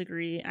when you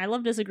disagree. I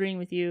love disagreeing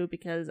with you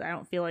because I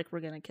don't feel like we're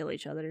gonna kill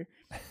each other.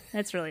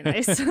 That's really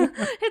nice.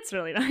 It's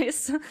really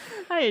nice.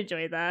 I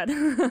enjoy that.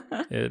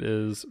 It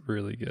is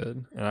really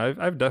good, and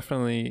I've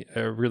definitely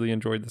really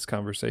enjoyed this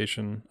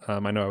conversation. I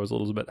know I was a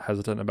little bit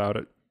hesitant about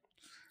it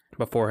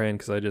beforehand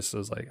because I just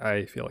was like,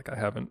 I feel like I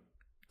haven't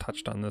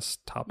touched on this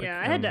topic. Yeah,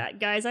 I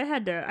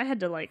had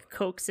to like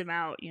coax him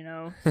out, you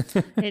know.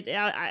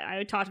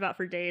 I talked about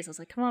for days. I was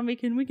like, come on, we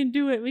can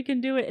do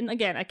it. And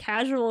again, a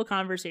casual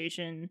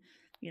conversation,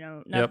 you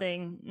know,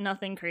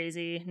 nothing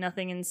crazy,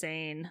 nothing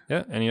insane.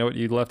 Yeah, and you know what,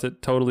 you left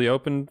it totally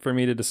open for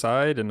me to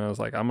decide, and I was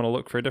like, I'm gonna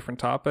look for a different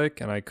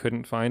topic, and I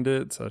couldn't find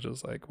it, so I was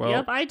just like, well,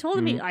 yep, I told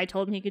him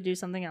he could do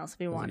something else if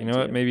he wanted. You know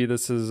what, maybe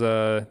this is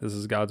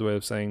God's way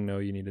of saying, no,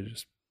 you need to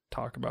just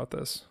talk about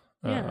this.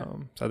 Yeah.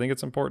 So I think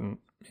it's important,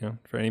 you know,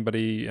 for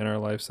anybody in our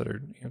lives that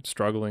are, you know,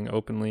 struggling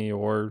openly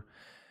or,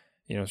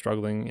 you know,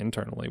 struggling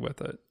internally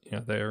with it. You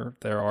know,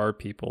 there are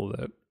people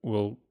that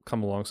will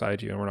come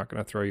alongside you, and we're not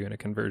going to throw you in a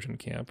conversion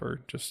camp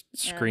or just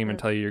scream and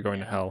tell you you're going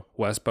to hell.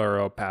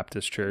 Westboro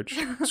Baptist Church.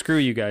 Screw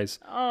you guys.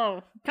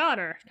 Oh,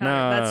 Connor.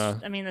 Nah.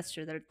 That's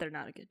true. They're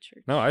not a good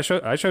church. No, I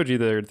showed you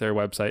their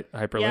website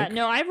hyperlink. Yeah,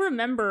 no, I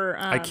remember.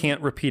 I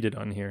can't repeat it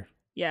on here.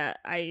 Yeah,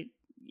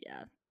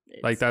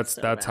 like that's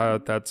how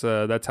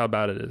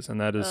bad it is, and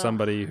that is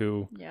somebody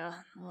who. Yeah.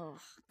 Oh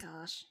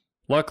gosh.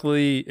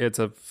 Luckily, it's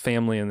a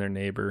family and their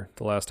neighbor.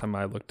 The last time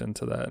I looked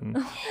into that, and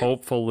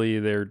hopefully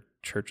their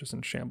church is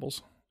in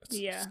shambles.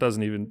 It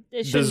doesn't even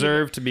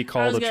deserve to be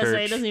called a church.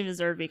 Say, it doesn't even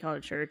deserve to be called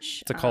a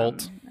church. It's a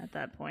cult at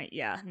that point.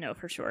 Yeah, no,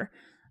 for sure.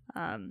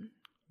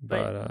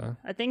 But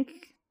I think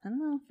I don't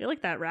know. I feel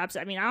like that wraps.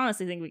 I mean, I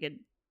honestly think we could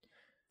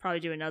probably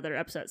do another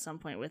episode at some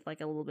point with like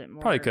a little bit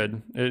more. Probably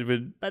could. It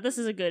would. But this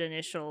is a good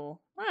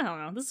initial. I don't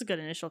know. This is a good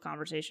initial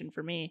conversation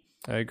for me.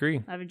 I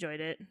agree. I've enjoyed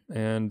it.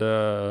 And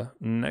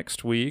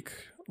next week,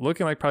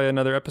 looking like probably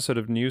another episode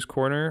of News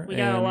Corner. We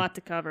got a lot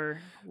to cover.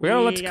 We got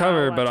a lot to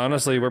cover, but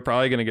honestly, we're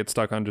probably going to get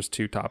stuck on just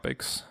two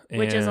topics.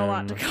 Which is a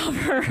lot to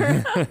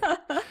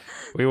cover.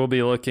 We will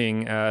be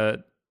looking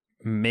at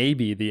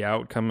maybe the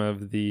outcome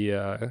of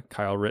the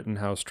Kyle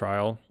Rittenhouse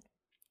trial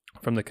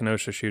from the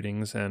Kenosha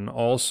shootings, and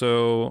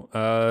also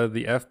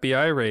the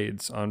FBI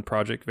raids on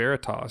Project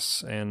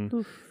Veritas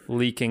and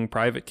leaking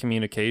private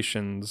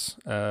communications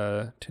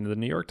to the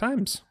New York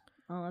Times.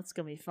 Oh, that's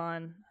going to be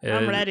fun.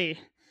 I'm ready.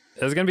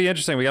 It's going to be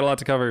interesting. We got a lot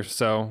to cover,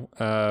 so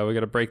we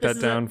got to break that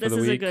down for the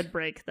week. This is a good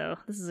break, though.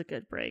 This is a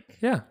good break.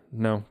 Yeah.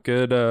 No,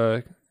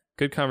 good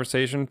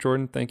conversation.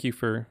 Jordan, thank you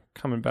for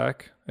coming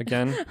back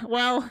again.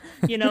 Well,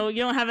 you know, you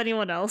don't have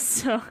anyone else,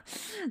 so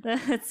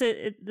that's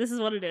it. This is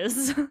what it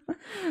is.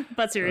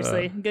 But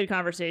seriously, good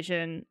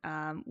conversation.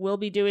 We'll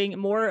be doing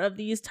more of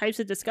these types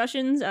of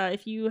discussions.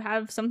 If you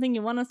have something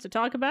you want us to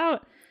talk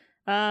about,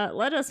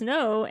 let us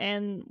know,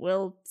 and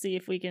we'll see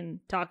if we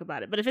can talk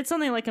about it. But if it's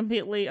something like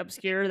completely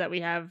obscure that we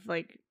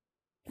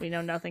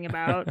know nothing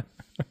about,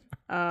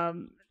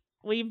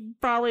 we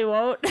probably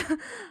won't.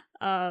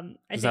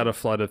 Is that a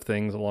flood of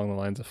things along the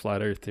lines of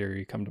flat earth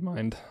theory come to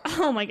mind?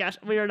 Oh my gosh,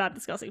 we are not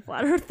discussing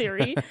flat earth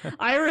theory.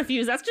 I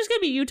refuse. That's just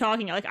gonna be you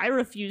talking. Like, I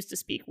refuse to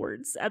speak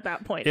words at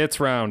that point. It's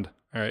round.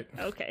 All right.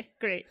 Okay,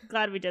 great.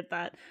 Glad we did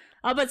that.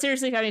 But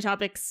seriously, if you have any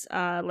topics,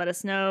 let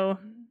us know.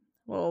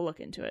 We'll look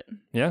into it.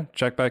 Yeah,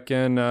 check back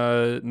in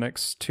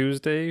next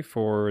Tuesday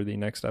for the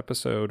next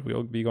episode.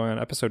 We'll be going on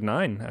episode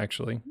 9,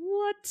 actually.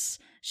 What?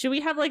 Should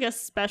we have like a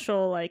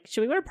special,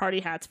 should we wear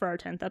party hats for our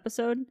 10th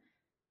episode?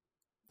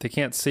 They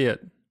can't see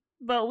it,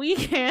 but we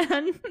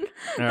can.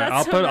 All right,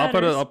 I'll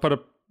put a.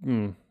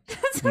 No,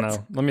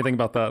 let me think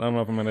about that. I don't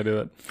know if I'm gonna do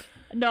it.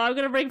 No, I'm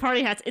gonna bring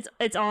party hats.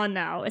 It's on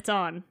now. It's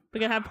on.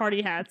 We're gonna have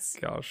party hats.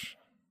 Gosh,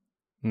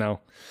 no.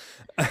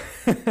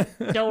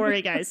 Don't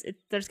worry, guys.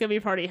 There's gonna be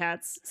party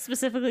hats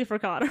specifically for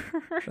Connor.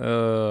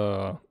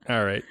 All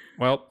right.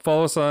 Well,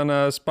 follow us on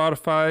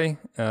Spotify.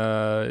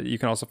 You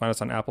can also find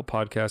us on Apple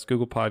Podcasts,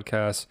 Google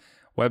Podcasts.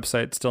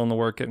 Website still in the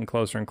work, getting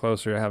closer and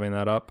closer to having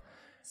that up.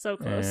 So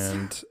close.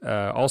 And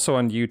also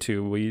on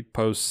YouTube, we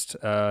post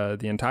the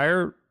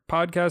entire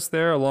podcast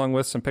there along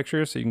with some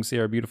pictures so you can see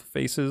our beautiful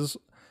faces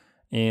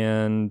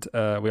And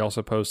we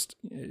also post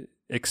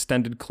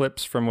extended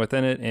clips from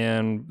within it,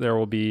 and there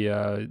will be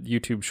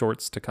YouTube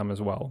shorts to come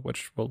as well,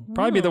 which will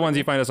probably be the ones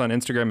you find us on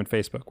Instagram and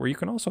Facebook, where you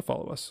can also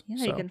follow us.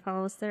 Yeah, you can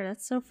follow us there.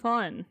 That's so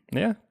fun.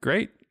 Yeah,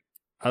 great.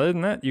 Other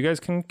than that, you guys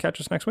can catch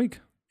us next week.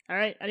 All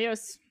right,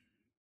 adios.